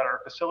ensure that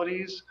our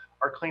facilities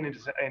are clean and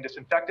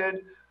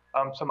disinfected,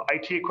 some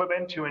IT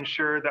equipment to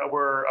ensure that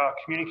we're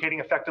communicating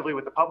effectively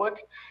with the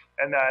public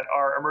and that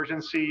our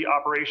emergency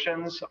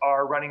operations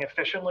are running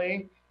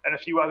efficiently, and a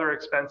few other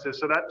expenses.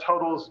 So that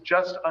totals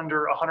just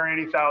under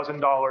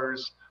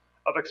 $180,000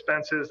 of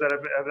expenses that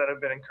have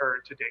been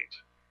incurred to date.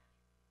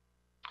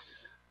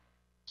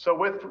 So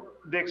with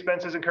the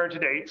expenses incurred to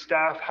date,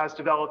 staff has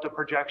developed a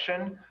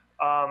projection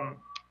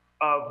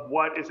of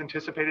what is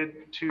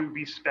anticipated to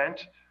be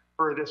spent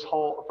for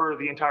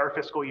the entire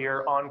fiscal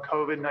year on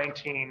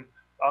COVID-19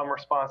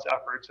 response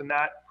efforts, and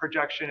that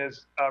projection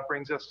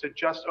brings us to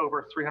just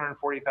over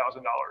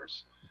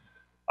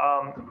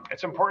 $340,000.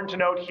 It's important to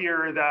note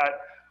here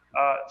that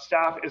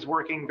staff is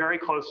working very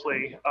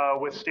closely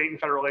with state and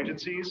federal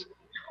agencies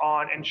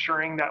on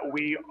ensuring that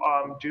we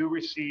do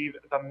receive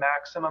the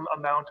maximum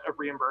amount of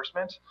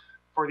reimbursement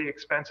for the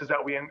expenses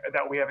that we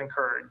have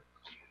incurred.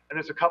 And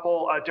there's a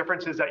couple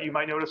differences that you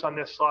might notice on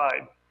this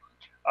slide.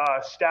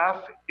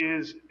 Staff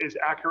is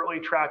accurately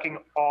tracking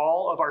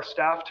all of our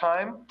staff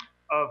time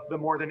of the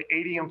more than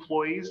 80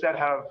 employees that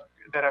have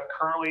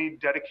currently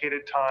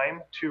dedicated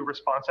time to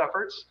response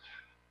efforts.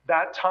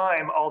 That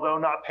time, although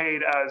not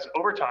paid as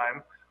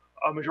overtime,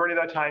 a majority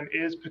of that time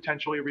is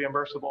potentially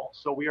reimbursable.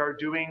 So we are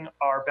doing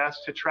our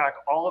best to track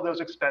all of those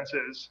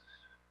expenses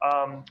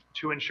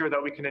to ensure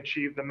that we can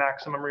achieve the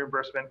maximum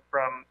reimbursement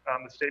from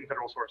the state and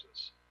federal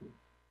sources.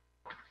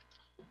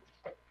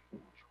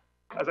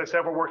 As I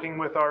said, we're working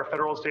with our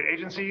federal and state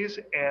agencies,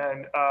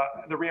 and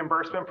the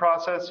reimbursement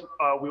process,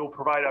 we will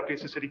provide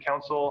updates to City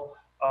Council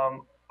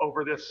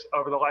over the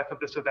life of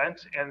this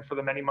event and for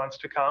the many months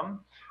to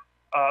come.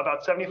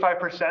 About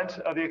 75%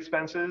 of the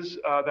expenses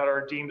that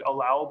are deemed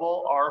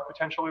allowable are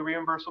potentially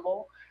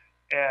reimbursable,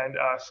 and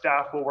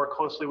staff will work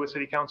closely with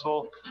City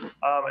Council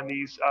and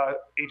these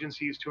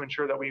agencies to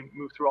ensure that we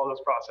move through all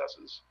those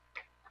processes.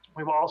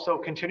 We will also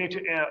continue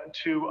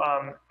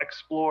to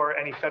explore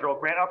any federal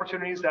grant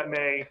opportunities that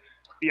may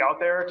be out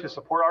there to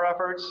support our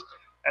efforts,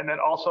 and then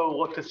also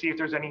look to see if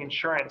there's any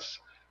insurance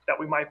that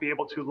we might be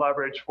able to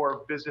leverage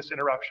for business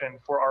interruption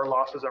for our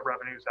losses of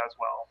revenues as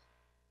well.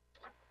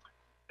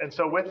 And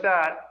so with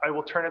that, I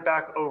will turn it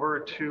back over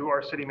to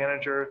our city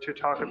manager to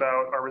talk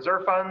about our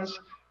reserve funds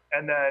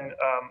and then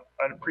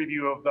a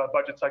preview of the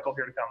budget cycle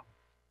here to come.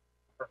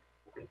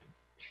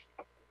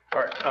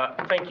 All right,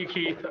 thank you,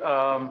 Keith.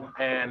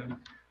 And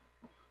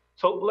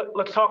so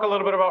let's talk a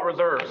little bit about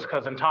reserves,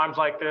 because in times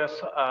like this,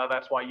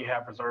 that's why you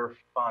have reserve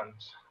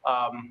funds.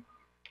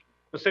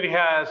 The city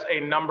has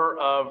a number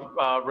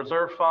of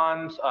reserve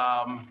funds.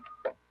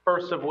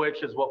 First of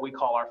which is what we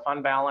call our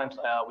fund balance.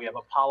 We have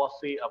a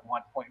policy of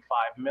 1.5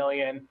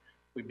 million.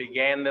 We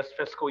began this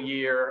fiscal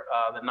year,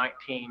 the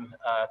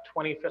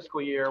 1920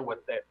 fiscal year,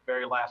 with the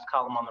very last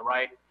column on the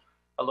right,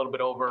 a little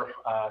bit over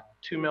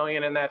 2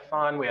 million in that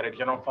fund. We had a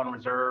general fund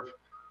reserve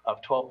of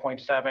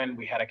 12.7.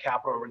 We had a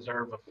capital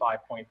reserve of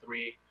 5.3,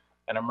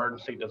 an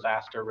emergency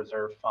disaster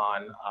reserve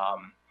fund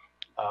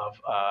of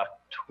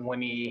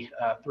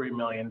 $23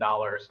 million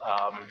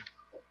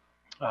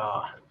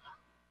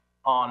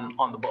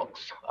on the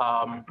books.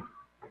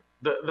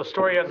 The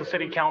story, as the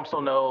city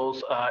council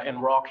knows, in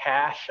raw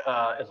cash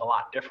is a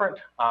lot different.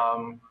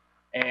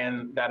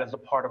 And that is a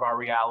part of our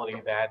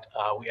reality that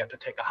we have to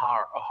take a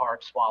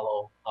hard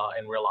swallow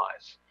and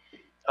realize.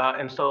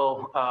 And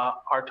so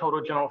our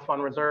total general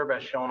fund reserve,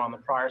 as shown on the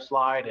prior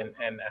slide and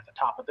at the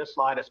top of this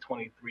slide, is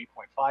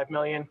 23.5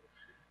 million.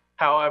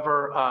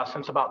 However,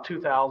 since about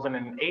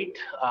 2008,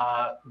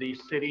 the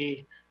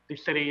city's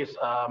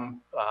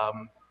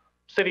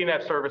City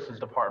Net Services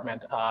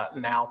Department,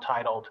 now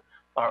titled,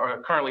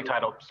 or currently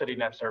titled City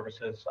Net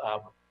Services,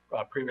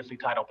 previously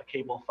titled the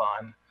Cable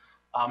Fund,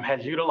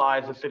 has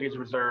utilized the city's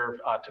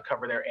reserve to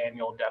cover their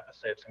annual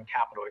deficits and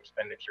capital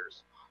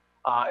expenditures.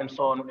 And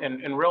so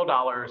in real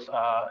dollars,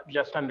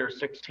 just under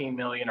 16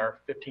 million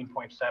or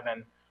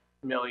 15.7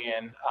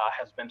 million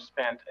has been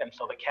spent. And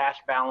so the cash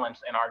balance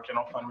in our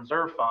general fund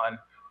reserve fund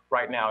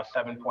right now is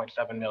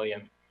 7.7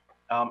 million.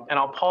 And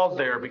I'll pause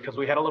there because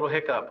we had a little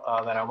hiccup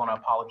that I want to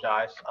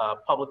apologize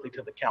publicly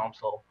to the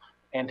council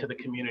and to the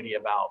community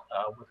about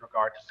with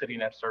regard to City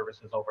Net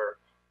Services over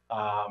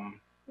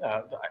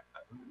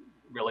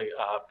really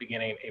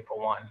beginning April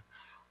 1.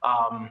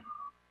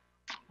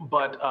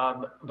 But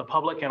the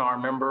public and our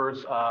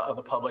members of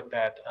the public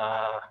that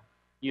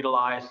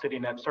utilize City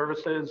Net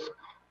Services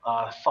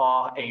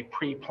saw a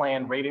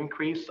pre-planned rate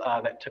increase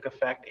that took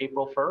effect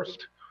April 1st.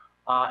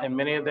 And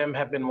many of them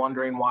have been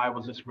wondering why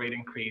was this rate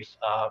increase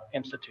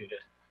instituted.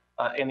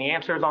 And the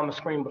answer is on the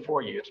screen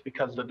before you. It's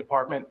because the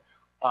department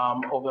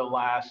over the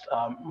last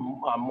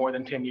more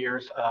than 10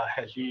 years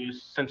has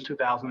used since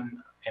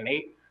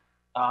 2008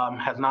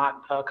 has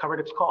not covered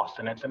its costs,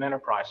 and it's an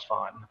enterprise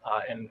fund.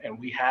 And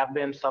we have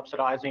been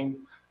subsidizing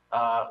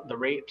the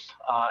rates.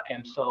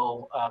 And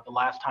so the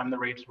last time the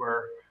rates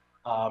were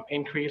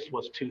increased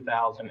was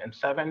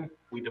 2007.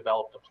 We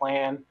developed a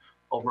plan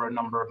over a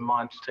number of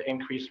months to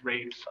increase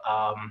rates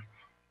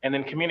and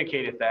then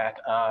communicated that.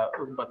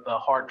 But the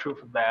hard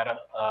truth of that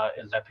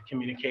is that the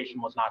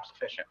communication was not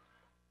sufficient.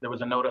 There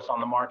was a notice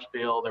on the March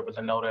bill, there was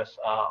a notice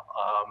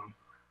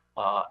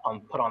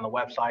put on the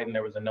website, and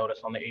there was a notice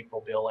on the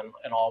April bill,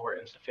 and all were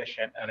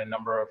insufficient. And a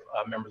number of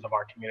members of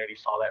our community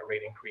saw that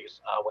rate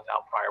increase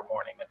without prior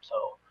warning. And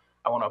so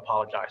I want to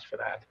apologize for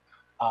that.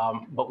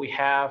 But we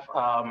have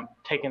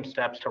taken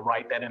steps to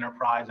right that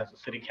enterprise. As the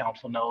City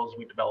Council knows,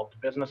 we developed a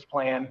business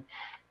plan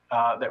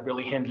that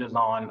really hinges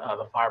on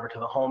the fiber to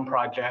the home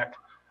project,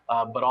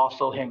 but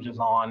also hinges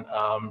on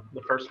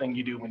the first thing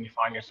you do when you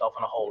find yourself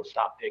in a hole is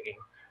stop digging.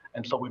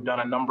 And so we've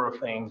done a number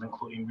of things,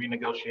 including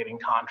renegotiating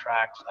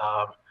contracts,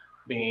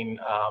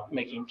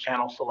 making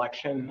channel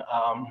selection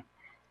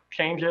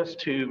changes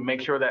to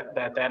make sure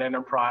that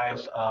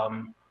enterprise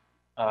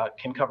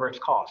can cover its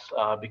costs,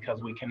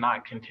 because we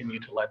cannot continue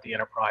to let the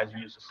enterprise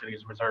use the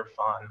city's reserve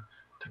fund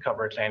to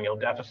cover its annual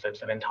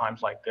deficits. And in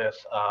times like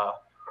this,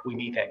 we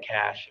need that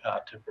cash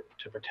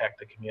to protect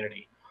the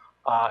community.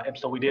 And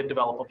so we did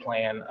develop a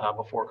plan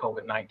before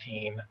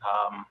COVID-19.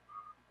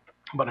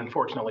 But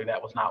unfortunately,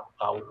 that was not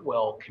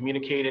well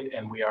communicated,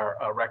 and we are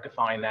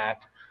rectifying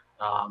that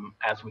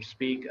as we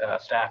speak.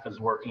 Staff is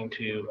working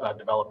to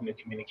develop new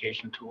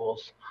communication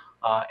tools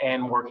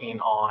and working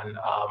on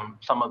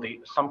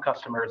some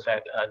customers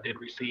that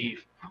did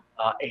receive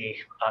a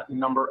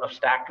number of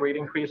stacked rate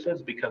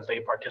increases because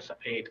they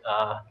participate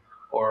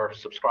or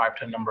subscribe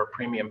to a number of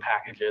premium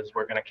packages.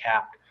 We're going to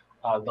cap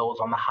those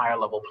on the higher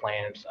level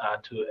plans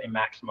to a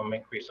maximum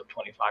increase of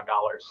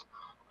 $25.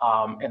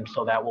 And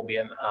so that will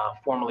be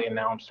formally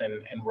announced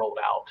and rolled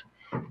out.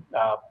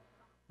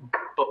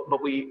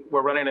 But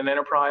we're running an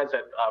enterprise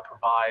that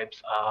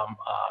provides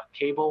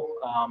cable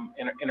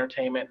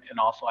entertainment and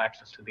also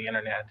access to the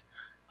internet.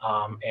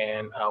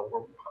 And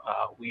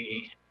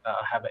we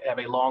have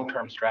a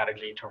long-term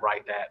strategy to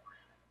right that.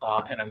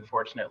 And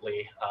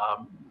unfortunately,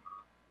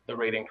 the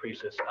rate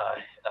increases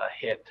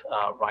hit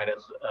right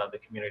as the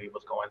community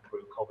was going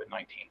through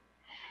COVID-19.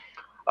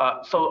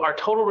 So our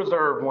total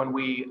reserve, when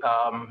we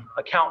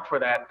account for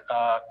that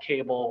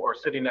cable or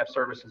city net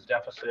services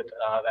deficit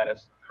that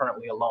is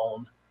currently a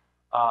loan,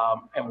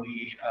 and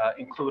we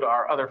include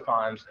our other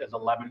funds, is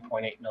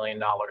 $11.8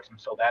 million. And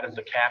so that is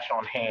the cash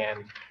on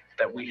hand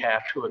that we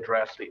have to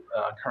address the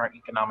current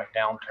economic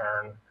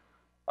downturn.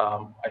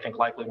 I think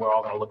likely we're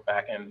all going to look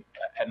back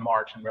at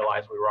March and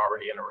realize we were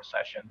already in a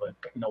recession, but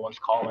no one's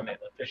calling it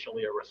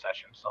officially a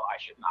recession, so I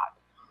should not.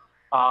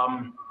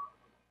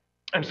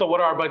 And so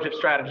what are our budget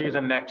strategies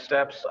and next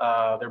steps?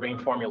 They're being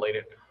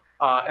formulated.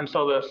 And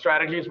so the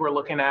strategies we're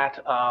looking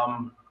at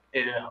are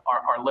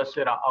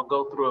listed. I'll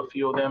go through a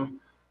few of them.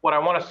 What I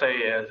want to say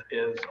is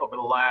over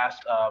the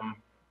last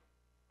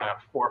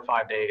 4 or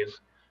 5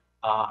 days,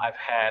 I've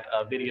had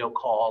video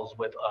calls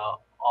with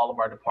all of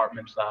our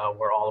departments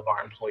where all of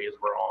our employees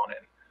were on.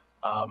 And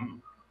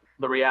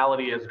the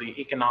reality is the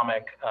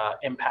economic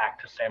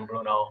impact to San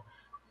Bruno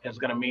is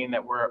going to mean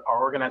that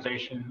our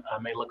organization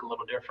may look a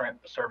little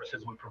different. The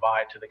services we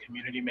provide to the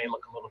community may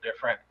look a little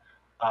different.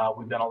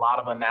 We've done a lot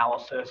of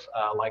analysis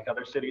like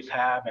other cities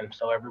have, and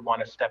so everyone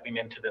is stepping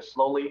into this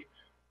slowly.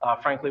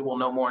 Frankly, we'll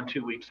know more in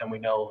 2 weeks than we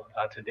know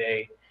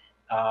today.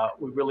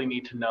 We really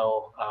need to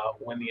know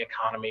when the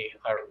economy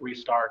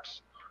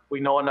restarts. We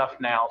know enough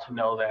now to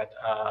know that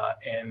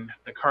in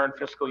the current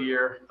fiscal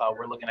year,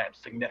 we're looking at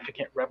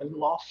significant revenue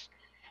loss.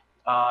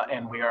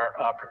 And we are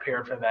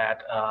prepared for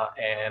that.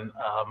 And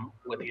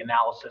with the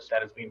analysis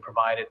that is being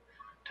provided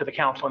to the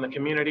council and the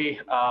community,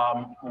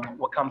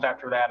 what comes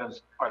after that are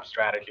the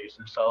strategies.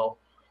 And so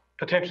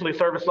potentially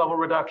service level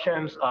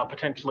reductions,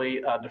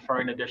 potentially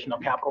deferring additional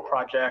capital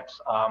projects,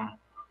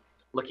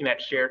 looking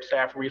at shared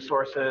staff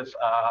resources,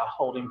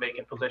 holding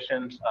vacant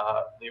positions.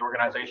 The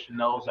organization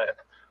knows that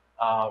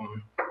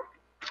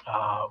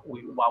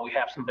while we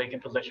have some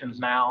vacant positions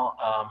now,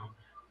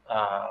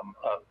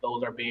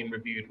 those are being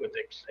reviewed with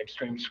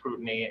extreme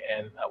scrutiny,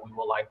 and we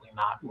will likely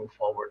not move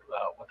forward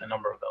with a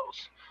number of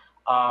those.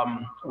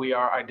 We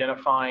are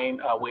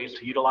identifying ways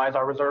to utilize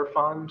our reserve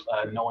funds,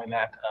 knowing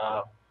that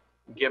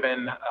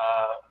given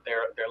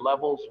their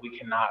levels, we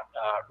cannot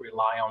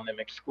rely on them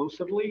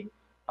exclusively,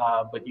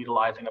 but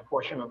utilizing a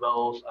portion of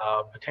those,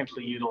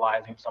 potentially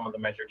utilizing some of the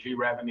Measure G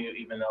revenue,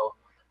 even though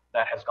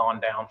that has gone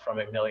down from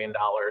 $1 million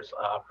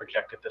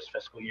projected this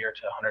fiscal year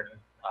to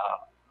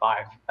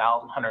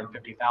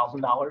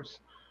 $150,000.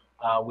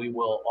 We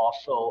will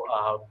also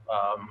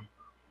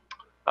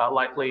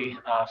likely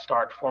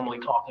start formally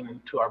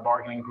talking to our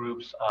bargaining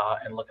groups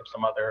and look at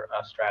some other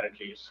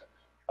strategies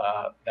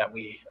that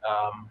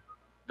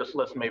this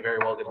list may very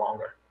well get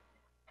longer.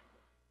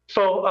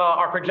 So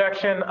our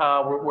projection,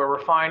 we're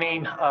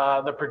refining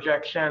the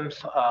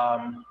projections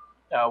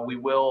We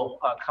will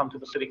come to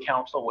the City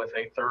Council with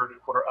a third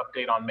quarter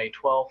update on May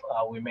 12th.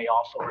 We may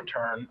also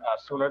return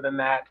sooner than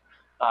that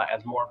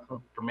as more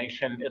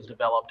information is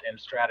developed and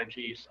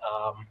strategies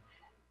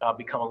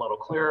become a little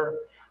clearer.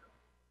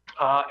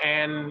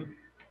 And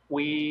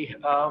we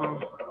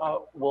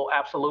will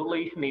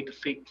absolutely need to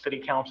seek City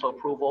Council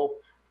approval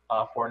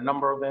for a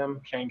number of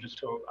them, changes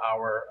to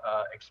our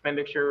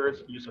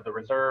expenditures, use of the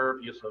reserve,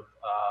 use of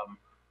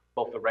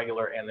both the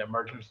regular and the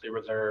emergency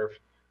reserve,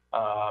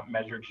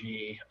 Measure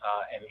G,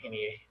 and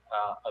any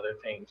other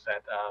things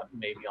that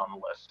may be on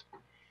the list.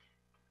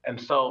 And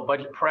so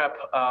budget prep,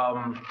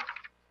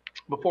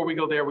 before we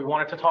go there, we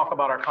wanted to talk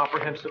about our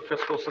comprehensive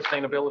fiscal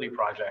sustainability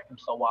project. And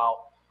so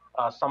while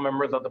some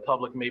members of the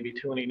public may be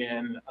tuning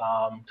in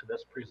to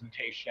this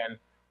presentation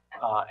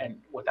and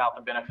without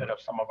the benefit of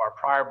some of our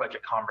prior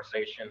budget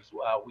conversations,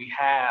 we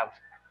have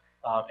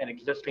an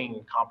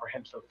existing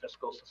comprehensive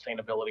fiscal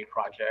sustainability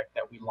project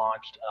that we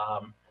launched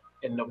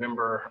in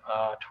November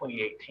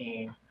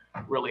 2018,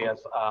 really as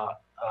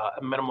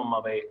a minimum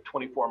of a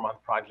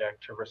 24-month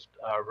project to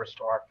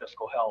restore our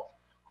fiscal health.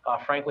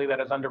 Frankly,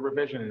 that is under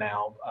revision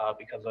now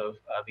because of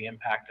the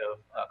impact of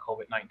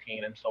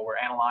COVID-19. And so we're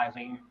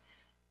analyzing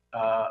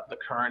the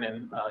current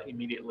and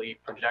immediately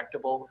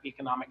projectable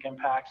economic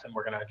impacts, and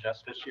we're going to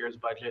adjust this year's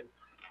budget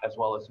as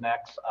well as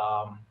next.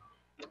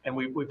 And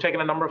we've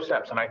taken a number of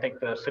steps, and I think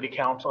the City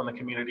Council and the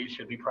community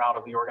should be proud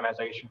of the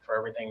organization for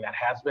everything that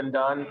has been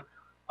done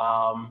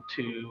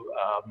to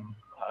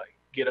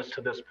get us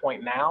to this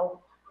point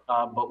now.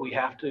 But we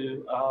have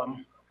to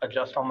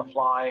adjust on the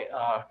fly,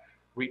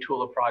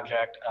 retool the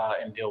project,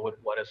 and deal with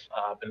what has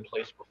been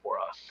placed before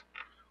us.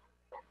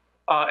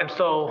 And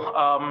so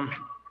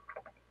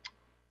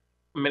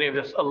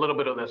a little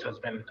bit of this has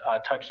been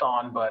touched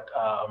on, but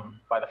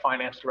by the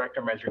Finance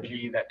Director, Measure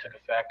G, that took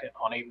effect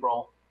on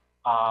April.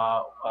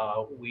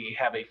 We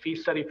have a fee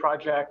study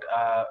project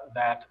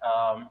that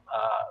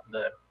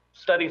the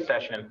study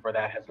session for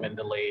that has been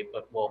delayed,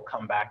 but we'll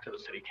come back to the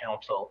City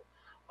Council.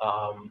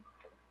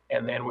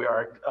 And then we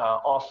are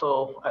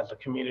also, as the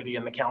community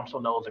and the council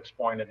knows,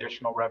 exploring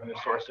additional revenue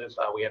sources.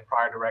 We had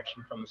prior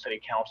direction from the City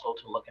Council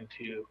to look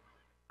into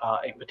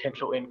a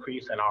potential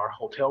increase in our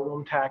hotel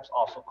room tax,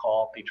 also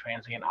called the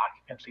transient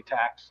occupancy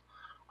tax.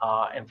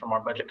 And from our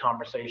budget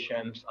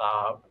conversations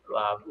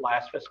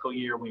last fiscal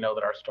year, we know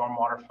that our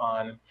stormwater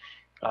fund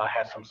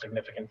has some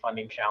significant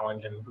funding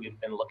challenge, and we've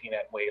been looking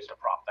at ways to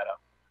prop that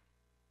up.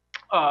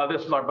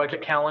 This is our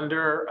budget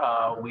calendar.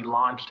 We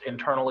launched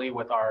internally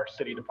with our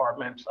city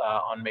departments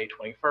on May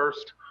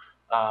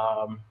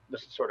 21st.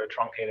 This has sort of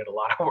truncated a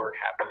lot of work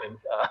happened in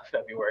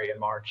February and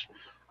March.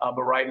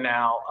 But right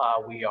now,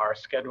 we are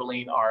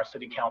scheduling our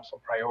City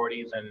Council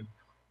priorities and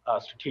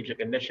strategic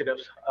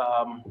initiatives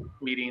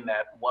meeting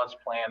that was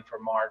planned for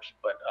March,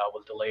 but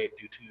was delayed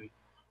due to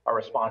our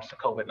response to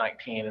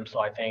COVID-19. And so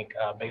I think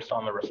based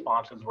on the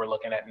responses, we're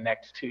looking at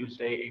next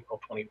Tuesday, April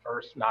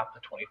 21st, not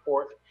the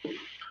 24th.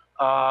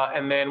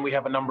 And then we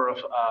have a number of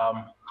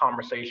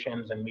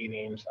conversations and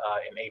meetings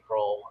in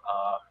April,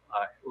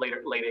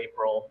 late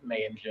April,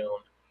 May, and June,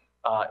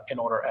 in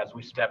order as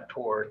we step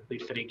toward the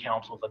City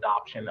Council's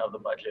adoption of the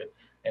budget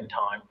in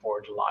time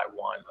for July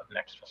 1 of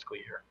next fiscal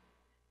year.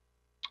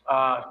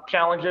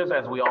 Challenges,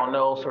 as we all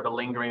know, sort of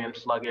lingering and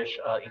sluggish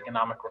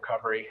economic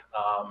recovery,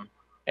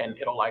 and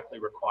it'll likely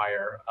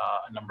require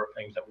a number of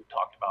things that we've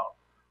talked about.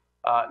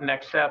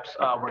 Next steps,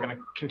 we're going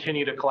to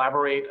continue to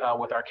collaborate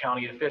with our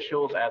county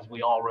officials as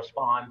we all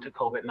respond to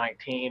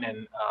COVID-19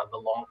 and the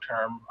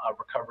long-term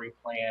recovery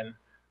plan.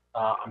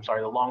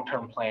 The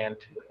long-term plan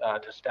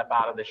to step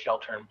out of the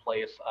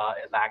shelter-in-place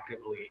is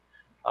actively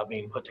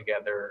being put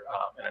together,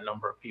 and a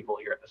number of people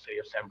here at the City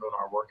of San Bruno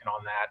are working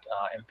on that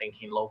and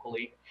thinking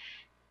locally.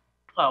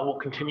 We'll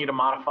continue to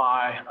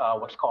modify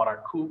what's called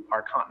our COOP,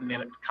 our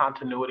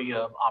continuity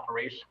of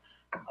operation.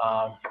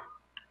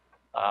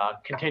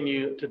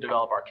 Continue to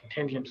develop our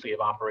contingency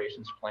of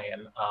operations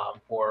plan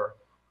for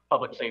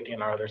public safety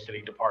and our other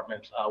city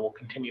departments. We'll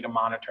continue to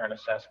monitor and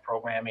assess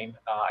programming.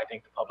 I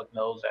think the public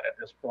knows that at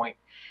this point,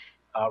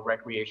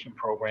 recreation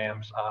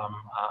programs,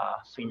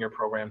 senior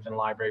programs, and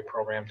library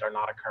programs are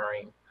not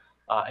occurring.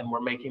 And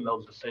we're making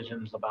those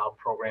decisions about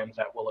programs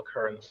that will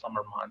occur in the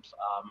summer months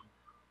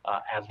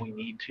as we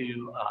need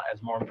to,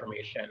 as more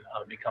information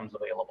becomes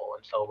available.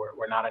 And so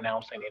we're not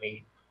announcing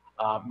any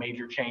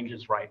major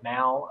changes right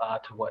now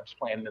to what's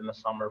planned in the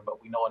summer,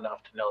 but we know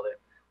enough to know that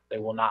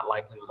they will not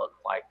likely look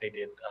like they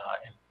did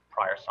in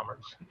prior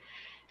summers.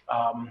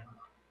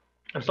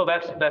 And so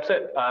that's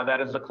it.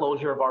 That is the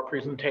closure of our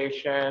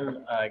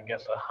presentation. I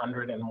guess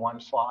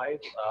 101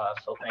 slides.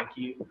 So thank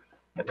you.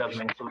 That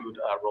doesn't include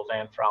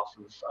Roseanne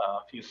Frauss's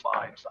few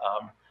slides.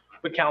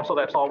 But council,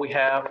 that's all we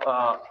have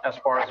as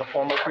far as a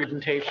formal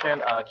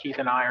presentation. Keith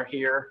and I are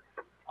here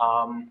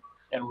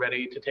and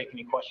ready to take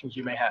any questions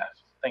you may have.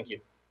 Thank you.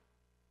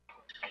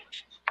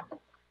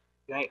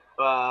 Okay,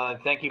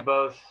 thank you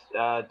both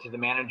to the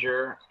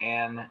manager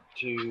and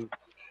to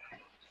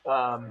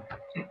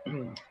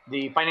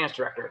the finance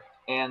director.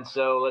 And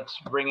so let's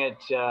bring it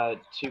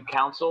to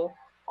council.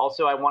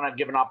 Also, I want to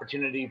give an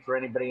opportunity for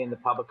anybody in the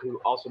public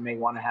who also may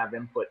want to have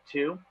input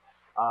too.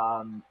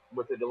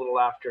 With it a little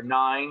after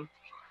 9,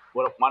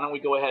 why don't we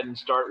go ahead and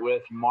start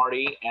with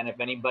Marty, and if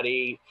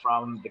anybody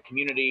from the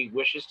community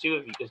wishes to,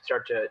 if you could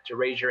start to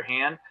raise your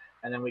hand,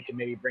 and then we can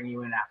maybe bring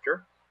you in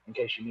after in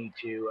case you need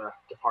to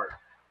depart.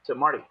 So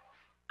Marty.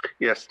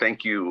 Yes,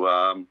 thank you.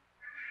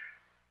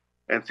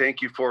 And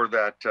thank you for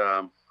that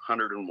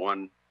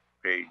 101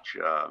 page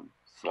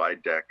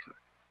slide deck.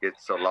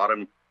 It's a lot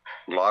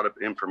of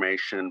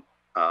information.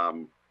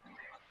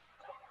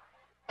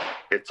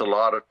 It's a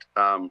lot of,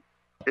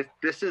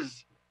 this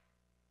is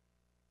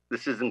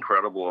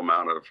incredible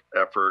amount of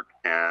effort,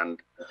 and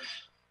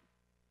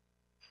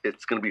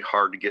it's going to be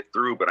hard to get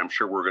through, but I'm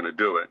sure we're going to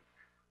do it.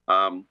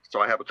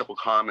 So I have a couple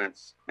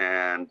comments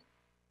and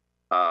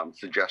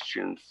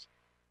suggestions.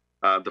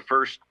 The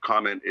first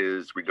comment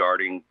is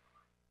regarding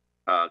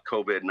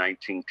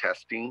COVID-19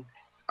 testing.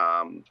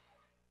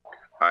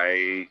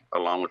 I,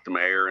 along with the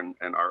mayor and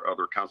our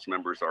other council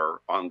members, are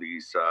on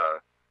these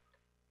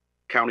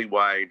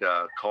countywide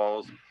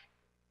calls.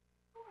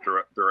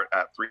 They're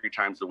at 3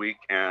 times a week,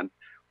 and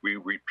we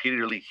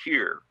repeatedly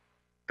hear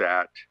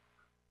that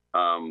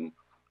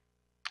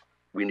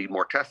we need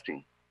more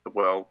testing.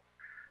 Well,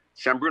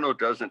 San Bruno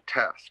doesn't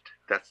test.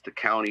 That's the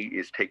county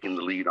is taking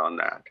the lead on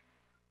that.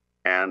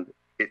 And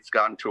it's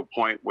gotten to a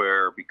point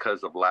where,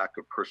 because of lack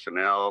of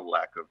personnel,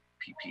 lack of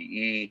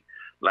PPE,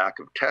 lack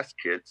of test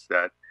kits,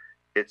 that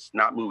it's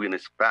not moving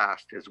as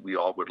fast as we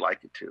all would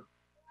like it to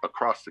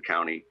across the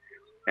county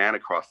and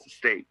across the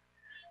state,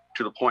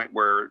 to the point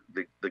where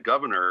the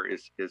governor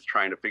is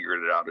trying to figure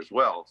it out as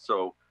well.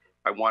 So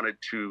I wanted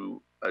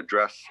to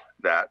address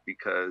that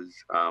because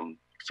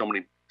so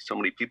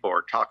many people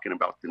are talking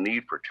about the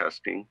need for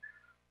testing.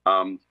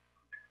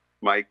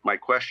 My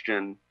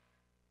question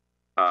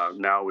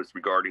now is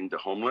regarding the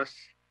homeless.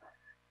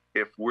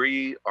 If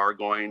we are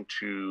going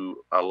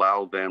to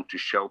allow them to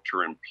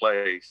shelter in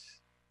place,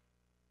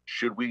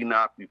 should we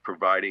not be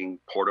providing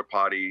porta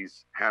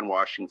potties, hand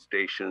washing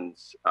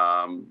stations,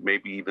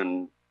 maybe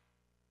even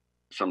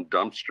some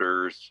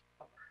dumpsters,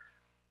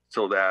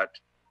 so that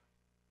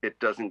it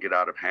doesn't get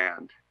out of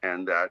hand,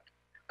 and that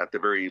at the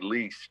very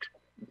least,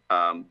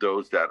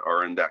 those that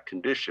are in that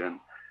condition,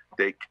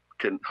 they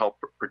can help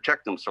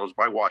protect themselves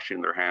by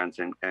washing their hands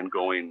and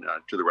going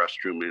to the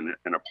restroom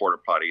in a porta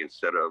potty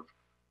instead of,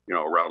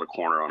 around the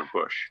corner on a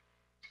bush.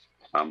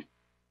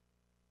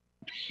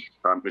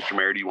 Mr.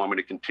 Mayor, do you want me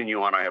to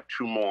continue on? I have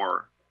 2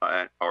 more,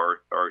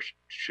 or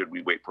should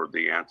we wait for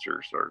the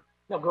answers? Or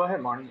no, go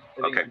ahead, Marty.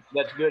 Okay,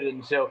 that's good.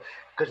 And so,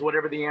 because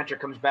whatever the answer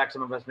comes back,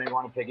 some of us may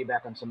want to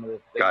piggyback on some of the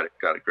things.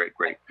 Got it.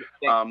 Great.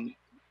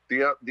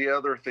 The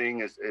other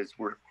thing is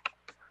we're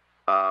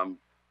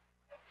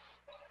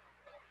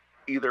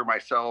either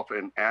myself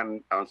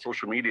and on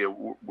social media,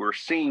 we're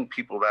seeing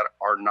people that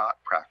are not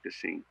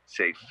practicing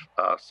safe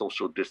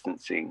social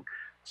distancing.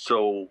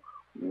 So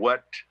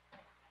what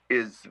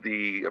is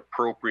the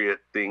appropriate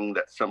thing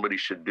that somebody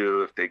should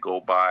do if they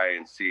go by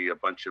and see a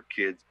bunch of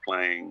kids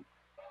playing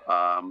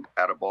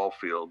at a ball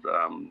field?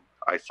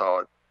 I saw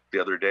it the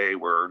other day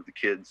where the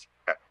kids,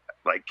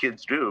 like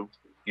kids do,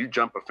 you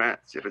jump a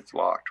fence if it's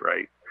locked,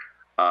 right?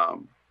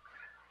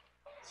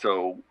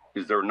 So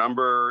is there a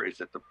number?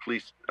 Is it the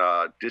police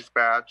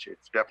dispatch?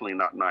 It's definitely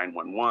not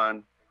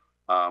 911.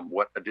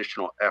 What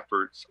additional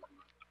efforts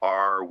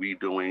are we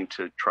doing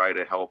to try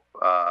to help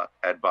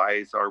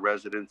advise our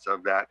residents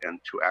of that and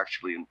to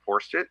actually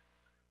enforce it?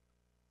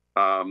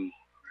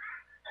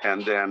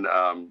 And then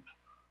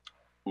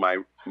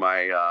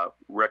my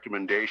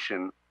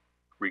recommendation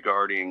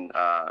regarding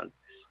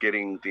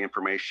getting the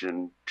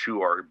information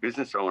to our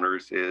business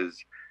owners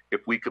is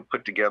if we could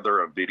put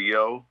together a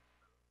video,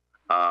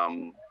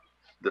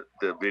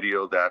 the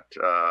video that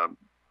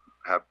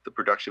have the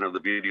production of the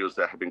videos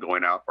that have been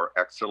going out are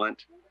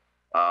excellent.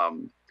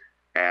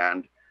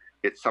 And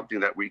it's something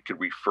that we could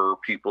refer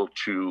people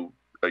to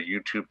a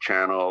YouTube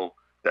channel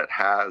that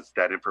has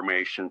that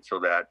information, so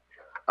that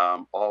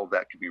all of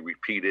that could be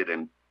repeated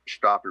and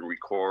stop and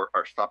record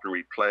or stop and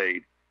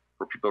replayed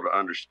for people to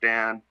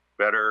understand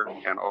better,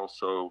 and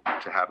also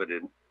to have it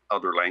in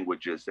other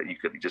languages that you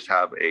could just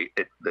have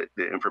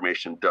the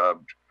information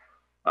dubbed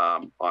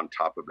on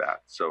top of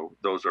that. So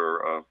those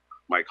are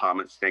my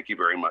comments. Thank you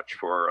very much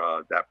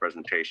for that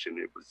presentation.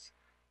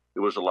 It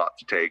was a lot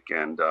to take,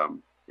 and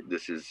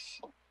this is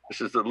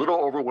a little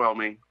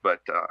overwhelming,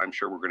 but I'm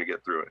sure we're going to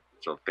get through it.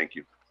 So thank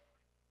you.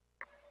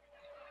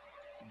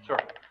 Sure.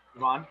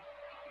 Ron?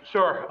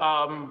 Sure.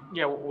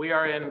 Yeah, we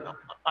are in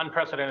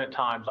unprecedented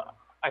times.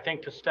 I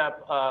think to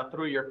step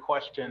through your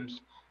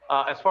questions,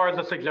 as far as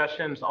the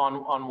suggestions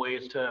on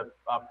ways to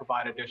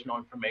provide additional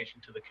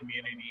information to the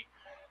community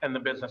and the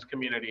business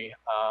community,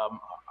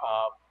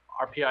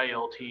 our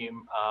PIL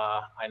team,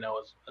 I know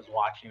is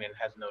watching and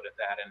has noted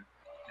that,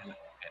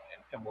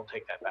 and we'll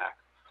take that back.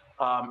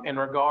 In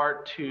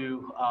regard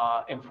to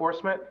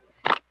enforcement,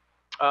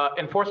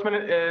 enforcement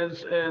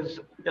is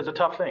a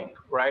tough thing,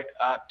 right?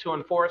 To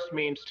enforce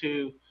means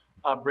to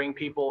bring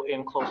people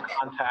in close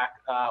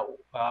contact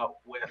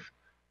with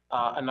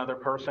another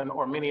person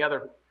or many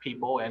other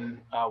people. And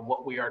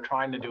what we are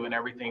trying to do and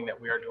everything that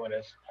we are doing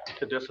is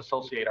to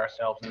disassociate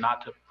ourselves and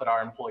not to put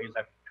our employees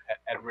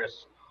at risk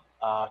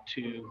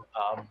to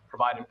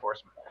provide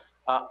enforcement.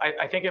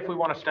 I think if we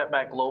want to step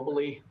back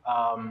globally,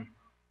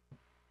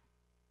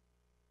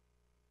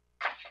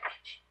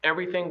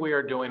 everything we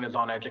are doing is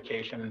on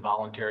education and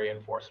voluntary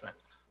enforcement,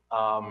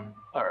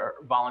 or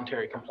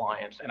voluntary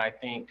compliance. And I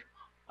think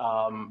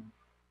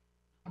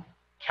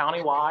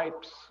countywide,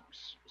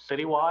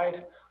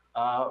 citywide,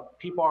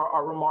 people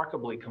are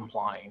remarkably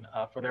complying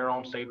for their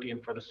own safety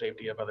and for the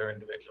safety of other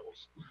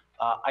individuals.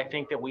 I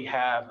think that we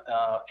have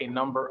a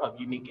number of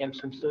unique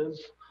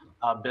instances,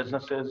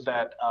 businesses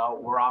that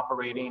were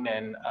operating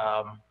and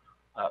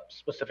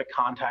specific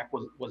contact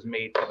was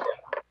made to them.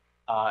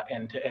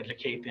 And to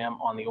educate them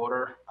on the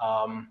order.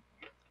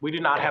 We do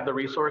not have the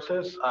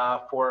resources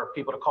for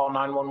people to call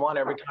 911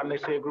 every time they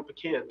see a group of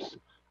kids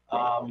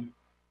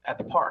at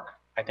the park.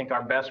 I think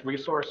our best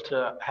resource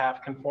to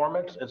have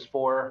conformance is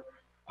for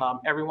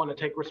everyone to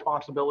take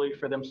responsibility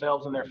for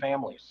themselves and their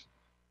families,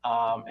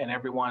 and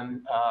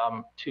everyone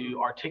to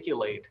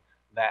articulate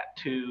that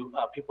to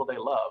people they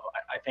love.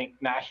 I think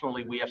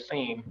nationally we have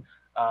seen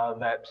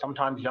that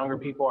sometimes younger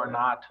people are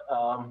not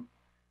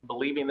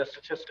believing the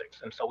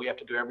statistics. And so we have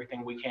to do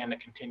everything we can to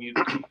continue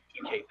to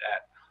communicate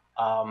that.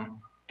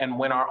 And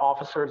when our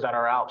officers that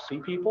are out see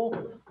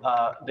people,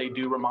 they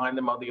do remind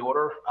them of the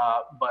order,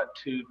 but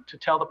to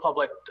tell the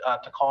public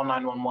to call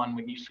 911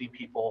 when you see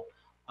people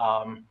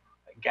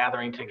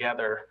gathering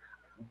together,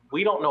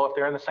 we don't know if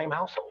they're in the same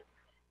household.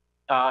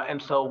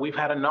 And so we've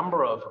had a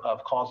number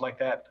of calls like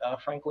that,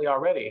 frankly,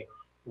 already,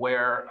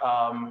 where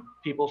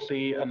people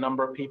see a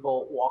number of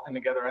people walking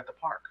together at the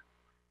park.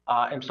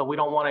 And so we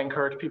don't want to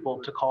encourage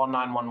people to call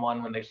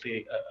 911 when they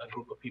see a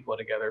group of people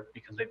together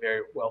because they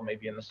very well may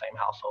be in the same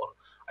household.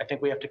 I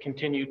think we have to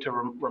continue to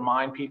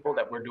remind people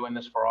that we're doing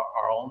this for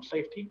our own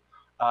safety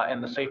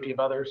and the safety of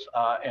others.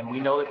 And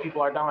we know that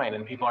people are dying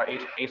and people are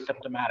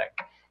asymptomatic,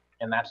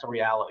 and that's a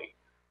reality.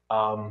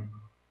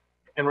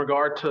 In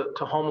regard to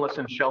homeless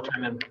and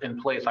sheltering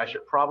in place, I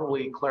should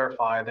probably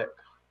clarify that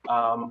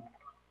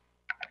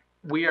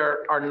we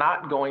are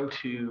not going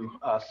to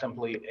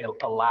simply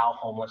allow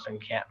homeless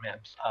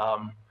encampments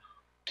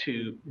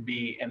to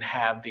be and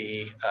have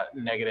the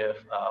negative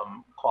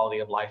quality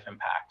of life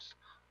impacts.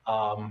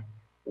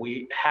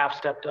 We have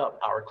stepped up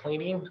our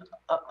cleaning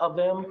of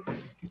them,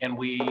 and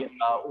we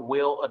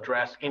will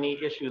address any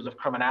issues of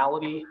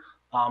criminality,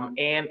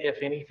 and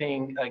if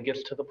anything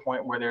gets to the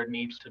point where there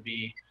needs to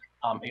be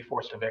a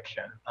forced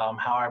eviction.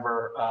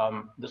 However,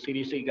 the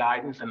CDC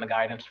guidance and the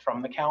guidance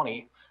from the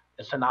county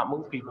is to not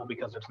move people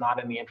because it's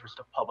not in the interest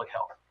of public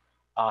health.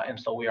 And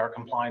so we are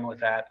complying with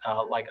that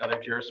like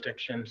other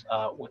jurisdictions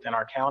within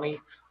our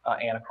county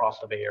and across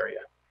the Bay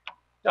Area.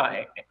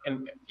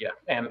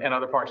 And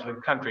other parts of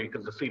the country,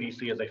 because the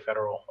CDC is a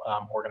federal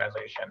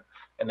organization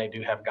and they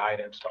do have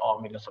guidance to all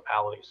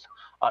municipalities.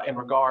 In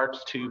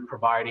regards to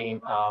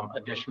providing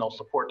additional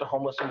support to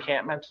homeless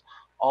encampments,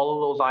 all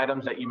of those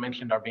items that you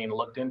mentioned are being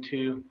looked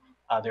into.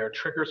 There are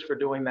triggers for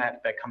doing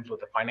that comes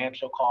with a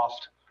financial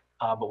cost.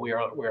 But we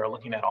are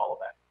looking at all of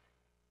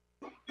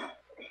that.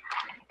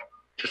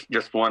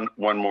 Just one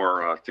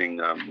more thing,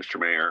 Mr.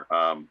 Mayor.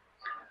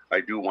 I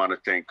do want to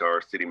thank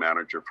our city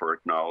manager for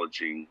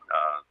acknowledging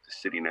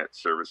the CityNet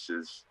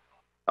services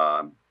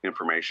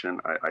information.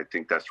 I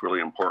think that's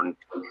really important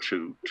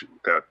to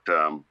that.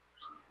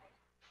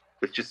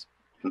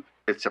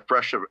 It's a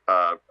fresh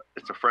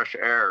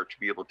air to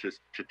be able to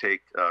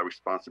take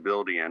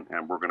responsibility, and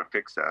we're going to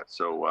fix that.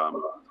 So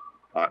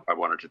I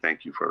wanted to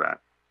thank you for that.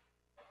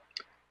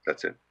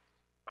 That's it.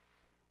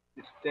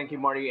 Thank you,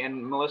 Marty.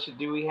 And Melissa,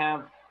 do we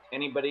have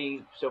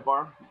anybody so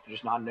far?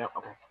 Just not know.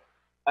 Okay.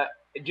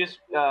 Just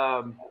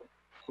want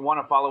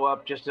to follow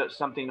up just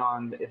something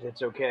on, if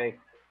it's okay,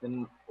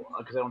 then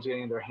because I don't see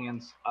any of their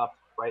hands up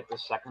right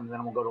this second.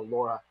 Then we'll go to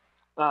Laura.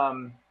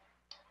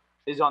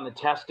 Is on the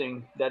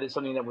testing. That is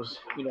something that was,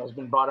 has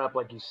been brought up,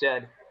 like you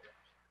said.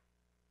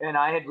 And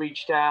I had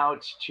reached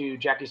out to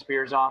Jackie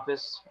Spears'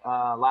 office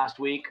last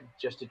week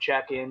just to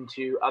check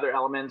into other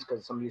elements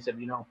because somebody said,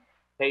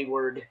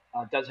 Hayward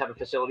does have a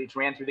facility. It's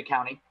ran through the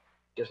county,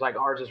 just like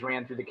ours is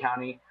ran through the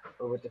county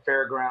or with the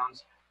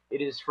fairgrounds.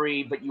 It is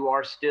free, but you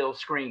are still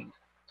screened.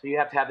 So you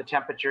have to have the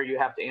temperature. You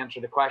have to answer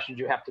the questions.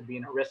 You have to be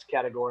in a risk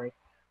category.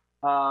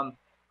 I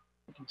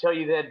can tell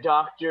you that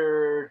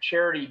Dr.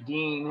 Charity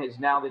Dean is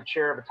now the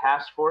chair of a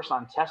task force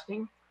on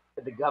testing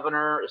that the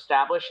governor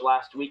established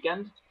last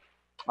weekend.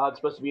 It's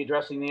supposed to be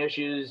addressing the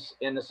issues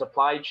in the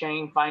supply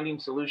chain, finding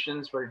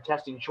solutions for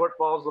testing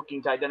shortfalls,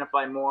 looking to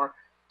identify more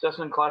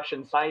assessment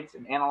collection sites,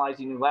 and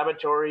analyzing new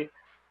laboratory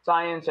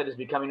science that is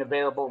becoming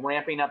available,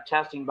 ramping up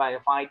testing by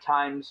 5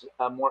 times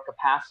more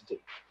capacity.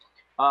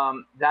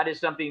 That is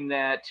something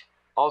that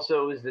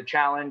also is the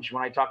challenge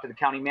when I talked to the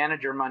county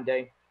manager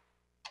Monday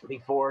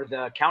before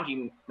the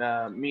county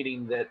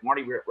meeting that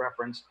Marty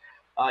referenced.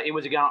 It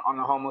was again on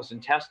the homeless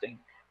and testing.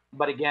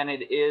 But again,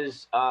 it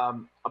is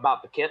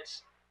about the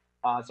kits,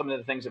 some of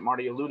the things that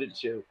Marty alluded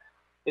to.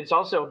 It's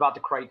also about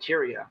the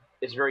criteria.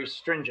 is very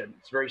stringent.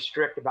 It's very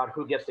strict about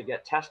who gets to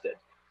get tested.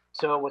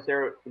 So what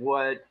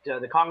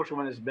the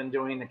Congresswoman has been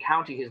doing, the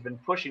county has been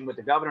pushing with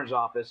the governor's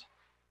office,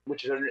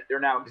 which they're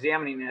now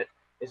examining it,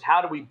 is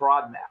how do we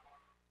broaden that?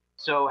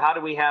 So how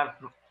do we have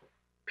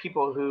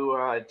people who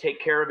take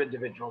care of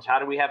individuals? How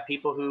do we have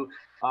people who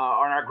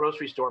are in our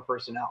grocery store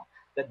personnel,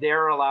 that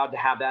they're allowed to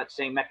have that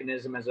same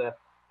mechanism as a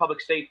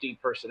public safety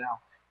personnel?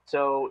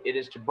 So it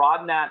is to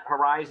broaden that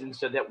horizon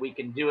so that we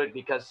can do it,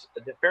 because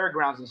the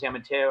fairgrounds in San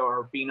Mateo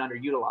are being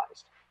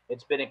underutilized.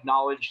 It's been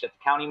acknowledged at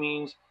the county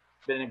meetings,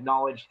 it's been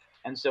acknowledged,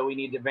 and so we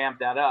need to vamp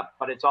that up.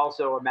 But it's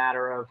also a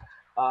matter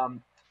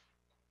of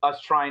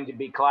us trying to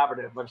be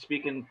collaborative. I've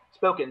spoken,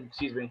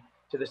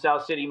 to the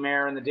South City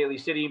mayor and the Daly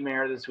City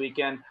mayor this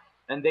weekend,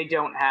 and they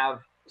don't have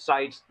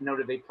sites, nor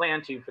do they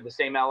plan to, for the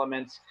same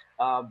elements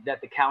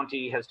that the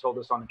county has told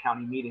us on the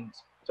county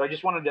meetings. So I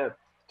just wanted to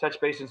touch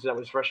base, since that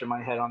was fresh in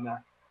my head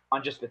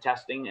on just the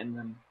testing, and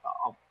then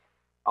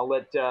I'll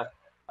let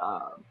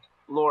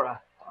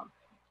Laura.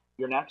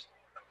 You're next.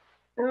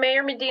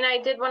 Mayor Medina,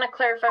 I did want to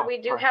clarify, we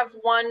do have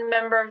one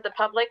member of the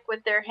public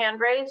with their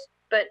hand raised,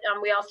 but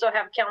we also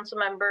have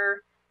Councilmember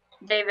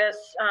Davis,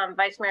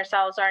 Vice Mayor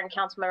Salazar, and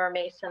Councilmember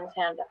Mason's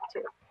hand up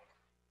too.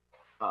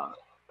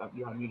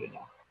 You're unmuted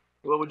now.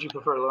 What would you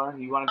prefer, Laura?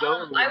 You want to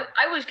go?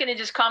 I was going to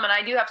just comment.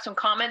 I do have some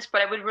comments,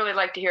 but I would really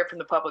like to hear from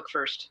the public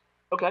first.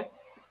 Okay.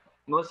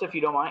 Melissa, if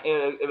you don't mind,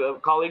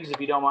 colleagues, if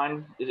you don't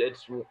mind,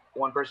 it's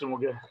one person,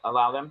 we'll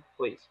allow them,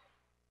 please.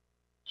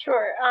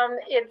 Sure.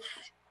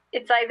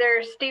 It's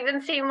either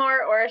Stephen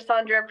Seymour or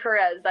Sandra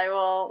Perez. I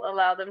will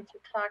allow them to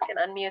talk and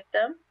unmute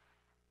them.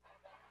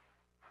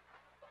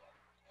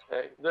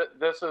 Hey,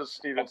 this is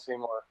Stephen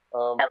Seymour.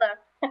 Hello.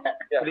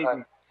 Yeah, Good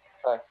evening.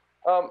 Hi.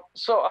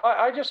 So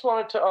I just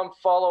wanted to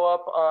follow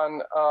up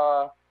on,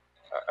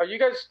 are you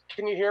guys,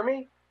 can you hear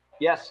me?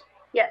 Yes.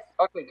 Yes.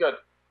 Okay, good.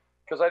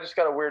 Because I just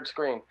got a weird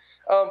screen.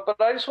 But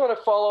I just want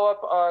to follow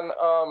up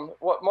on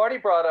what Marty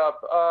brought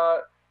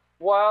up.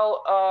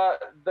 While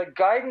the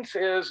guidance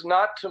is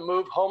not to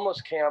move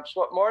homeless camps,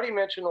 what Marty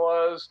mentioned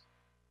was,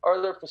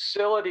 are there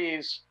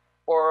facilities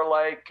or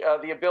like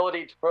the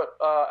ability to put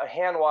a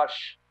hand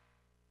wash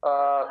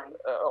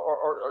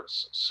or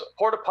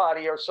porta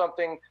potty or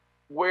something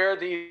where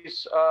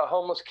these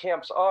homeless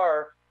camps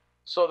are,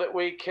 so that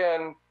we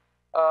can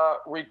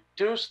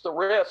reduce the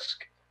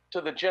risk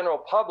to the general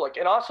public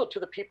and also to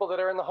the people that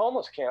are in the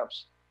homeless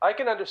camps. I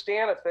can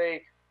understand if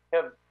they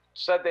have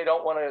said they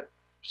don't want to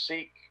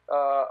seek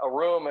a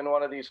room in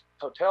one of these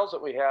hotels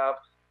that we have,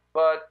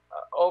 but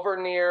over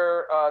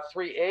near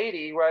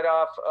 380, right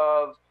off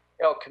of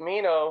El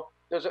Camino,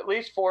 there's at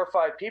least 4 or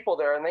 5 people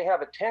there, and they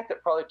have a tent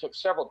that probably took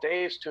several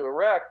days to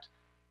erect.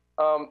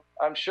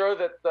 I'm sure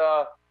that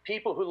the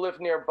people who live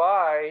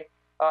nearby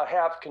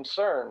have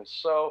concerns.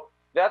 So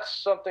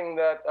that's something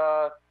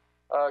that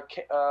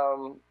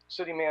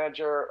City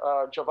Manager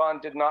Jovan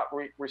did not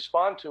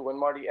respond to when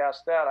Marty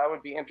asked that. I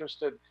would be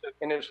interested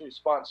in his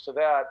response to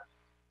that.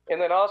 And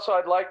then also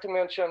I'd like to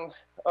mention,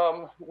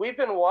 we've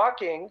been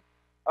walking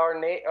our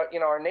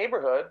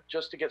neighborhood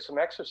just to get some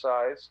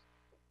exercise.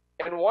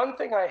 And one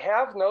thing I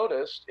have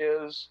noticed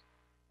is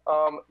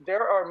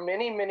there are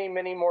many, many,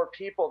 many more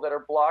people that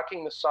are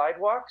blocking the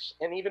sidewalks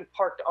and even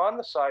parked on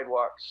the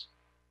sidewalks.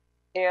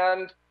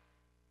 And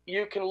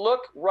you can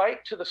look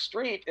right to the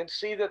street and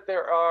see that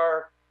there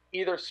are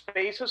either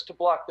spaces to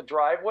block the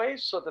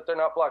driveways so that they're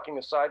not blocking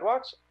the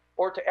sidewalks,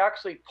 or to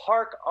actually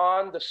park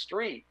on the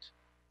street.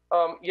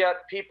 Yet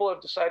people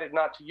have decided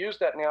not to use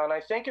that now. And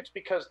I think it's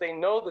because they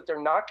know that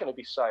they're not going to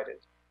be cited.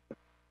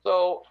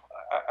 So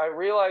I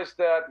realize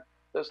that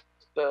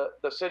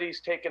the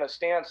city's taken a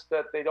stance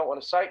that they don't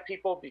want to cite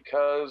people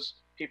because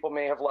people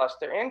may have lost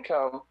their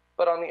income.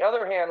 But on the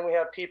other hand, we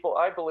have people,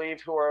 I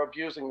believe, who are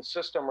abusing the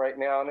system right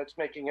now, and it's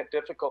making it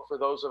difficult for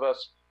those of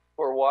us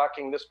who are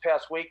walking. This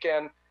past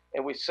weekend,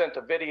 and we sent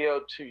a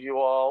video to you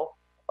all,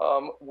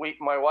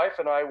 my wife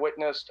and I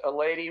witnessed a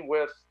lady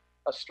with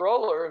a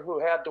stroller who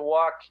had to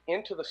walk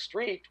into the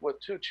street with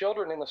 2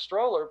 children in the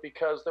stroller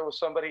because there was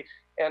somebody.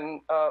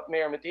 And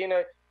Mayor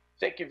Medina,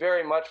 thank you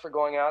very much for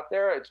going out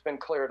there. It's been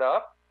cleared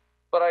up.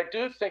 But I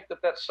do think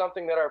that that's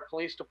something that our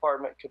police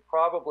department could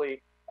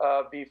probably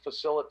be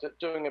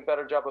doing a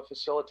better job of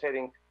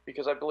facilitating,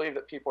 because I believe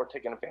that people are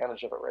taking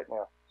advantage of it right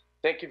now.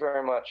 Thank you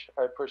very much.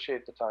 I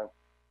appreciate the time.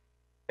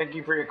 Thank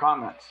you for your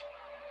comments.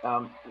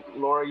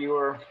 Laura, you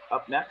are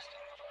up next.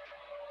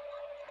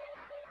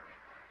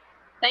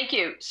 Thank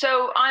you.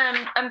 So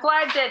I'm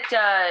glad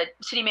that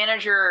City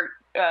Manager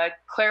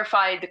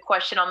clarified the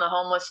question on the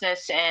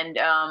homelessness. And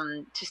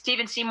to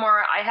Stephen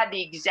Seymour, I had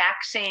the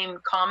exact same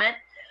comment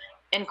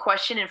and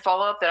question and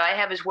follow-up that I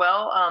have as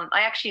well.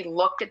 I actually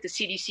looked at the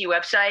CDC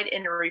website,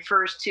 and it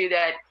refers to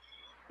that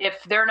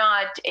if they're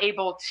not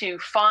able to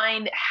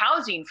find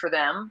housing for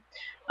them,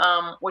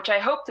 which I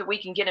hope that we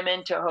can get them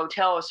into a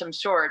hotel of some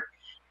sort,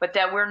 but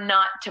that we're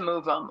not to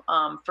move them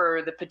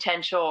for the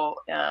potential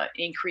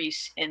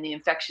increase in the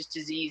infectious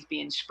disease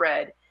being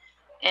spread.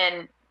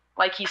 And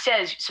like he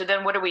says, so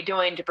then what are we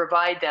doing to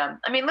provide them?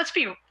 I mean,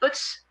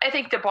 I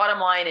think the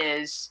bottom line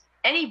is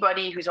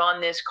anybody who's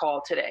on this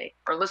call today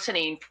or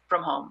listening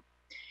from home,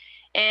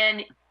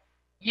 and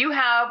you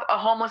have a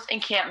homeless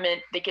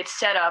encampment that gets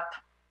set up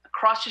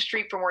across the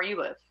street from where you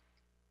live,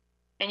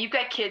 and you've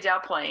got kids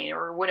out playing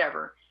or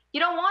whatever, you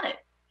don't want it.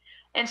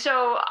 And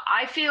so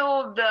I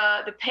feel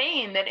the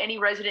pain that any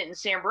resident in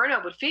San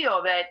Bruno would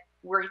feel, that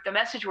the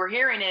message we're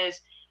hearing is,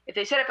 if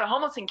they set up a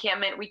homeless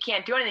encampment, we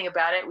can't do anything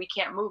about it. We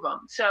can't move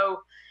them.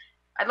 So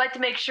I'd like to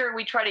make sure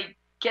we try to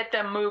get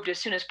them moved as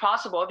soon as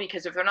possible,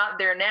 because if they're not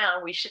there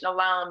now, we shouldn't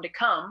allow them to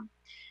come.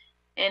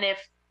 And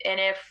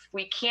if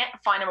we can't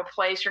find them a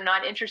place or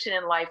not interested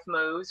in life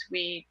moves,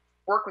 we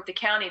work with the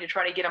county to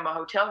try to get them a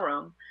hotel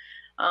room.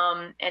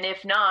 And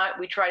if not,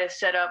 we try to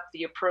set up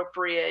the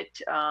appropriate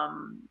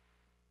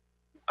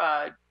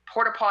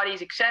porta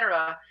potties,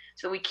 etc.,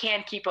 so we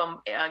can keep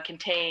them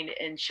contained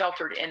and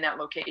sheltered in that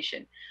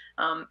location,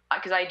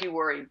 because I do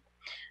worry.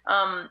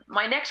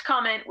 My next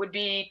comment would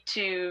be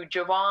to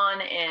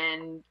Jovan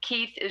and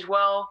Keith as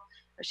well,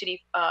 our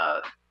city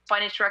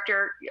finance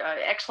director.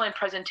 Excellent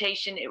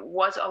presentation. It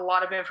was a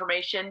lot of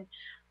information,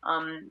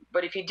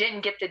 but if you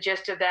didn't get the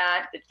gist of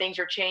that things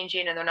are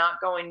changing and they're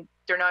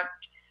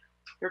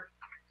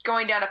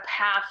going down a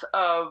path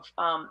of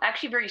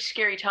actually very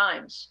scary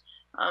times.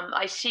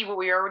 I see what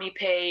we already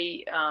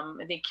pay.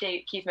 I think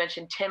Keith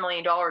mentioned $10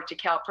 million to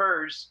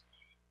CalPERS.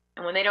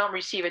 And when they don't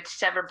receive a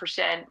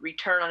 7%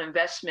 return on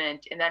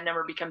investment, and that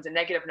number becomes a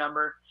negative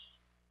number,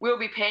 we'll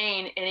be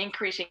paying an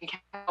increase in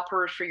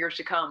CalPERS for years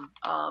to come.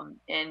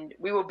 And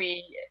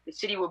the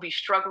city will be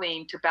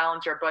struggling to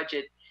balance our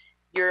budget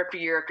year after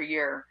year after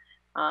year.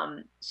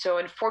 So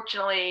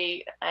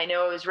unfortunately, I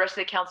know as the rest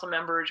of the council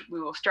members,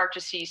 we will start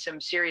to see some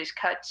serious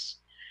cuts,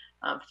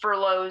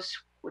 furloughs,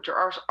 which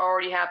are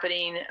already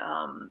happening,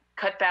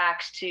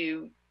 cutbacks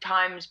to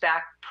times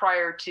back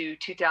prior to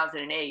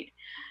 2008.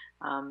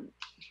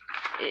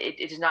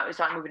 It's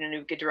not moving in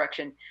a good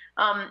direction.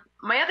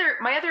 My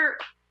other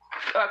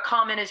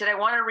comment is that I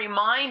want to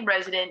remind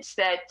residents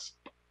that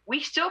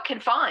we still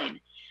can fine.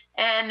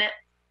 And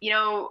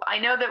I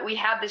know that we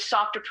have this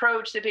soft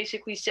approach that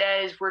basically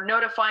says we're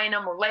notifying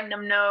them, we're letting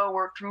them know,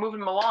 we're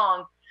moving them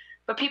along,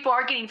 but people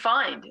are getting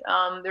fined.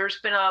 There's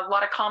been a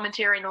lot of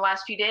commentary in the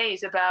last few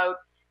days about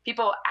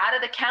people out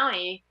of the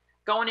county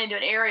going into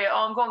an area.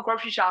 Oh, I'm going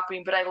grocery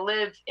shopping, but I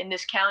live in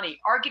this county,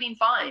 are getting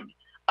fined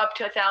up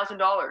to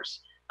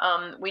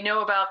 $1,000. We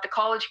know about the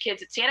college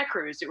kids at Santa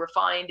Cruz that were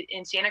fined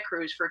in Santa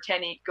Cruz for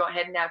heading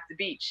out to the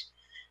beach.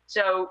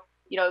 So,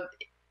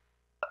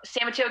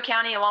 San Mateo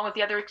County, along with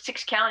the other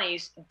 6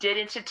 counties, did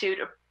institute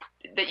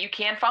that you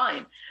can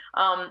fine.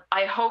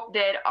 I hope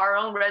that our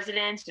own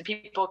residents and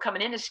people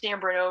coming into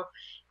San Bruno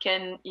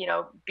can,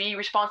 be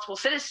responsible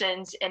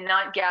citizens and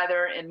not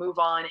gather and move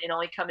on and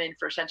only come in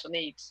for essential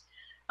needs.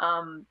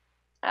 I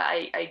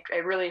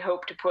really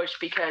hope to push,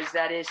 because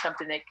that is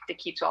something that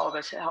keeps all of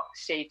us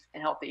safe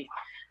and healthy.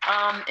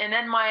 And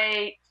then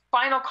my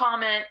final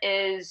comment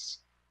is,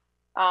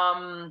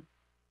 how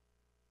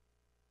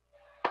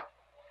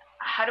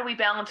do we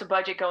balance a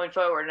budget going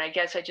forward? And I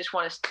guess I just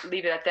want to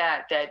leave it at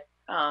that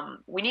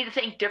we need to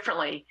think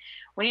differently.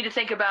 We need to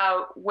think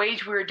about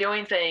ways we were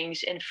doing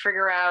things and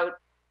figure out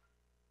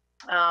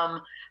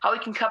how we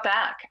can cut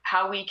back,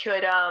 how we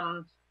could,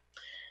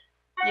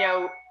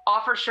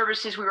 offer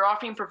services we were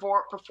offering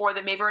before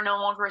that maybe are no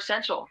longer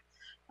essential.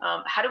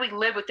 How do we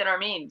live within our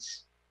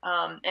means?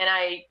 And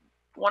I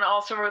want to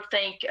also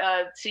thank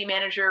City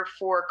Manager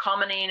for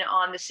commenting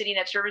on the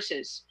CityNet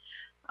services.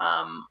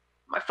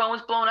 My phone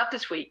was blowing up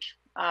this week.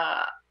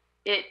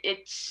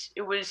 It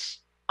was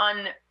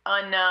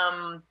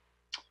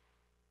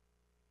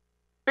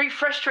very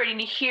frustrating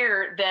to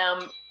hear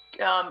them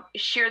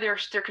share their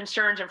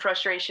concerns and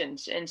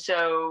frustrations. And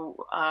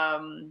so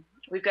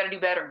we've got to do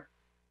better.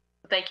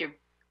 Thank you.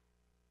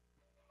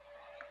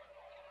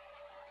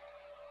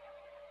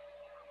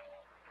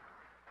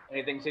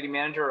 Anything, City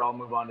Manager, or I'll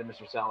move on to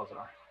Mr.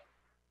 Salazar.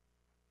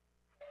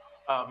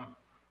 A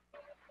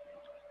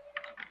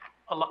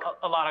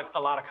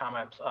lot of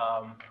comments.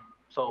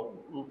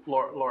 So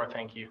Laura,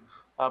 thank you.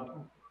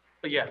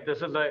 But yeah,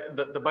 this is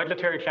the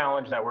budgetary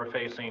challenge that we're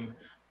facing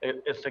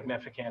is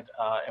significant,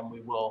 and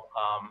we will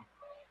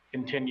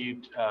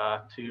continue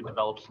to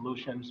develop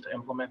solutions to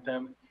implement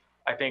them.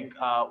 I think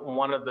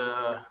one of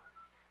the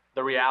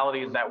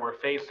realities that we're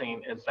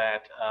facing is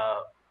that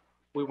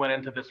we went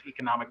into this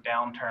economic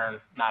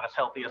downturn not as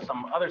healthy as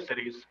some other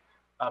cities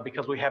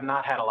because we have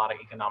not had a lot of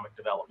economic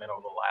development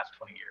over the last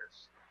 20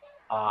 years.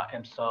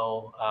 And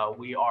so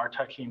we are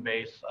touching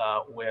base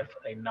with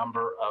a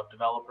number of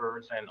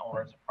developers and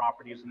owners of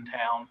properties in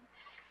town.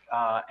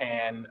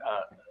 And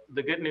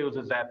the good news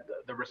is that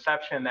the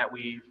reception that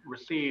we've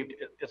received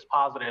is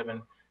positive,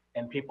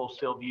 and people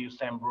still view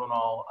San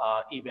Bruno,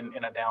 even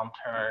in a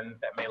downturn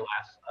that may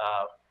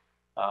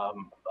last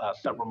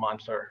several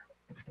months, or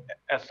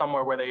as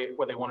somewhere where they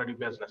want to do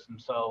business.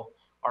 And so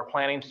our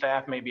planning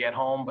staff may be at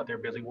home, but they're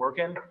busy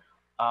working.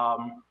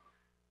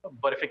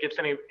 But if it gets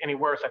any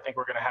worse, I think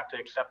we're going to have to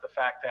accept the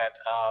fact that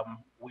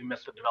we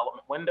missed the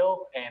development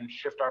window and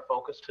shift our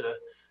focus to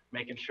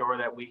making sure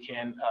that we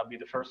can be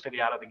the first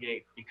city out of the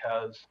gate,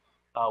 because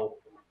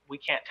we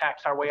can't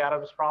tax our way out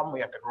of this problem. We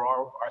have to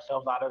grow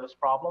ourselves out of this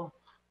problem.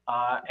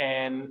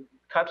 And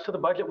cuts to the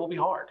budget will be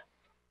hard.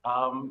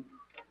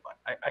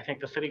 I think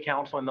the city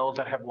council and those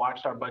that have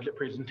watched our budget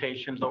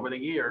presentations over the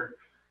year,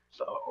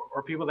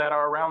 or people that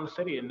are around the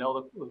city and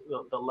know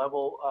the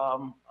level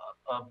of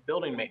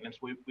building maintenance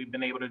we've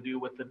been able to do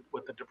with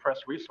the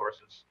depressed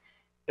resources.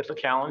 It's a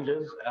challenge,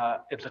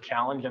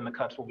 and the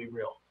cuts will be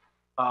real.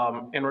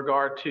 In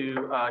regard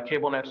to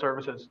cable net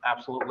services,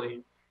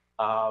 absolutely.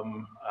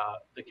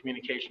 The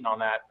communication on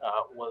that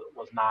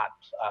was not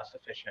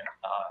sufficient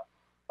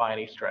by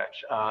any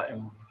stretch.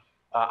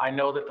 I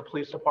know that the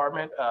police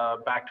department,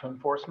 back to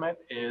enforcement,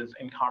 is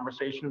in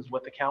conversations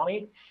with the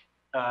county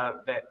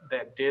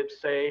that did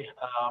say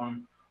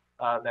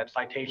that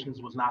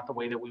citations was not the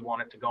way that we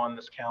wanted to go in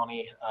this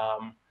county.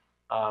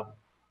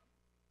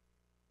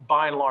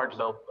 By and large,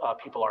 though,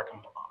 people are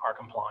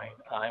complying,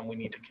 and we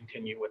need to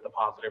continue with the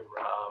positive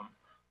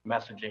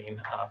messaging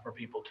for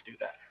people to do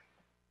that.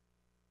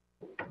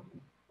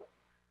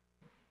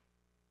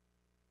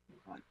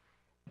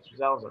 Mr.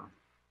 Salazar.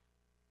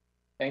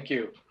 Thank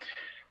you.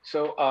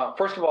 So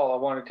first of all, I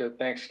wanted to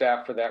thank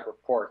staff for that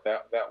report.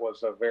 That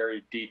was a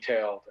very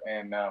detailed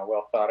and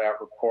well thought out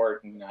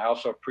report. And I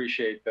also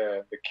appreciate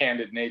the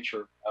candid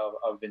nature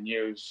of the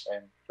news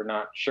and for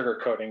not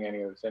sugarcoating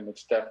any of this. And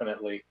it's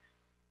definitely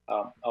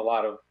a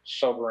lot of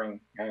sobering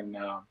and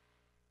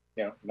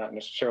not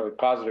necessarily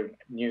positive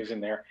news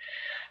in there.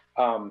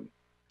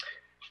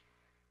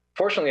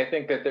 Fortunately, I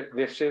think that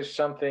this is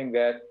something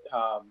that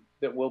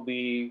that will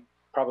be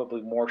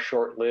probably more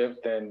short-lived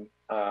than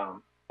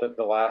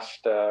the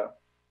last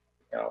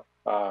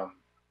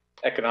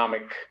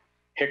economic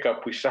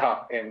hiccup we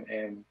saw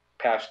in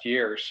past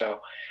years.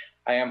 So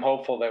I am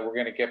hopeful that we're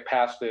going to get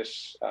past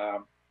this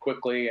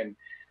quickly, and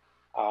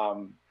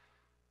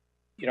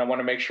I want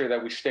to make sure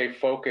that we stay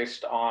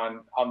focused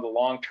on the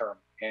long term,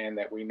 and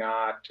that we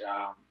not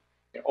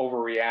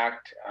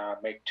overreact,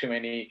 make too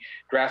many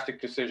drastic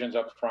decisions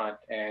up front,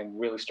 and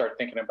really start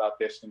thinking about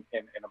this in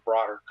a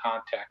broader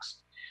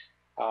context.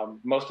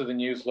 Most of the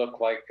news look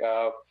like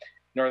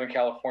Northern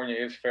California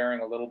is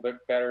faring a little bit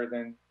better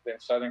than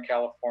Southern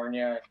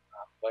California, and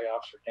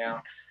layoffs are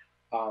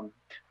down.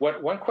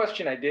 One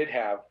question I did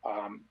have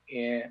on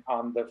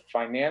the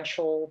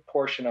financial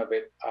portion of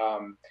it,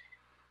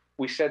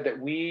 we said that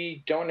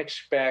we don't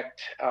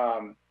expect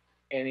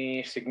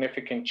any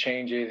significant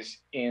changes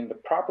in the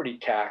property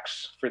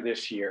tax for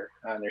this year.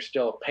 There's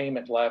still a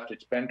payment left,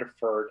 it's been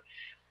deferred.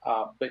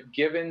 But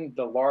given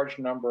the large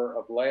number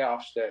of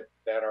layoffs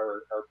that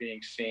are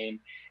being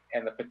seen,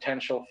 and the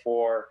potential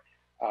for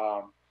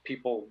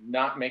people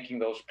not making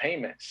those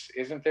payments,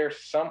 isn't there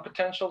some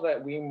potential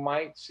that we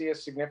might see a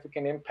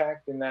significant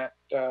impact in that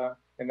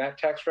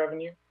tax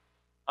revenue?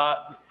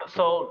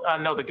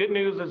 No, the good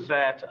news is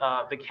that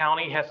the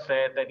county has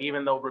said that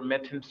even though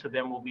remittance to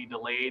them will be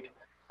delayed,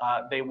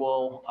 they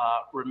will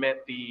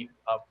remit the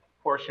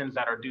portions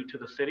that are due to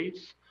the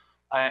cities.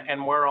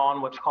 And we're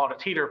on what's called a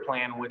teeter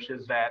plan, which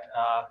is that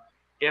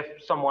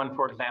if someone,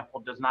 for example,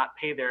 does not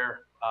pay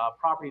their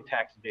property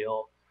tax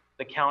bill,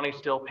 the county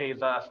still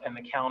pays us, and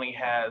the county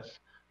has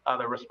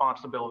the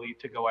responsibility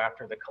to go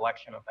after the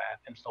collection of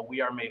that. And so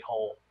we are made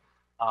whole,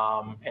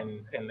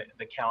 and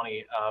the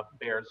county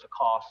bears the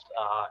cost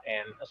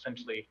and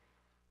essentially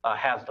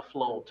has the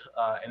float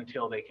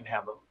until they can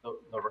have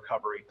the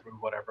recovery through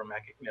whatever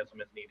mechanism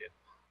is needed.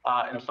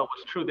 And so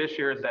what's true this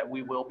year is that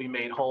we will be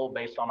made whole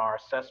based on our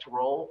assessed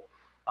role.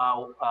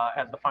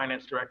 As the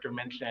finance director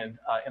mentioned,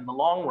 in the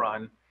long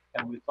run,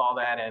 and we saw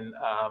that in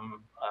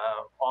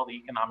all the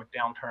economic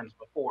downturns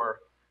before,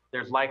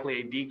 there's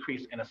likely a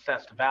decrease in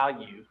assessed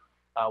value,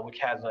 which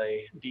has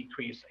a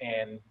decrease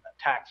in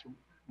tax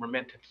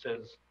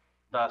remittances,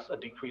 thus a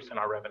decrease in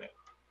our revenue.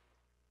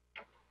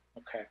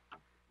 Okay,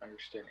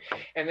 understood.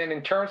 And then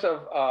in terms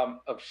of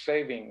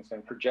savings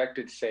and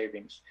projected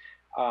savings,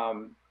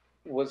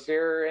 was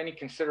there any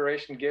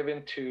consideration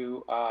given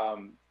to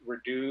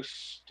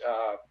reduced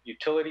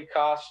utility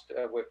costs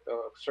with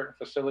certain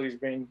facilities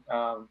being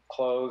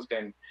closed,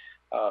 and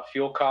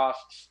fuel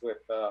costs with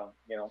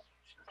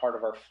part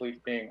of our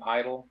fleet being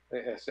idle?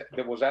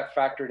 Was that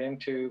factored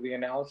into the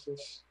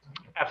analysis?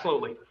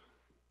 Absolutely.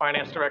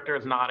 Finance director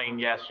is nodding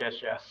yes, yes,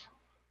 yes.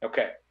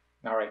 Okay.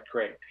 All right.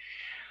 Great.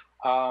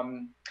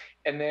 And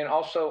then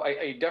also,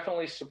 I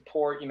definitely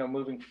support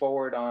moving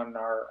forward on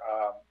our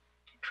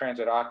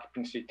transit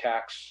occupancy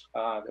tax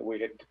that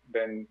we had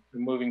been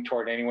moving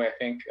toward anyway. I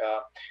think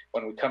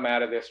when we come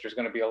out of this, there's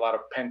going to be a lot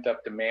of pent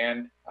up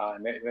demand,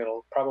 and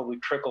it'll probably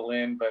trickle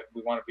in, but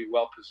we want to be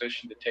well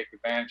positioned to take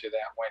advantage of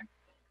that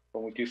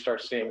when we do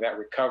start seeing that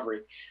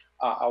recovery.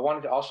 I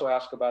wanted to also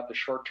ask about the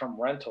short-term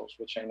rentals,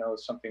 which I know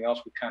is something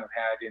else we kind of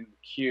had in the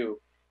queue.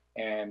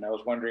 And I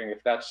was wondering if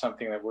that's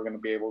something that we're going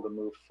to be able to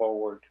move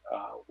forward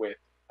with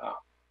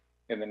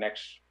in the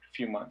next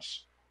few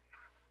months.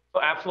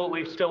 So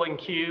absolutely still in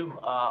queue,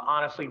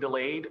 honestly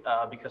delayed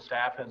because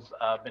staff has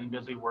been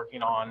busy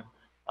working on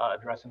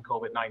addressing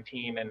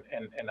COVID-19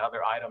 and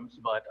other items,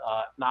 but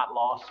not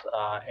lost.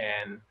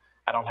 And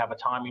I don't have a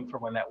timing for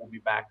when that will be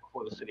back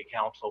before the city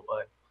council,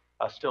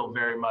 but still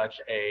very much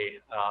a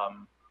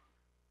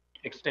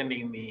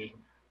extending the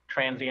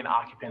transient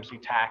occupancy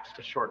tax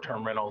to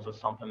short-term rentals is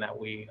something that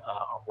we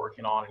are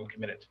working on and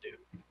committed to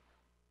do.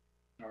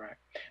 All right.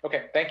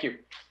 Okay. Thank you.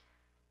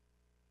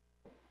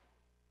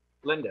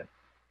 Linda.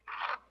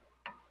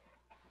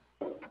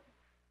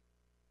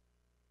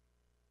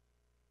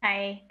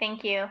 Hi,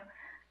 thank you.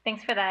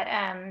 Thanks for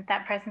that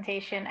that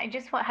presentation. I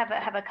just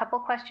have a couple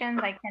questions.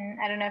 I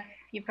don't know if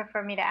you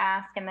prefer me to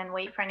ask and then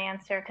wait for an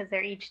answer because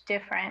they're each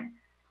different.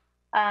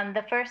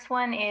 The first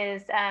one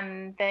is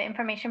the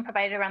information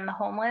provided around the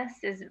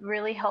homeless is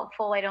really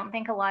helpful. I don't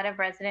think a lot of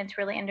residents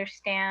really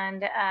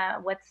understand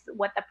what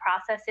the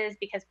process is,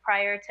 because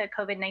prior to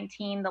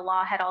COVID-19, the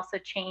law had also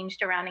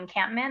changed around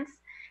encampments.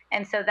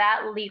 And so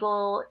that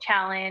legal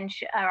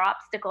challenge or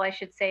obstacle, I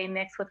should say,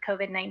 mixed with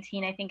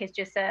COVID-19, I think is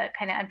just a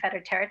kind of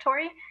unfettered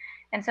territory.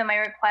 And so my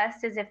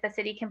request is if the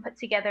city can put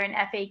together an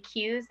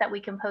FAQs that we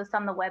can post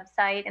on the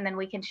website and then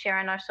we can share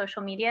on our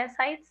social media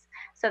sites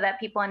so that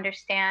people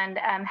understand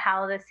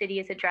how the city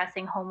is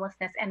addressing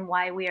homelessness and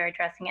why we are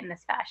addressing it in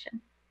this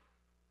fashion.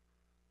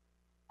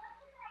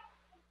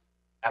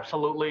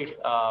 Absolutely.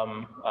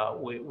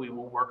 We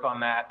will work on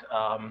that.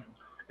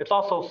 It's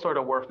also sort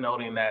of worth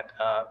noting that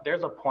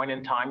there's a point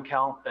in time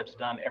count that's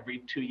done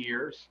every 2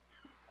 years.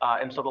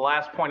 And so the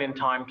last point in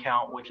time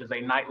count, which is a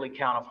nightly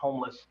count of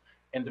homeless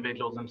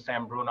individuals in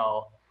San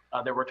Bruno,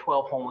 there were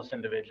 12 homeless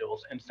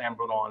individuals in San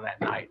Bruno on that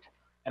night.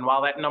 And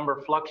while that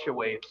number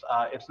fluctuates,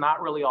 it's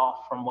not really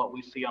off from what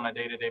we see on a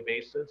day-to-day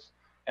basis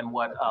and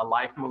what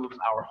Life Moves,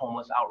 our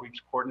homeless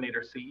outreach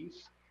coordinator,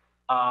 sees.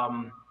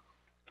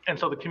 And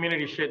so the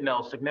community should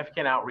know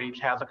significant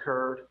outreach has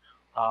occurred.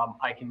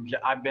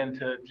 I've been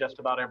to just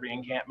about every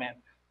encampment,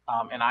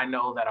 and I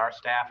know that our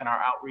staff and our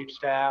outreach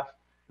staff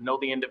know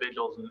the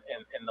individuals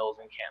in those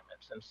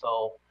encampments. And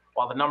so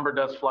while the number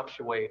does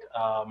fluctuate,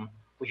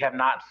 we have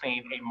not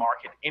seen a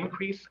market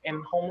increase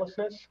in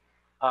homelessness,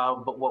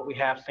 but what we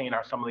have seen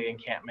are some of the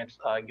encampments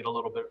get a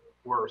little bit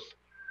worse,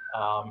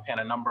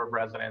 and a number of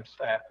residents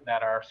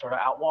that are sort of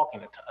out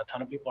walking. A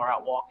ton of people are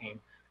out walking,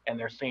 and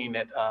they're seeing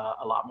it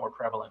a lot more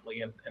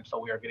prevalently. And so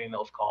we are getting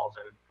those calls,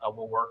 and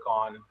we'll work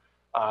on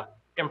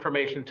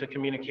information to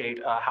communicate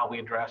how we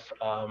address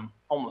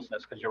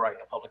homelessness, because you're right,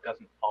 the public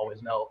doesn't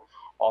always know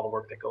all the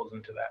work that goes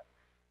into that.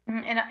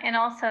 And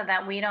also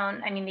that we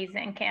don't, I mean, these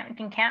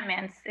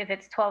encampments, if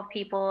it's 12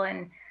 people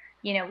and,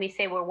 you know, we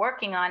say we're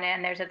working on it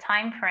and there's a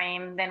time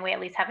frame, then we at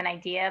least have an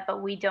idea,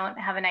 but we don't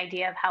have an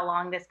idea of how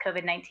long this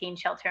COVID-19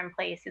 shelter in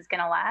place is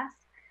going to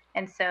last.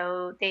 And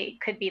so they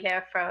could be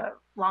there for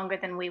longer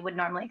than we would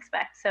normally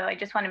expect. So I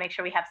just want to make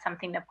sure we have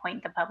something to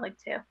point the public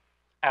to.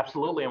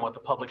 Absolutely. And what the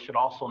public should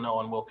also know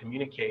and will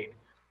communicate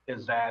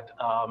is that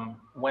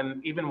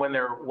even when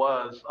there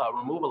was a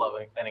removal of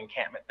an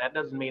encampment, that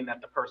doesn't mean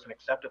that the person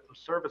accepted the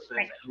services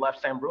and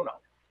left San Bruno.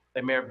 They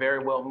may have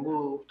very well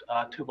moved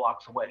 2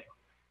 blocks away.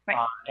 Right.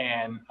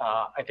 And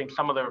I think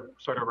some of the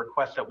sort of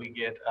requests that we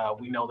get,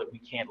 we know that we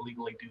can't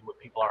legally do what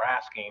people are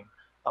asking,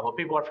 but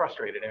people are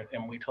frustrated,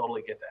 and we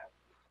totally get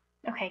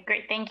that. Okay,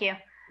 great, thank you.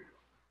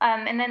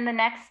 And then the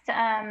next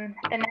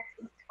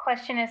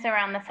question is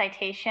around the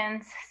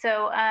citations.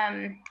 So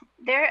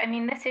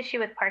this issue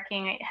with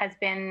parking has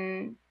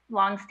been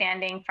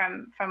longstanding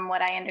from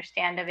what I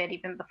understand of it,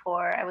 even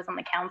before I was on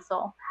the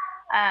council.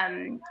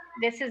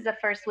 This is the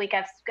first week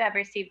I've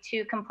received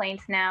 2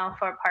 complaints now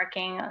for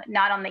parking,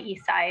 not on the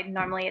east side.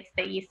 Normally it's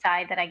the east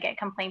side that I get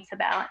complaints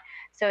about.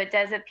 So it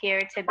does appear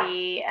to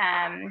be,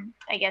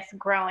 I guess,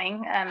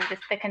 growing,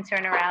 just the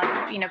concern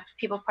around,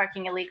 people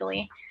parking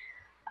illegally.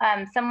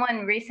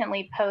 Someone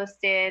recently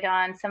posted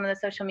on some of the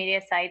social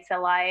media sites a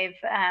live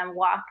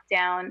walk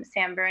down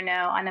San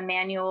Bruno on a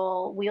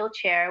manual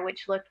wheelchair,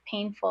 which looked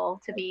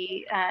painful to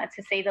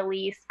say the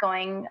least,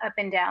 going up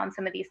and down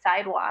some of these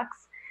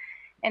sidewalks.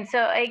 And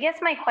so I guess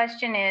my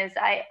question is,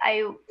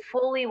 I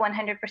fully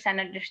 100%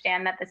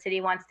 understand that the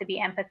city wants to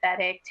be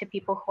empathetic to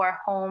people who are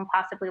home,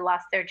 possibly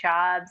lost their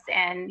jobs,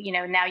 and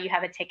now you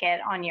have a ticket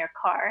on your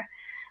car.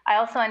 I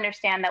also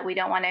understand that we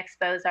don't want to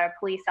expose our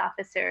police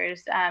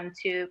officers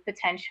to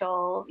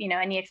potential,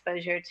 any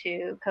exposure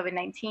to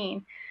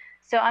COVID-19.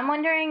 So I'm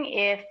wondering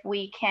if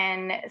we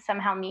can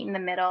somehow meet in the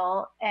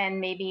middle and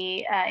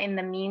maybe in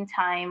the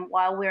meantime,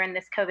 while we're in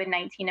this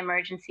COVID-19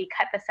 emergency,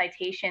 cut the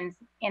citations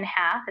in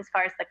half as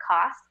far as the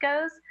cost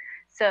goes.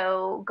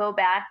 So go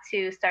back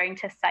to starting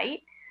to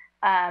cite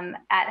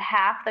at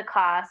half the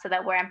cost so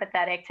that we're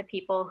empathetic to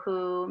people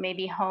who may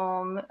be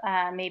home,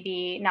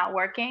 maybe not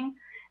working.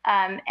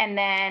 And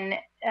then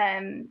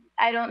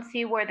I don't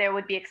see where there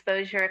would be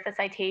exposure if the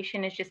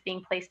citation is just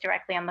being placed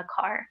directly on the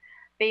car.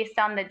 Based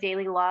on the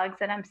daily logs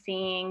that I'm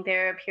seeing,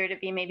 there appear to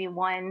be maybe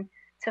 1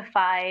 to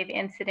 5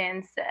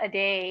 incidents a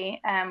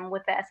day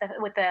with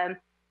the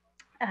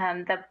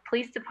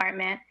police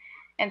department.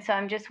 And so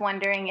I'm just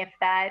wondering if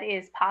that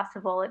is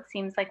possible. It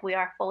seems like we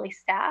are fully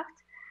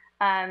staffed.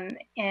 and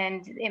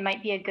it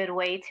might be a good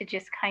way to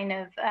just kind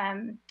of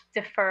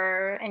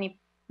defer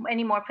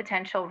any more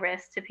potential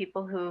risks to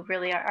people who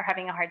really are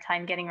having a hard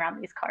time getting around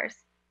these cars.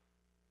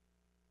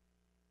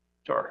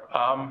 Sure.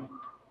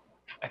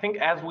 I think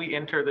as we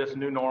enter this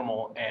new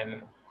normal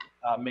and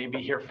may be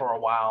here for a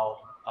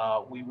while,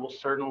 we will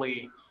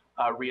certainly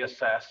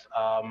reassess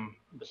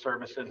the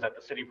services that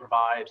the city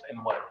provides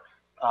and what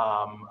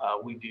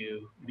we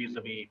do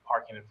vis-a-vis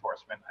parking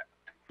enforcement.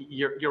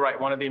 You're right.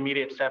 One of the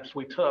immediate steps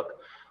we took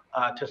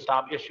to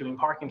stop issuing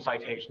parking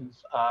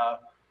citations,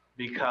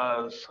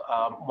 because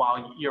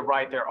while you're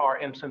right, there are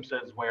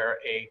instances where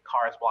a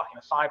car is blocking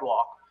a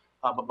sidewalk,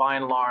 but by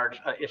and large,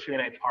 issuing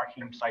a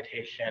parking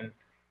citation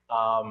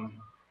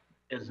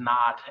is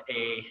not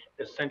a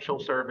essential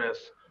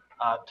service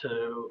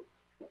to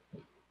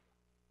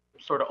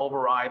sort of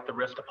override the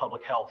risk to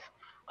public health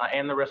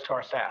and the risk to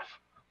our staff.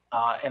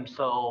 And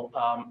so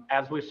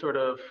as we sort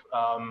of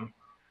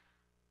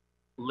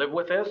live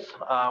with this,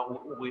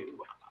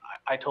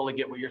 I totally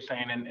get what you're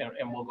saying,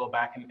 and we'll go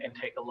back and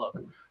take a look.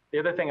 The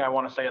other thing I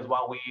want to say is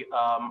while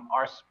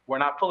we're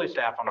not fully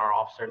staffed on our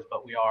officers,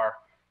 but we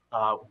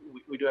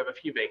do have a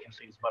few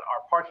vacancies, but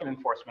our parking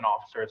enforcement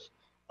officers,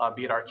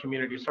 be it our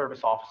community service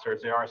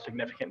officers, there are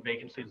significant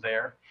vacancies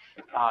there.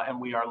 And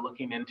we are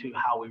looking into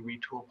how we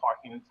retool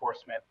parking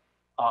enforcement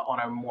on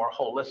a more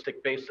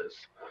holistic basis.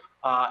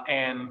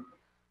 And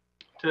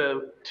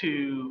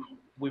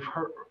we've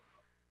heard,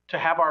 to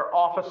have our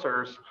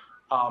officers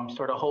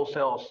sort of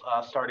wholesale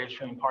start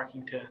issuing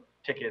parking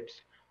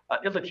tickets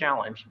is a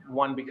challenge.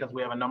 One, because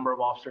we have a number of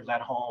officers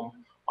at home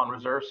on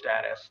reserve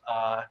status,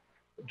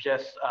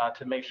 just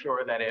to make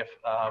sure that if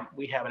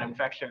we have an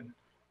infection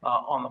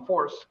on the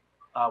force,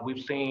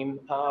 we've seen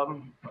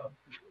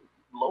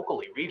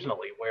locally,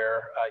 regionally,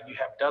 where you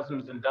have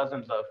dozens and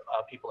dozens of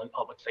people in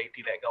public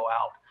safety that go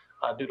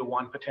out due to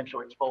one potential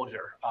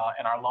exposure.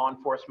 And our law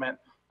enforcement,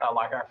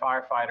 like our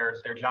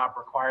firefighters, their job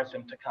requires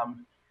them to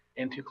come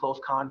into close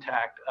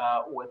contact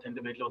with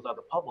individuals of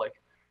the public.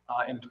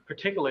 And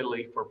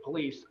particularly for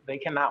police, they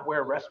cannot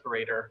wear a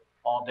respirator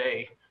all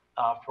day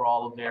for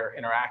all of their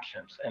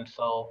interactions. And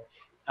so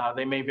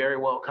they may very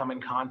well come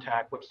in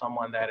contact with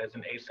someone that is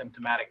an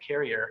asymptomatic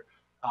carrier,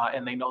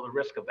 and they know the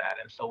risk of that.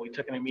 And so we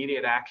took an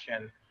immediate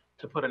action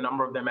to put a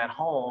number of them at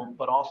home,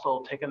 but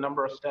also take a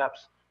number of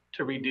steps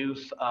to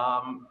reduce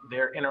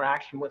their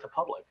interaction with the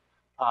public.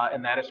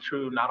 And that is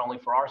true not only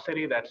for our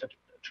city, that's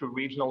true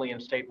regionally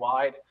and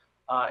statewide.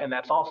 And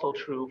that's also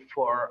true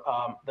for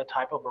the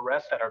type of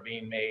arrests that are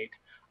being made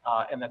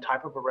and the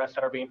type of arrests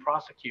that are being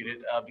prosecuted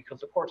because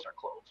the courts are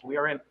closed. We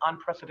are in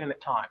unprecedented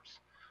times.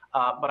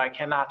 But I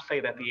cannot say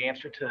that the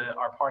answer to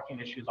our parking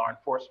issues are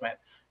enforcement,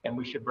 and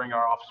we should bring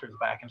our officers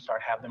back and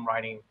start have them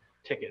writing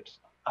tickets.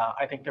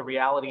 I think the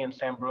reality in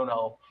San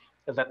Bruno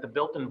is that the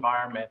built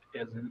environment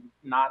is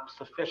not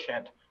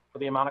sufficient for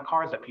the amount of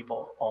cars that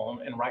people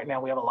own. And right now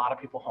we have a lot of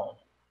people home.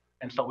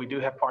 And so we do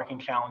have parking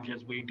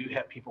challenges. We do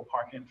have people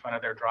parking in front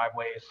of their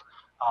driveways.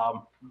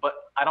 But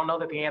I don't know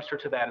that the answer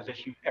to that is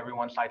issue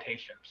everyone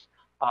citations.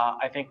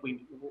 I think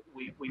we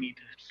need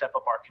to step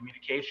up our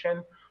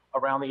communication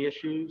around the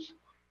issues.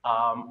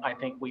 I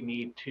think we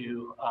need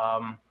to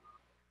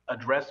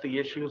address the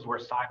issues where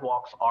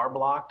sidewalks are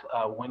blocked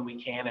when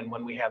we can and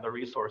when we have the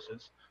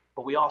resources.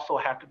 But we also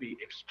have to be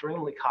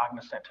extremely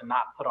cognizant to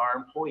not put our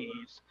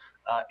employees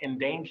in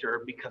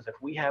danger, because if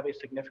we have a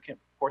significant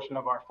portion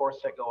of our force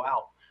that go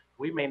out,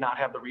 we may not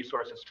have the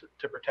resources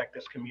to protect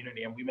this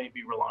community, and we may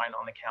be relying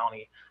on the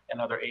county and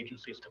other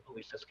agencies to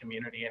police this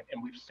community.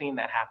 And we've seen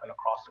that happen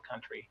across the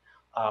country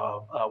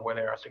where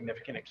there are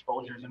significant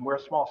exposures, and we're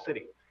a small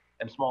city,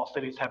 and small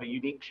cities have a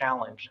unique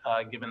challenge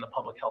given the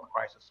public health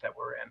crisis that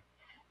we're in.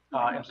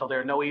 And so there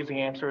are no easy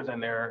answers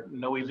and there are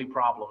no easy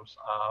problems.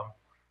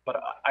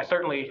 But I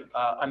certainly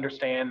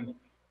understand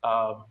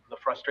the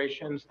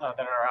frustrations that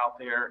are out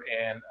there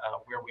and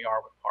where we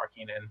are with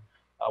parking, and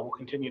we'll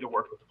continue to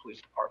work with the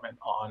police department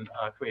on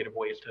creative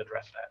ways to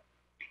address that.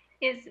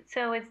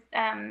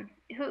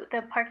 Who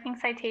the parking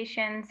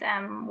citations?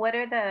 What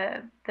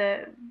are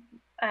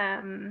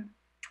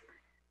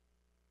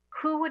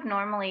who would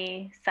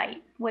normally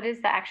cite? What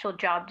is the actual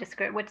job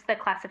description? What's the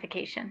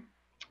classification?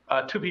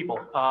 Two people,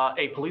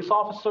 a police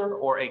officer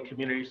or a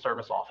community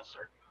service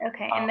officer.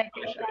 Okay, and the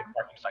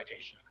parking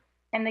citation.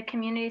 And the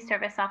community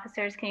service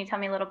officers, can you tell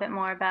me a little bit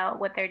more about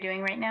what they're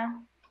doing right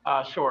now?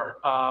 Sure.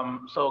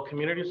 So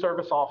community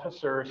service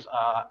officers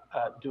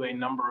do a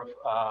number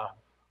of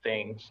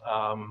things.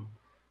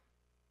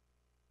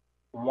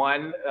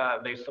 One,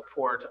 they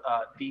support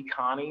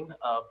deconning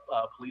of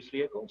police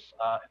vehicles.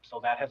 So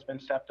that has been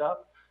stepped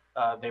up.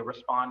 They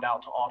respond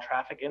out to all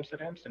traffic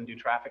incidents and do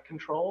traffic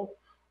control.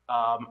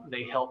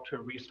 They help to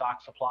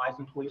restock supplies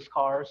in police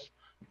cars.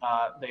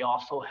 They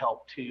also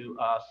help to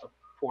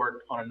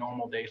support on a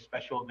normal day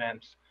special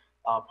events,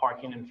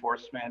 parking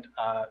enforcement.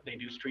 They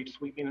do street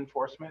sweeping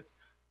enforcement.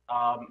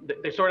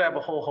 They sort of have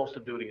a whole host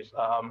of duties.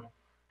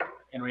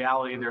 In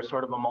reality, they're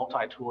sort of a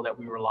multi-tool that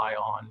we rely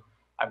on.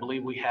 I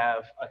believe we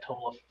have a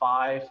total of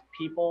 5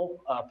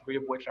 people, 3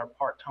 of which are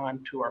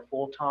part-time, 2 are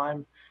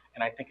full-time,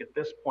 And I think at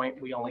this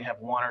point, we only have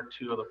one or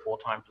two of the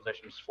full-time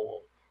positions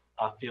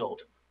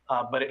filled.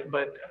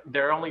 But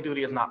their only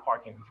duty is not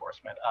parking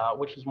enforcement,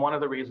 which is one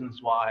of the reasons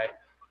why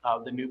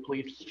the new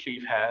police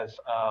chief has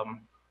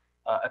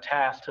a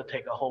task to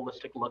take a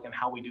holistic look at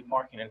how we do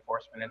parking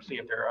enforcement and see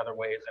if there are other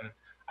ways. And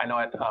I know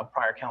at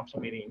prior council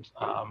meetings,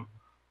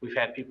 we've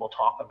had people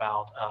talk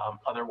about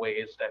other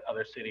ways that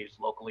other cities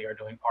locally are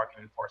doing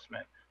parking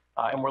enforcement.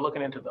 And we're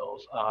looking into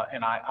those.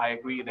 And I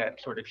agree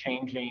that sort of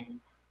changing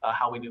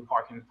how we do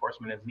parking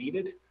enforcement is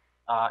needed.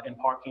 And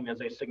parking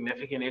is a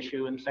significant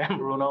issue in San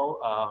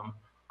Bruno,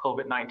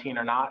 COVID-19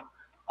 or not.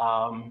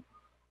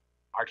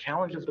 Our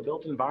challenge is the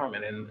built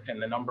environment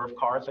and the number of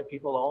cars that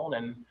people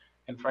own.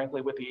 And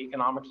frankly, with the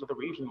economics of the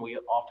region, we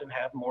often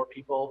have more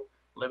people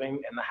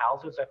living in the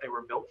houses that they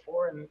were built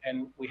for.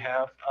 And we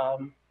have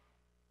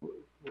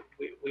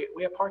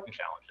we have parking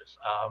challenges,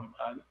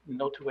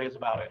 no two ways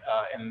about it.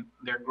 And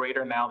they're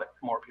greater now that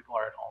more people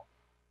are at home.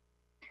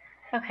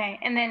 Okay,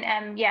 and then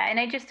yeah, and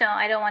I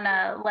don't want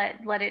to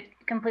let it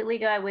completely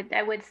go. I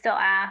would still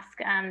ask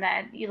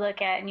that you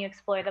look at and you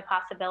explore the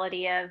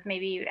possibility of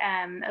maybe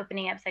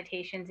opening up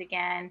citations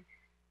again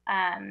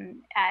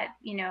at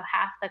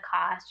half the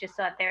cost, just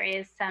so that there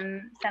is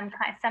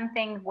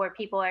something where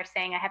people are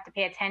saying I have to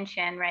pay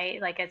attention,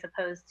 right? Like as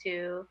opposed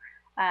to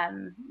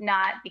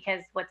not,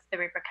 because what's the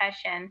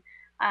repercussion?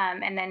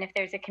 And then if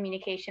there's a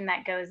communication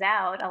that goes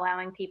out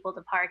allowing people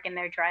to park in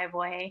their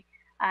driveway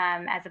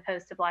as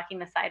opposed to blocking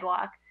the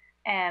sidewalk.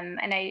 And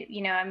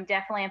I'm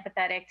definitely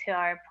empathetic to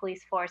our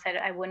police force.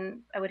 I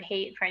would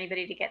hate for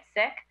anybody to get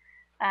sick.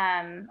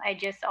 I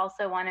just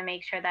also want to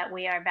make sure that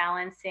we are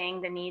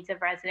balancing the needs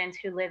of residents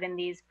who live in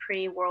these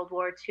pre-World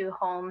War II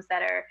homes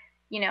that are,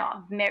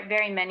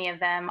 very many of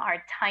them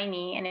are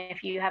tiny. And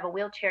if you have a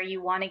wheelchair,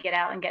 you want to get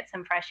out and get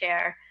some fresh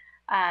air.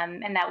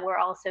 And that we're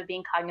also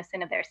being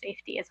cognizant of their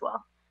safety as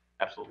well.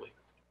 Absolutely.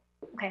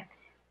 Okay.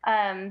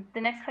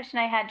 The next question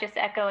I had, just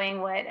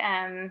echoing what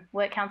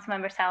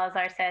Councilmember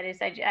Salazar said,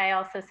 is I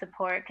also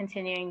support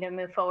continuing to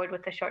move forward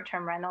with the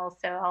short-term rentals.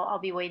 So I'll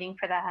be waiting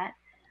for that.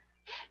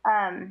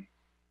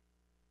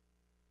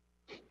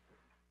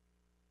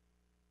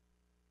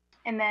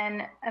 And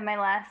then my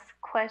last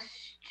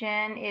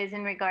question is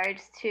in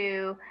regards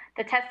to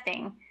the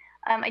testing.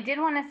 I did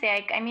want to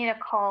say I made a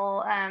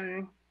call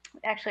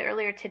actually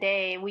earlier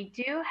today. We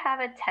do have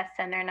a test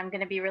center, and I'm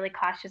going to be really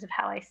cautious of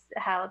how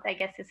I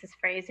guess this is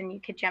phrased, and you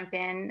could jump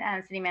in,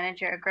 City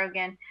Manager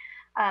Grogan.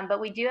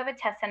 But we do have a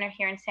test center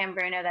here in San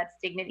Bruno that's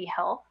Dignity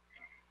Health.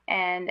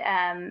 And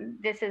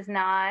this is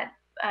not,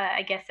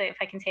 I guess if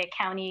I can say, a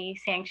county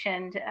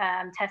sanctioned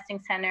testing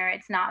center.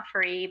 It's not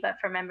free, but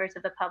for members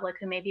of the public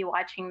who may be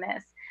watching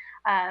this,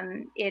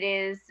 it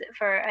is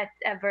for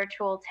a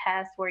virtual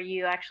test where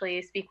you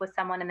actually speak with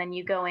someone and then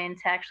you go in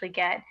to actually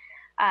get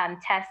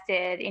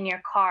tested in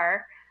your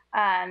car.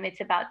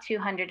 It's about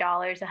 $200,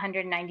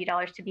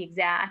 $190 to be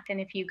exact. And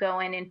if you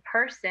go in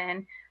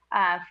person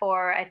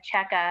for a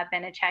checkup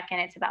and a check-in,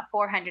 it's about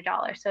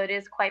 $400. So it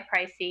is quite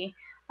pricey.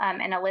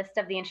 And a list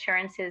of the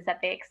insurances that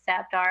they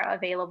accept are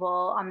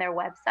available on their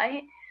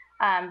website.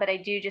 But I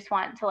do just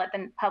want to let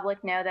the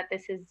public know that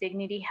this is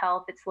Dignity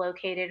Health. It's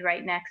located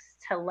right next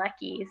to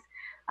Lucky's.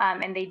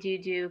 And they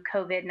do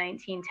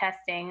COVID-19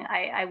 testing.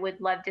 I would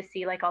love to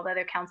see, like all the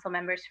other council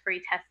members,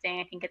 free testing.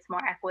 I think it's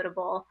more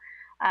equitable.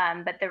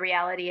 But the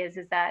reality is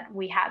that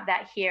we have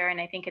that here.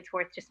 And I think it's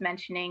worth just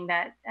mentioning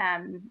that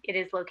it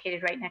is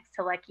located right next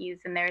to Lucky's,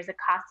 and there is a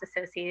cost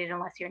associated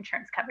unless your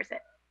insurance covers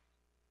it.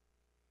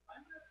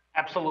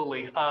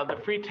 Absolutely. The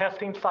free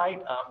testing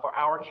site for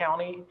our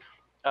county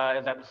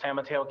is at the San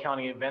Mateo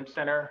County Event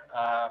Center.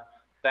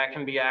 That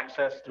can be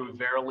accessed through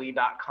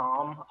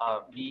verily.com,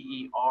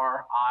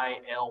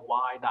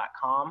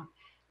 verily.com.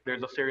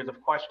 There's a series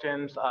of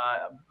questions,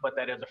 but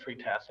that is a free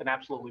test. And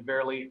absolutely,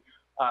 Verily,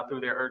 through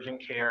their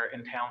urgent care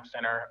in Town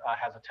Center,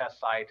 has a test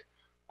site,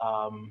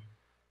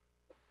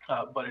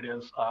 but it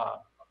is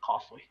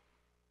costly.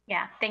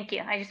 Yeah, thank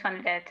you. I just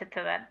wanted to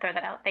throw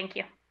that out. Thank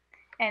you.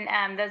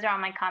 And those are all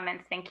my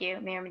comments. Thank you,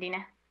 Mayor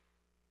Medina.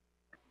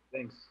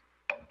 Thanks.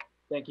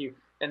 Thank you.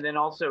 And then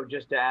also,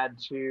 just to add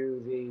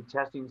to the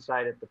testing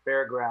site at the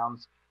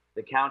fairgrounds,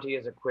 the county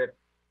has equipped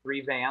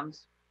 3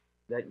 vans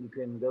that you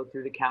can go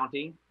through the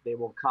county. They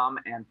will come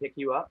and pick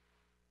you up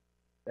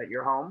at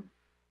your home.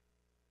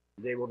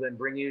 They will then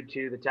bring you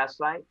to the test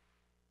site.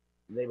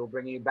 They will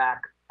bring you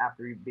back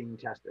after you've been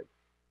tested.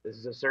 This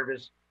is a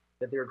service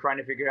that they were trying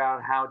to figure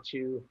out how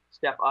to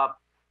step up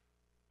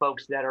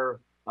folks that are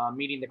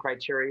meeting the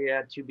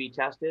criteria to be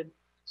tested.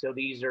 So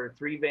these are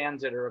 3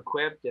 vans that are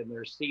equipped and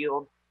they're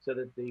sealed so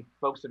that the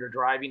folks that are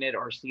driving it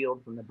are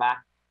sealed from the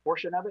back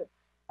portion of it.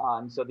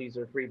 So these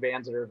are 3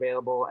 vans that are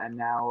available. And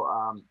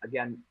now,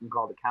 again, you can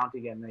call the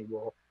county and they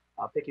will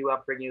pick you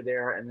up, bring you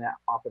there, and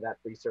offer that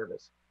free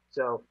service.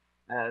 So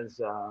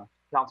as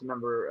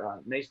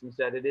Councilmember Mason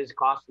said, it is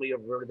costly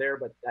over there,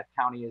 but that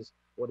county is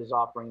what is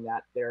offering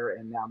that there.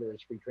 And now there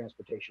is free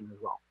transportation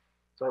as well.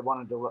 So I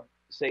wanted to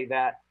say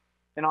that.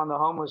 And on the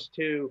homeless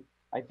too,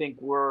 I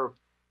think we're,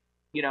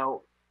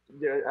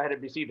 I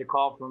had received a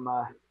call from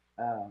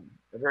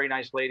a very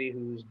nice lady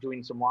who's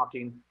doing some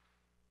walking,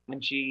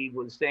 and she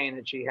was saying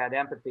that she had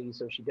empathy,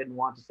 so she didn't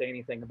want to say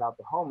anything about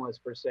the homeless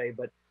per se,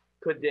 but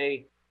could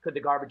the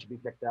garbage be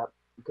picked up?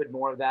 Could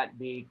more of that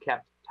be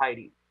kept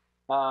tidy?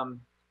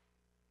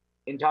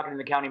 In talking to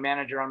the county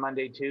manager on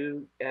Monday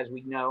too, as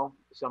we know,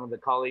 some of the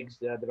colleagues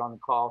that are on the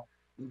call,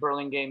 in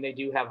Burlingame, they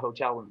do have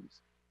hotel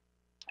rooms,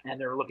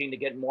 and they're looking to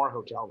get more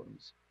hotel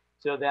rooms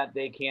so that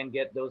they can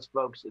get those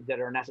folks that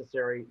are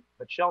necessary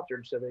but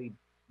sheltered, so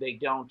they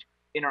don't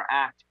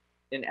interact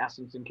in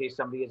essence in case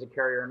somebody is a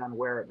carrier and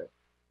unaware of it.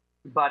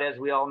 But as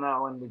we all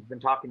know, and we've been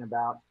talking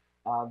about,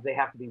 they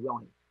have to be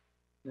willing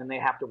and they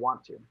have to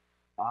want to.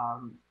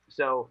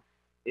 So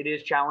it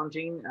is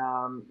challenging.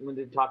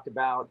 Linda talked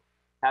about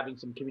having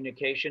some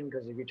communication,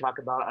 because if you talk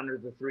about under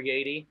the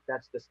 380,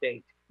 that's the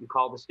state. You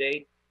call the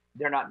state,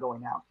 they're not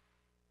going out.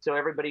 So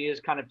everybody is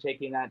kind of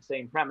taking that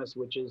same premise,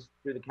 which is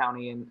through the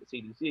county and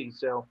CDC.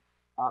 So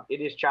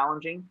it is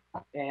challenging,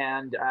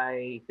 and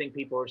I think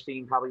people are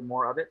seeing probably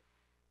more of it.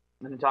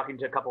 And then talking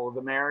to a couple of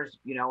the mayors,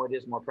 you know, it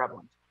is more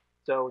prevalent.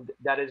 So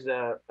that is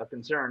a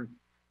concern.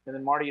 And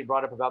then Marty had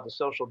brought up about the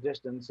social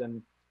distance,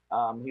 and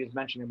he was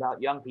mentioning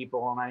about young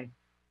people, and I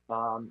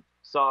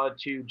saw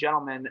two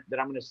gentlemen that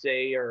I'm going to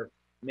say are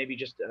maybe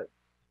just a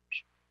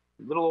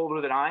little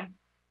older than I,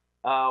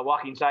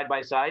 walking side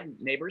by side,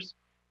 neighbors,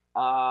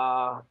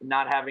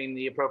 not having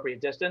the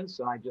appropriate distance.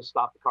 And I just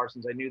stopped the car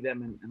since I knew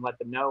them and let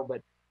them know.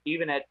 But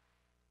even at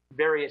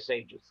various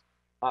ages,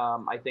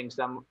 I think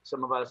some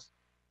of us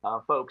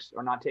folks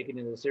are not taking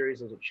it as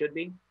serious as it should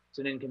be. It's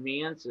an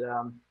inconvenience. It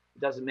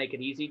doesn't make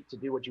it easy to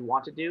do what you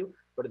want to do,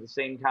 but at the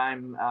same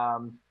time,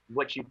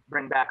 what you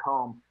bring back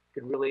home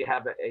could really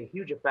have a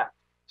huge effect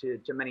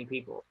to many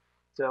people.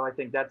 So I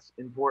think that's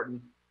important.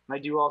 I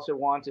do also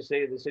want to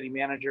say to the city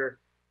manager,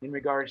 in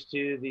regards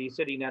to the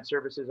city net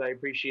services, I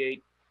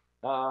appreciate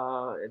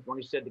when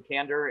you said the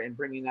candor and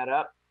bringing that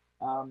up.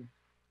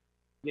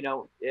 You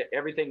know,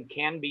 everything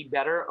can be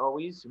better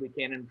always. We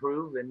can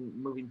improve, and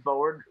moving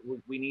forward,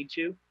 we need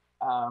to.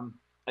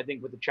 I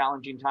think with the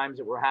challenging times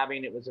that we're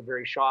having, it was a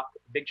very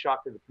big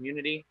shock to the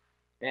community.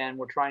 And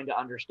we're trying to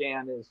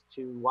understand as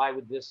to why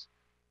would this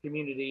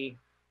community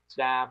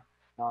staff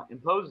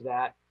impose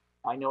that.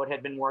 I know it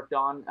had been worked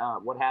on,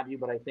 what have you,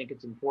 but I think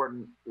it's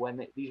important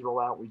when these roll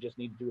out, we just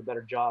need to do a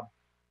better job.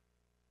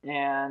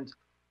 And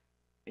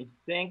I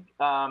think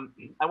I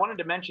wanted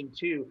to mention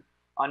too,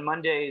 on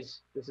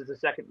Mondays, this is the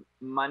second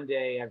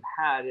Monday I've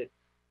had it,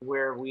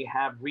 where we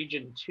have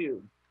Region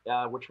 2,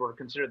 which were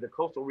considered the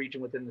coastal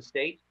region within the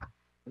state.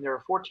 And there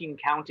are 14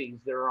 counties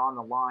that are on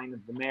the line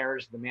of the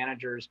mayors, the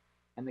managers,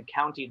 and the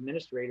county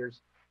administrators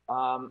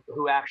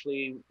who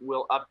actually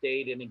will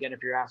update. And again,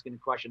 if you're asking a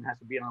question, it has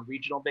to be on a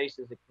regional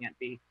basis. It can't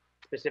be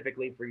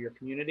specifically for your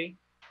community.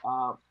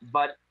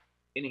 But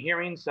in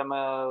hearing some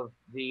of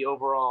the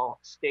overall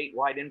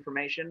statewide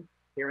information,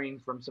 hearing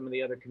from some of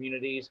the other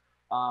communities,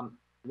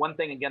 one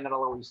thing again that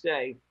I'll always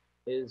say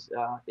is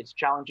it's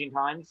challenging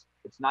times.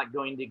 It's not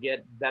going to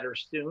get better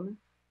soon.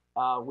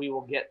 We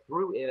will get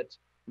through it,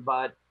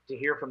 but to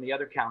hear from the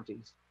other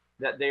counties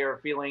that they are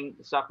feeling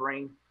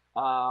suffering,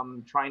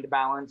 trying to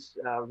balance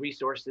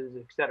resources,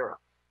 etc.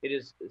 It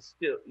is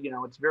still, you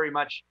know, it's very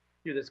much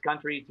through this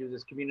country, through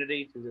this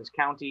community, through this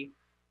county.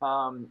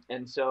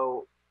 And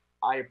so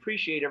I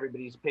appreciate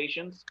everybody's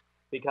patience,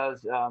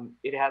 because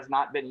it has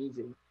not been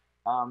easy.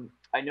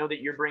 I know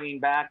that you're bringing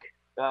back,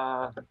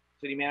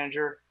 city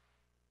manager,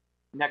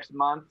 next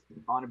month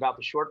on about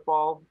the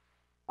shortfall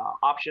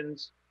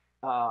options,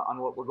 on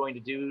what we're going to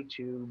do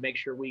to make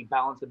sure we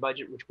balance the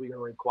budget, which we are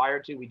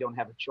required to. We don't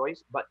have a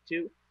choice but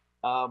to,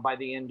 by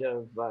the end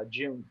of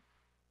June.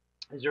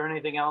 Is there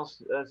anything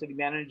else, city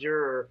manager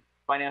or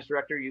finance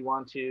director, you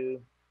want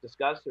to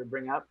discuss or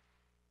bring up?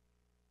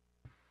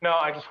 No,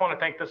 I just want to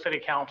thank the city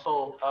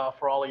council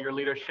for all of your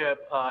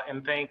leadership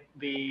and thank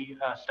the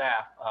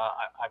staff.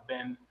 I've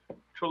been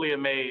truly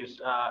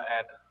amazed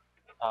at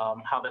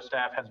how the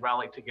staff has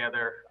rallied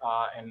together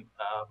and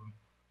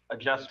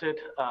adjusted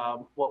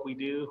what we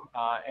do,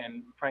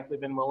 and frankly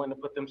been willing to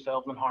put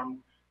themselves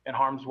in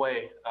harm's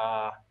way.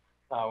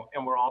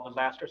 And we're all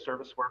disaster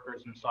service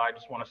workers, and so I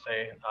just want to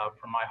say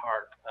from my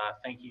heart,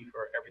 thank you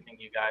for everything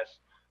you guys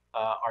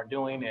are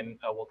doing and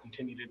will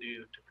continue to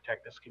do to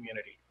protect this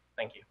community.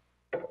 Thank you.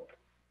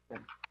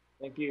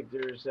 Thank you. If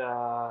there's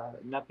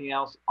nothing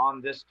else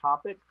on this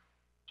topic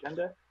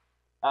agenda,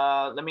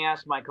 let me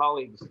ask my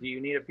colleagues, do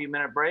you need a few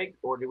minute break,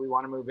 or do we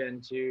want to move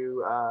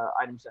into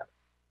item 7?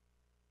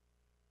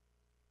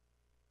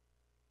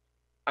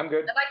 I'm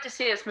good. I'd like to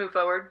see us move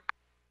forward.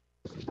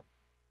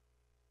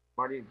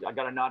 Marty, I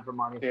got a nod from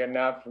Marty. Yeah,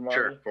 nod from Marty.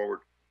 Sure, forward.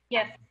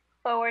 Yes,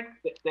 forward.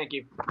 Thank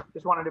you.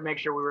 Just wanted to make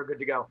sure we were good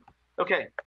to go. Okay,